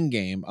the main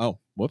game. Oh,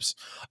 whoops.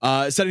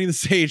 Setting the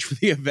stage for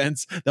the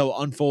events that will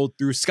unfold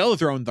through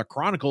Skelethrone, the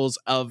Chronicles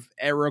of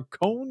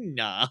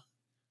Ericona.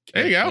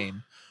 There you go.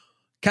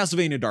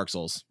 Castlevania Dark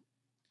Souls.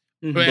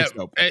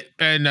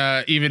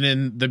 And even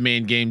in the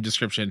main game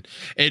description,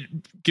 it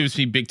gives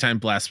me big time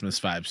Blasphemous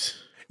vibes.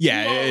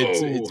 Yeah,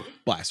 it's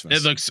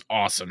blasphemous. It looks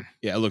awesome.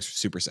 Yeah, it looks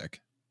super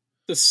sick.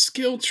 The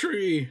skill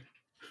tree.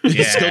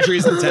 The skill tree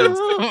is intense.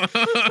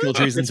 Skill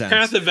tree is It's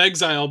intense. Path of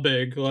Exile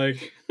big.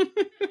 Like,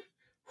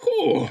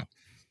 yeah.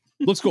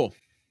 Looks cool.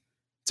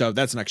 So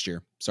that's next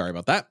year. Sorry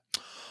about that.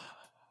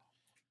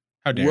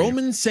 How dare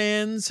Roman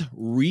Sands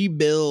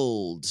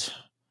Rebuild.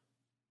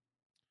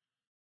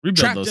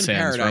 Rebuild those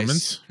sands,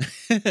 Romans.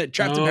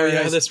 Trapped in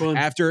Paradise. This one.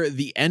 After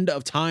the end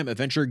of time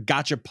adventure,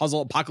 gotcha puzzle,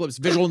 apocalypse,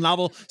 visual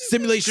novel,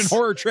 simulation,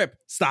 horror trip.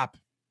 Stop.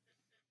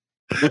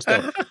 Looks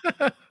dope.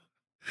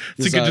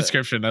 It's a good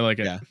description. I like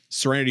it. Yeah.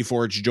 Serenity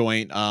Forge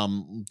joint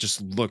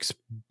just looks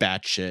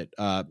batshit.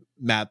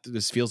 Matt,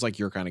 this feels like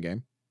your kind of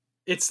game.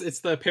 It's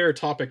the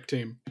Paratopic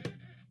team.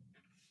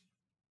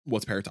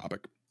 What's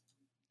Paratopic?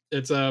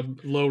 It's a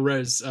low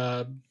res.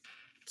 I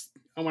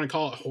want to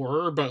call it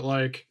horror, but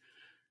like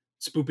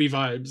spoopy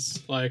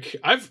vibes. Like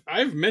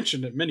I've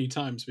mentioned it many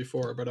times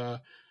before,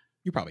 but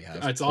you probably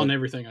have. It's on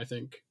everything, I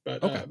think.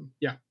 But okay.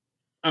 Yeah,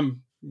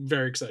 I'm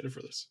very excited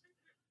for this.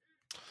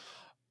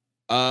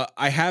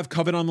 I have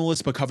Coven on the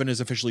list, but Coven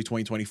is officially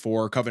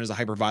 2024. Coven is a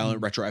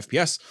hyper-violent retro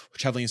FPS,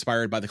 which heavily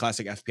inspired by the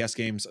classic FPS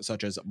games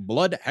such as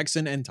Blood,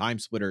 Hexen, and Time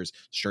Splitters.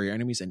 Destroy your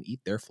enemies and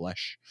eat their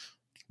flesh.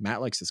 Matt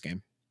likes this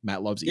game.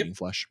 Matt loves eating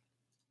flesh.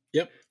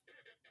 Yep.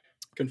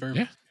 Confirmed.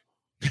 Yeah.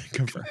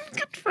 Confirmed.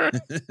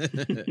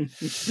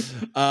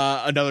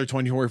 Another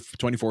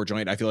 24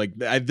 joint. I feel like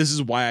this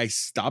is why I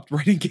stopped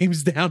writing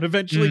games down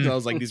eventually, because I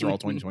was like, these are all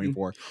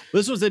 2024.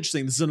 This one's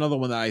interesting. This is another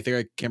one that I think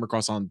I came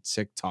across on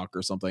TikTok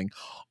or something.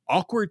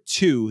 Awkward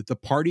 2, the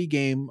party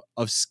game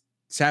of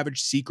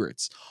Savage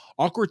Secrets.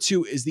 Awkward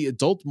 2 is the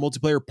adult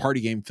multiplayer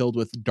party game filled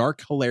with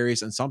dark,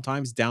 hilarious, and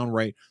sometimes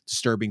downright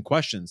disturbing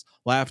questions.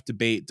 Laugh,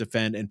 debate,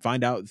 defend, and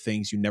find out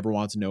things you never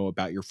want to know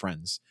about your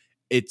friends.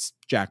 It's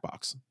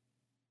Jackbox.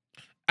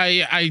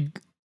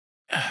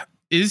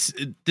 Is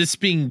this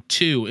being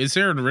 2? Is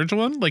there an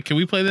original one? Like, can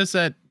we play this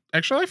at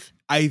Extra Life?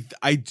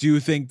 I do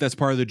think that's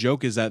part of the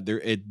joke is that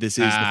this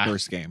is the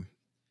first game.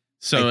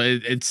 So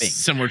it's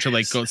similar to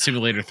like Goat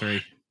Simulator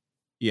 3.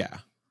 Yeah.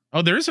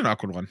 Oh, there is an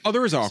awkward one. Oh,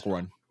 there is an awkward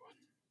one.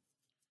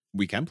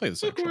 We can play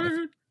this Extra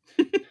Life.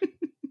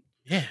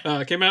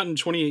 Yeah. Came out in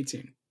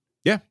 2018.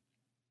 Yeah.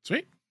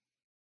 Sweet.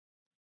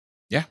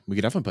 Yeah, we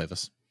could definitely play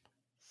this.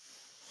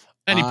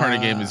 Any part of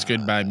the game is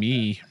good by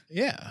me.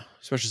 Yeah,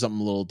 especially something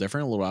a little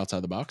different, a little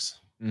outside the box.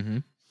 Mm-hmm.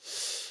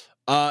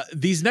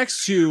 These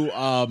next two,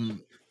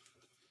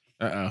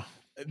 Uh-oh.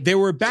 they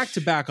were back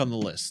to back on the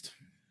list.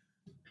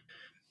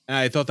 And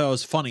I thought that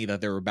was funny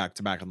that they were back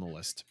to back on the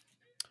list.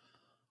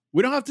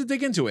 We don't have to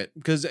dig into it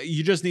because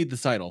you just need the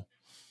title.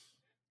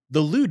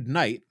 The Lewd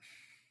Knight,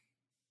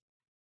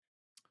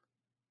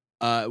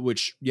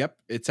 which, yep,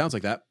 it sounds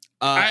like that.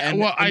 I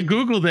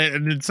Googled it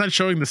and it's not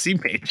showing the Steam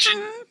page.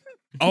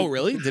 Oh,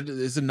 really?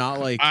 Is it not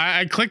like...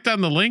 I clicked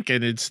on the link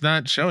and it's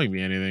not showing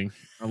me anything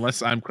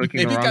unless I'm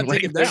clicking the wrong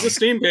link. There's a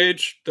Steam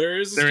page. There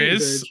is a Steam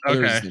page. Okay.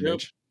 There is a Steam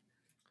page.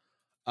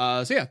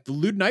 So yeah, the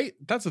Lewd Knight,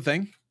 that's the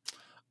thing.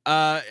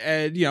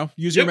 And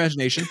use your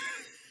imagination.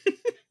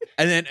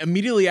 And then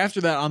immediately after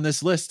that on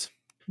this list,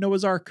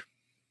 Noah's Ark.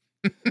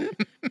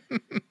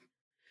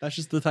 That's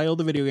just the title of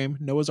the video game,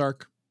 Noah's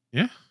Ark.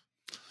 Yeah.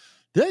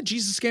 Did that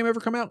Jesus game ever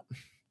come out?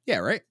 Yeah,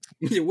 right?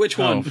 Which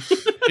one?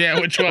 Yeah,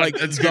 which one? Like,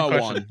 that's the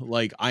one.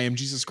 Like, I Am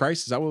Jesus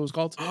Christ. Is that what it was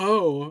called?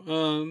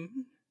 Oh,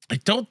 I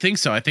don't think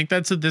so. I think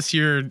that's a this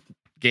year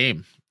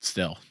game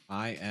still.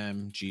 I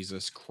Am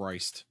Jesus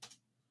Christ.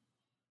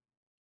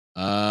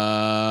 Could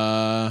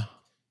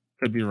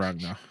be wrong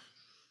though.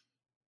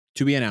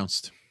 To be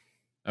announced.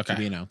 Okay. To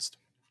be announced.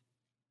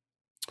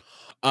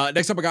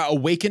 Next up, I got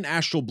Awaken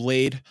Astral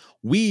Blade.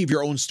 Weave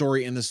your own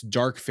story in this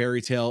dark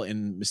fairy tale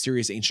in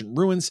mysterious ancient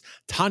ruins.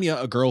 Tanya,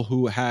 a girl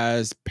who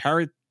has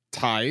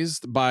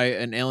parasitized by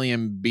an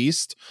alien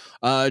beast,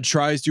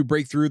 tries to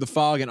break through the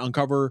fog and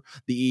uncover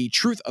the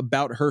truth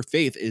about her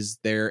faith. Is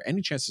there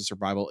any chance of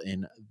survival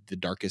in the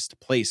darkest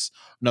place?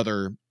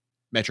 Another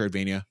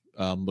Metroidvania.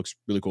 Looks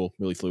really cool,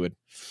 really fluid.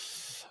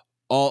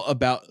 All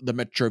about the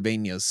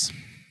Metroidvanias.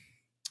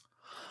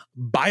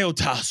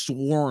 Biota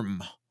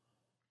Swarm.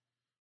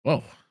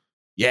 Whoa.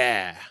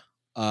 Yeah.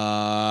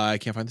 I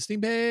can't find the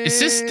Steam page. Is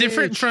this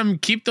different from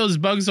Keep Those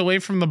Bugs Away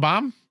from the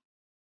Bomb?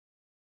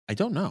 I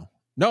don't know.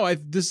 No,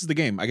 this is the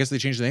game. I guess they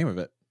changed the name of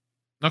it.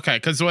 Okay,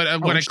 because when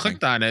I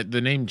clicked on it,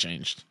 the name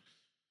changed.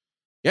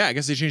 Yeah, I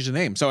guess they changed the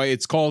name. So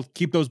it's called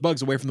Keep Those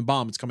Bugs Away from the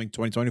Bomb. It's coming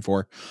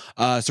 2024.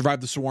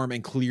 Survive the swarm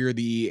and clear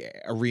the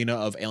arena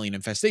of alien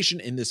infestation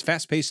in this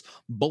fast-paced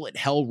bullet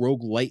hell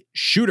roguelite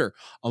shooter.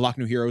 Unlock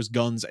new heroes,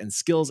 guns, and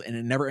skills in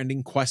a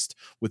never-ending quest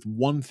with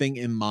one thing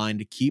in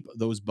mind: keep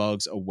those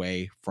bugs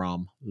away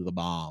from the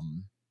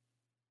bomb.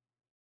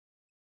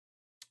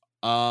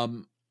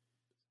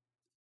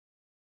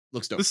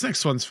 Looks dope. This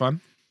next one's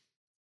fun.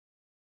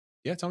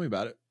 Yeah, tell me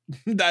about it.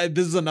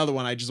 This is another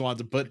one I just wanted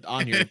to put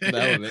on here for the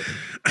hell of it.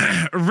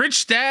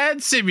 Rich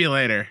Dad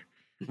Simulator.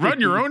 Run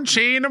your own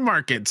chain of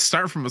markets.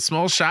 Start from a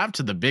small shop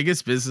to the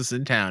biggest business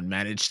in town.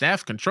 Manage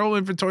staff, control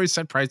inventory,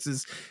 set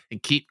prices,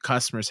 and keep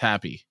customers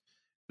happy.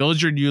 Build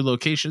your new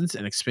locations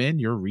and expand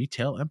your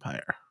retail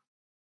empire.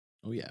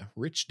 Oh yeah,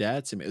 Rich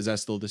Dad Simulator. Is that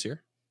still this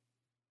year?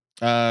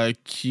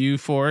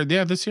 Q4.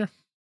 Yeah, this year.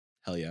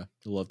 Hell yeah,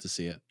 I'd love to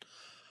see it.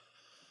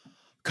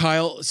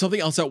 Kyle,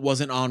 something else that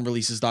wasn't on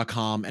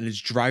releases.com and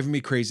it's driving me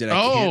crazy that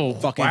I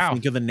can't fucking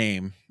think of the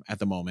name at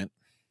the moment.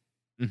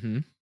 Mm-hmm.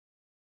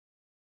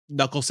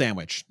 Knuckle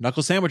Sandwich.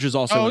 Knuckle Sandwich is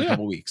also in a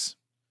couple weeks.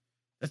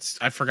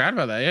 I forgot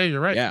about that. Yeah, you're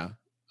right. Yeah.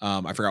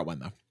 I forgot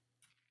when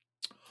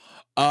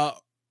though.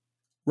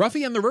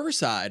 Ruffy and the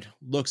Riverside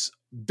looks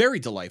very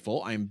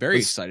delightful. I'm very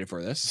excited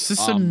for this. Is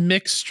this a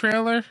mixed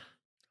trailer?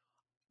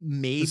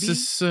 Maybe. Is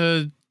this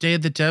Day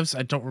of the Devs?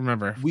 I don't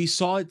remember. We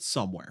saw it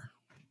somewhere.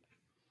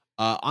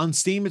 On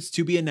Steam, it's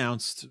to be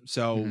announced,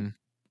 so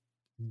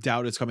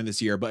doubt it's coming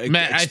this year. But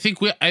Matt, I think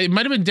it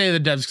might have been Day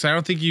of the Devs because I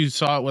don't think you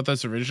saw it with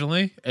us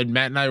originally, and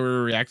Matt and I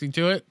were reacting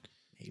to it.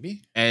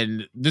 Maybe.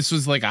 And this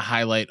was like a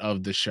highlight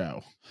of the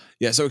show.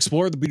 Yeah, so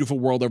explore the beautiful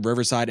world of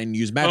Riverside and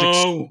use magic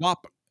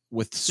swap.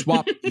 With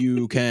Swap,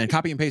 you can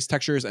copy and paste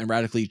textures and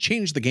radically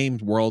change the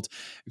game's world.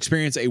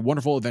 Experience a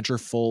wonderful adventure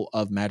full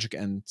of magic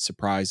and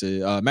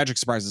surprises,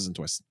 and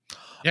twists.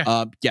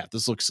 Yeah,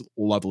 this looks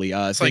lovely.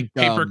 It's like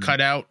paper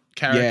cutout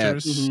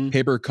characters. Yeah,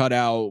 paper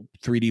cutout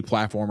 3D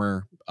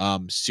platformer.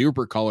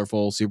 Super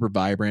colorful, super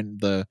vibrant.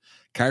 The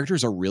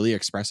characters are really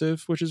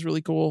expressive, which is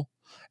really cool.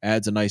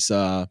 Adds a nice,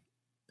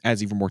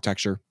 adds even more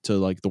texture to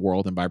like the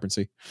world and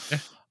vibrancy. Yeah.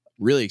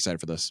 Really excited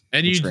for this.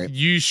 And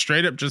you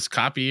straight up just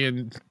copy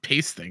and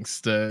paste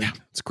things to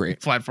it's great.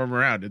 Platform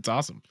around. It's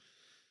awesome.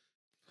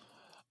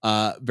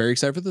 Very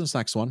excited for this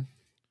next one.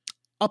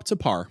 Up to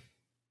Par.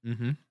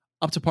 Mm-hmm.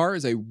 Up to Par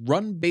is a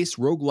run-based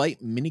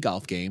roguelite mini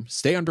golf game.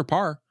 Stay under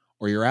par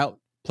or you're out.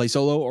 Play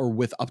solo or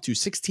with up to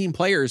 16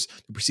 players.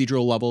 The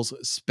procedural levels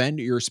spend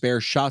your spare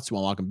shots to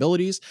unlock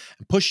abilities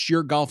and push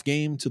your golf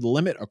game to the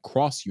limit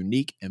across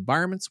unique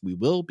environments. We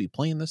will be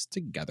playing this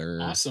together.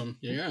 Awesome.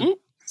 Yeah. Ooh.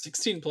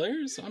 16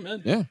 players? I'm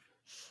in. Yeah.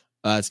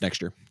 It's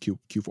next year,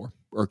 Q4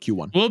 or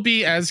Q1. Will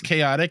be as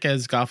chaotic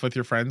as Golf with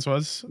Your Friends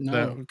was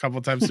a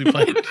couple times we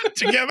played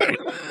together.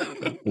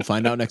 We'll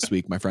find out next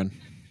week, my friend.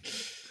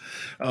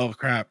 Oh,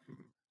 crap.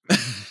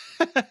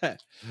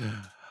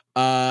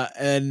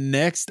 And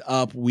next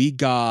up, we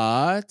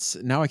got...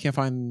 Now I can't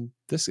find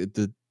this.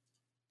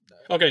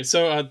 Okay,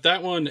 so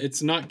that one,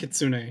 it's not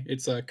Kitsune.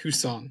 It's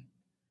Kusan.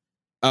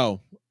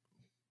 Oh,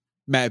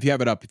 Matt, if you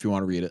have it up, if you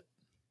want to read it.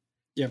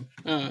 Yeah.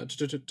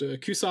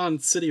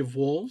 Kusan City of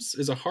Wolves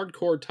is a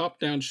hardcore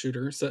top-down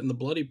shooter set in the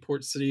bloody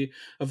port city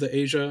of the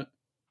Asia.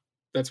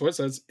 That's what it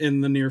says,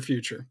 in the near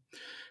future.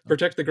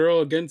 Protect the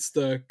girl against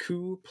the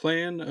coup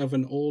plan of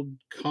an old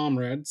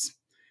comrades.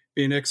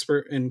 Be an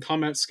expert in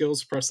combat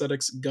skills,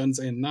 prosthetics, guns,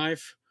 and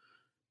knife.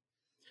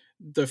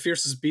 The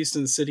fiercest beast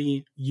in the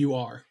city, you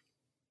are.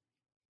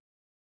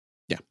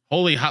 Yeah.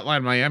 Holy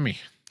Hotline Miami.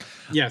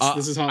 Yes,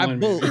 this is Hotline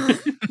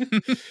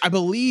Miami. I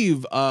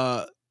believe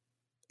I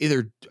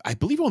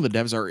believe one of the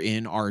devs are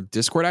in our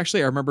Discord.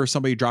 Actually, I remember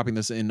somebody dropping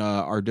this in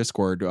our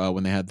Discord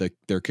when they had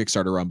their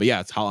Kickstarter run. But yeah,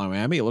 it's Hotline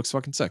Miami. It looks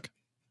fucking sick.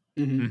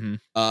 Mm-hmm.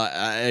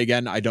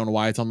 Again, I don't know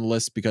why it's on the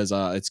list because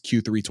it's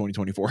Q3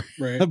 2024.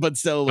 Right. But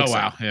still, it looks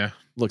wow, sick. yeah,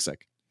 looks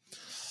sick.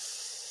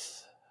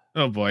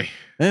 Oh boy.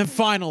 And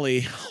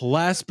finally,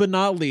 last but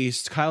not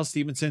least, Kyle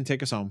Stevenson,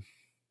 take us home.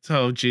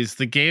 Oh geez,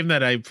 the game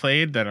that I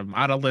played that I'm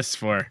on a list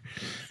for,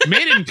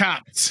 Maiden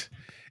Cops,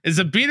 is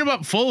a beat 'em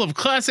up full of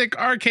classic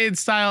arcade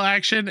style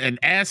action and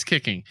ass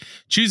kicking.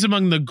 Choose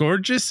among the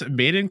gorgeous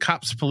Maiden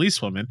Cops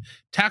policewomen,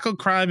 tackle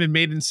crime in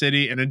Maiden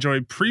City, and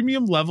enjoy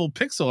premium level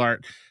pixel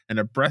art and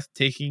a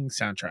breathtaking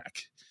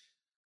soundtrack.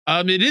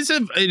 It is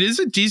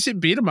a decent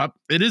beat 'em up.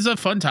 It is a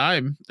fun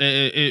time.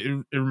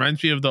 It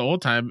reminds me of the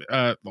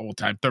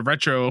the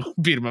retro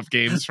beat 'em up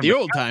games from the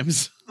old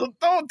times. The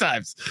old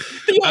times.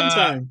 The old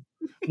time.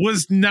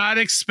 Was not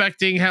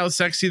expecting how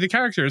sexy the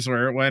characters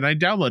were when I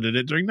downloaded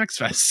it during Next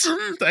Fest.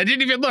 I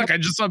didn't even look. I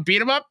just saw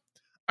beat 'em up.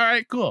 All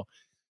right, cool.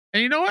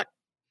 And you know what?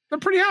 They're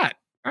pretty hot.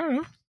 I don't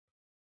know.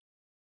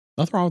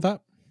 Nothing wrong with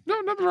that. No,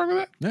 nothing wrong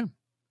with that.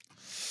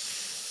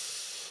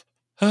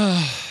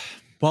 Yeah.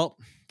 Well,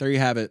 there you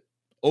have it.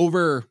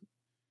 Over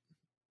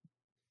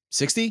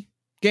 60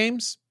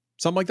 games,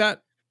 something like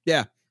that.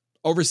 Yeah.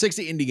 Over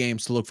 60 indie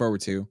games to look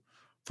forward to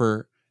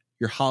for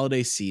your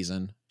holiday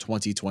season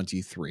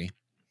 2023.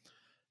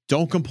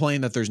 Don't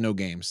complain that there's no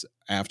games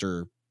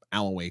after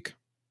Alan Wake.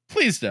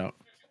 Please don't.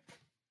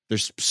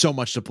 There's so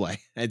much to play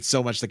and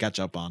so much to catch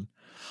up on.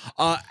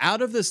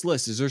 Out of this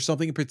list, is there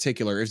something in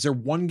particular? Is there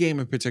one game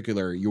in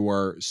particular you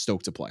are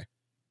stoked to play?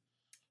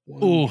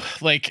 Ooh,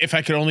 like if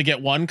I could only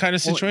get one kind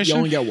of situation? You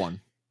only get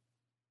one.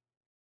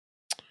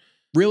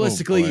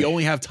 Realistically, you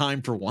only have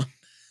time for one.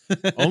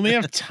 Only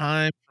have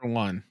time for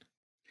one.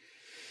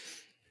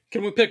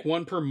 Can we pick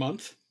one per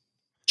month?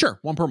 Sure,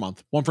 one per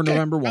month. One for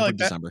November, one for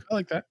December. I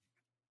like that.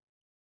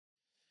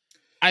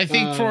 I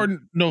think for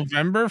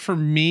November, for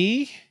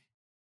me,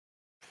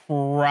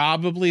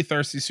 probably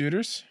Thirsty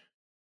Suitors.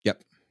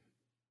 Yep.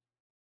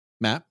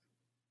 Matt?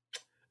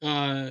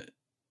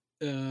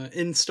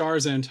 In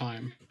Stars and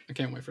Time. I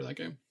can't wait for that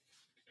game.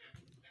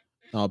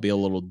 I'll be a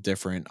little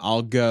different.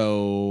 I'll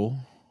go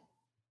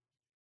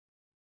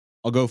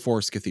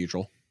Forest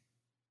Cathedral.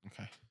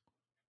 Okay.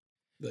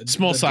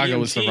 Small Saga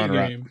was the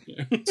runner-up.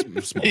 Yeah.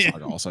 Small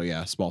Saga also,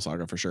 yeah. Small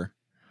Saga for sure.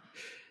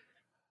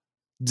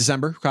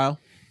 December, Kyle?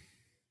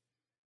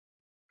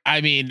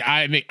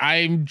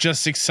 I'm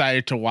just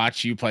excited to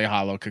watch you play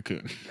Hollow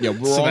Cocoon. Yeah,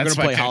 we're all going to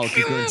play Hollow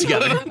Cocoon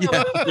together.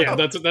 Yeah,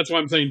 that's what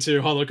I'm saying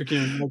too. Hollow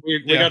Cocoon.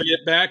 We got to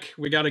get back.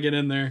 We got to get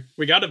in there.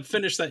 We got to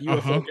finish that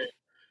UFO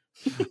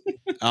game.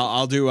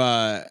 I'll do.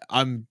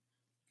 I'm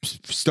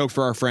stoked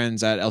for our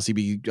friends at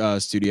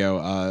LCB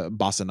Studio,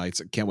 Boston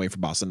Knights. Can't wait for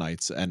Boston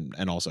Knights,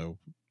 and also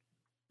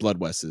Blood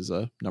West is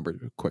number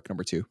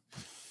 2.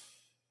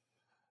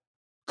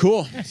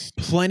 Cool. Yes.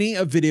 Plenty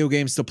of video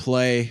games to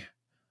play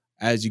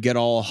as you get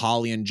all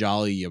holly and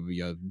jolly,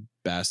 you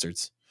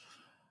bastards.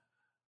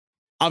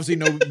 Obviously,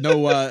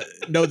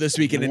 no this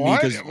week in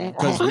indie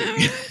because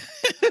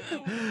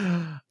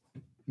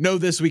no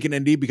this week in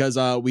indie because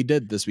we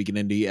did this week in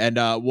indie, and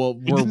we're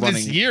running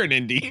this year in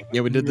indie.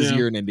 Yeah, we did this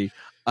year in indie.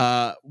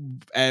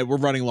 And we're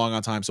running long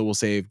on time, so we'll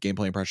save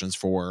gameplay impressions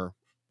for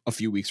a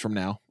few weeks from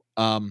now.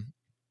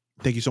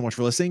 Thank you so much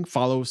for listening.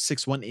 Follow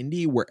 61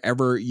 Indie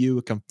wherever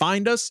you can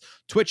find us.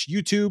 Twitch,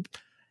 YouTube,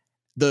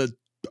 the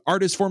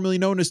artist formerly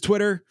known as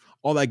Twitter,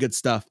 all that good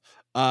stuff.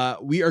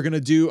 We are going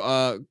to do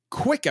a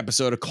quick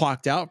episode of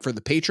Clocked Out for the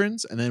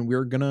patrons, and then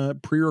we're going to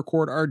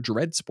pre-record our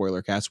Dread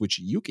spoiler cast, which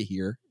you can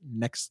hear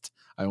next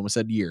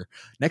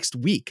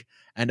week.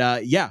 And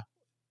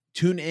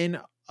tune in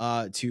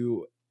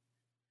to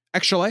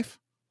Extra Life,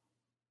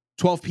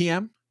 12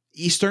 p.m.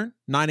 Eastern,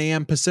 9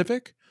 a.m.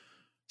 Pacific,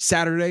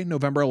 Saturday,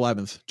 November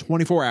 11th,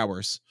 24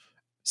 hours.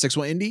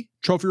 61 Indie,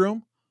 Trophy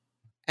Room.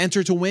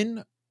 Enter to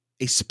win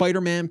a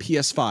Spider-Man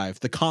PS5,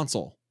 the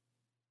console.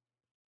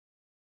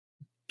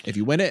 If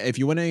you win it,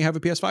 you have a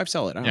PS5,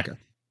 sell it. I don't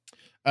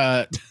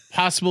care.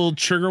 Possible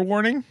trigger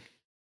warning.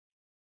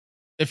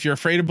 If you're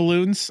afraid of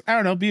balloons, I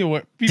don't know,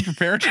 be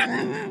prepared.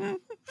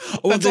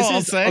 That's all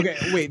I'll say. Okay,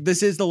 wait,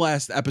 this is the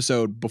last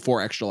episode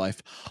before Extra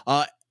Life.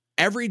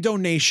 Every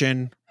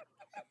donation,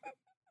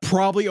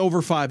 probably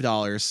over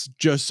 $5,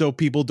 just so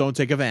people don't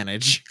take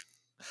advantage.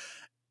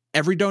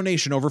 Every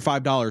donation over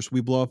 $5,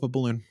 we blow up a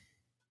balloon.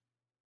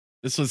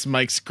 This was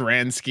Mike's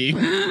grand scheme.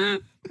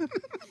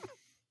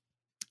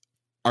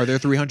 Are there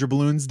 300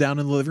 balloons down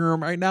in the living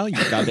room right now?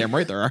 You're goddamn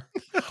right there are.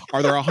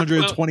 Are there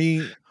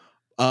 120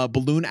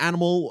 balloon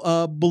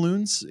animal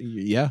balloons?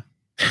 Yeah.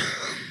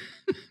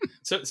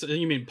 So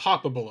you mean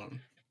pop a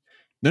balloon?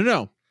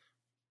 No.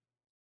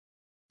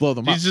 Blow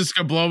them up. He's just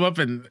gonna blow them up,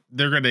 and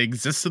they're gonna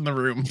exist in the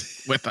room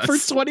with us for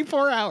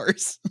 24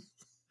 hours.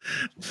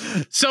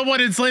 So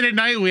when it's late at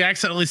night, we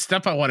accidentally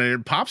step on one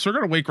and it pops. We're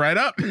gonna wake right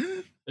up.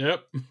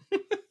 Yep.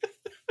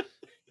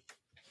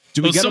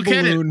 Do we get a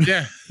balloon?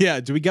 Yeah. Yeah.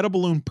 Do we get a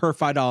balloon per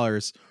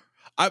 $5?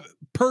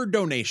 Per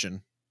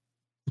donation.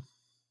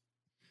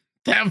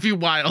 That would be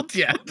wild.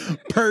 Yeah.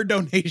 Per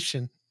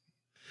donation.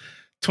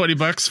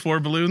 $20 for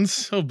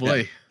balloons. Oh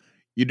boy.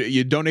 Yeah.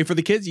 You donate for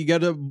the kids. You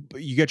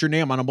get your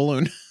name on a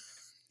balloon.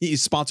 You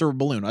sponsor a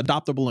balloon.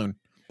 Adopt a balloon.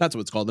 That's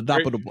what it's called.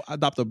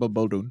 Adopt a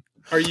balloon.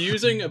 Are you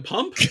using a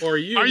pump or are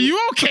you? Are you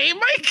okay,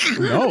 Mike?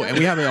 No, and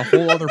we have a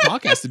whole other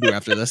podcast to do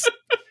after this.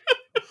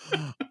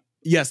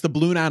 Yes, the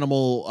balloon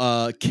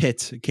animal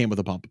kit came with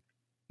a pump.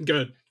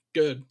 Good.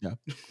 Yeah.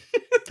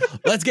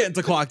 Let's get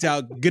into Clocked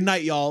Out. Good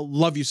night, y'all.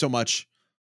 Love you so much.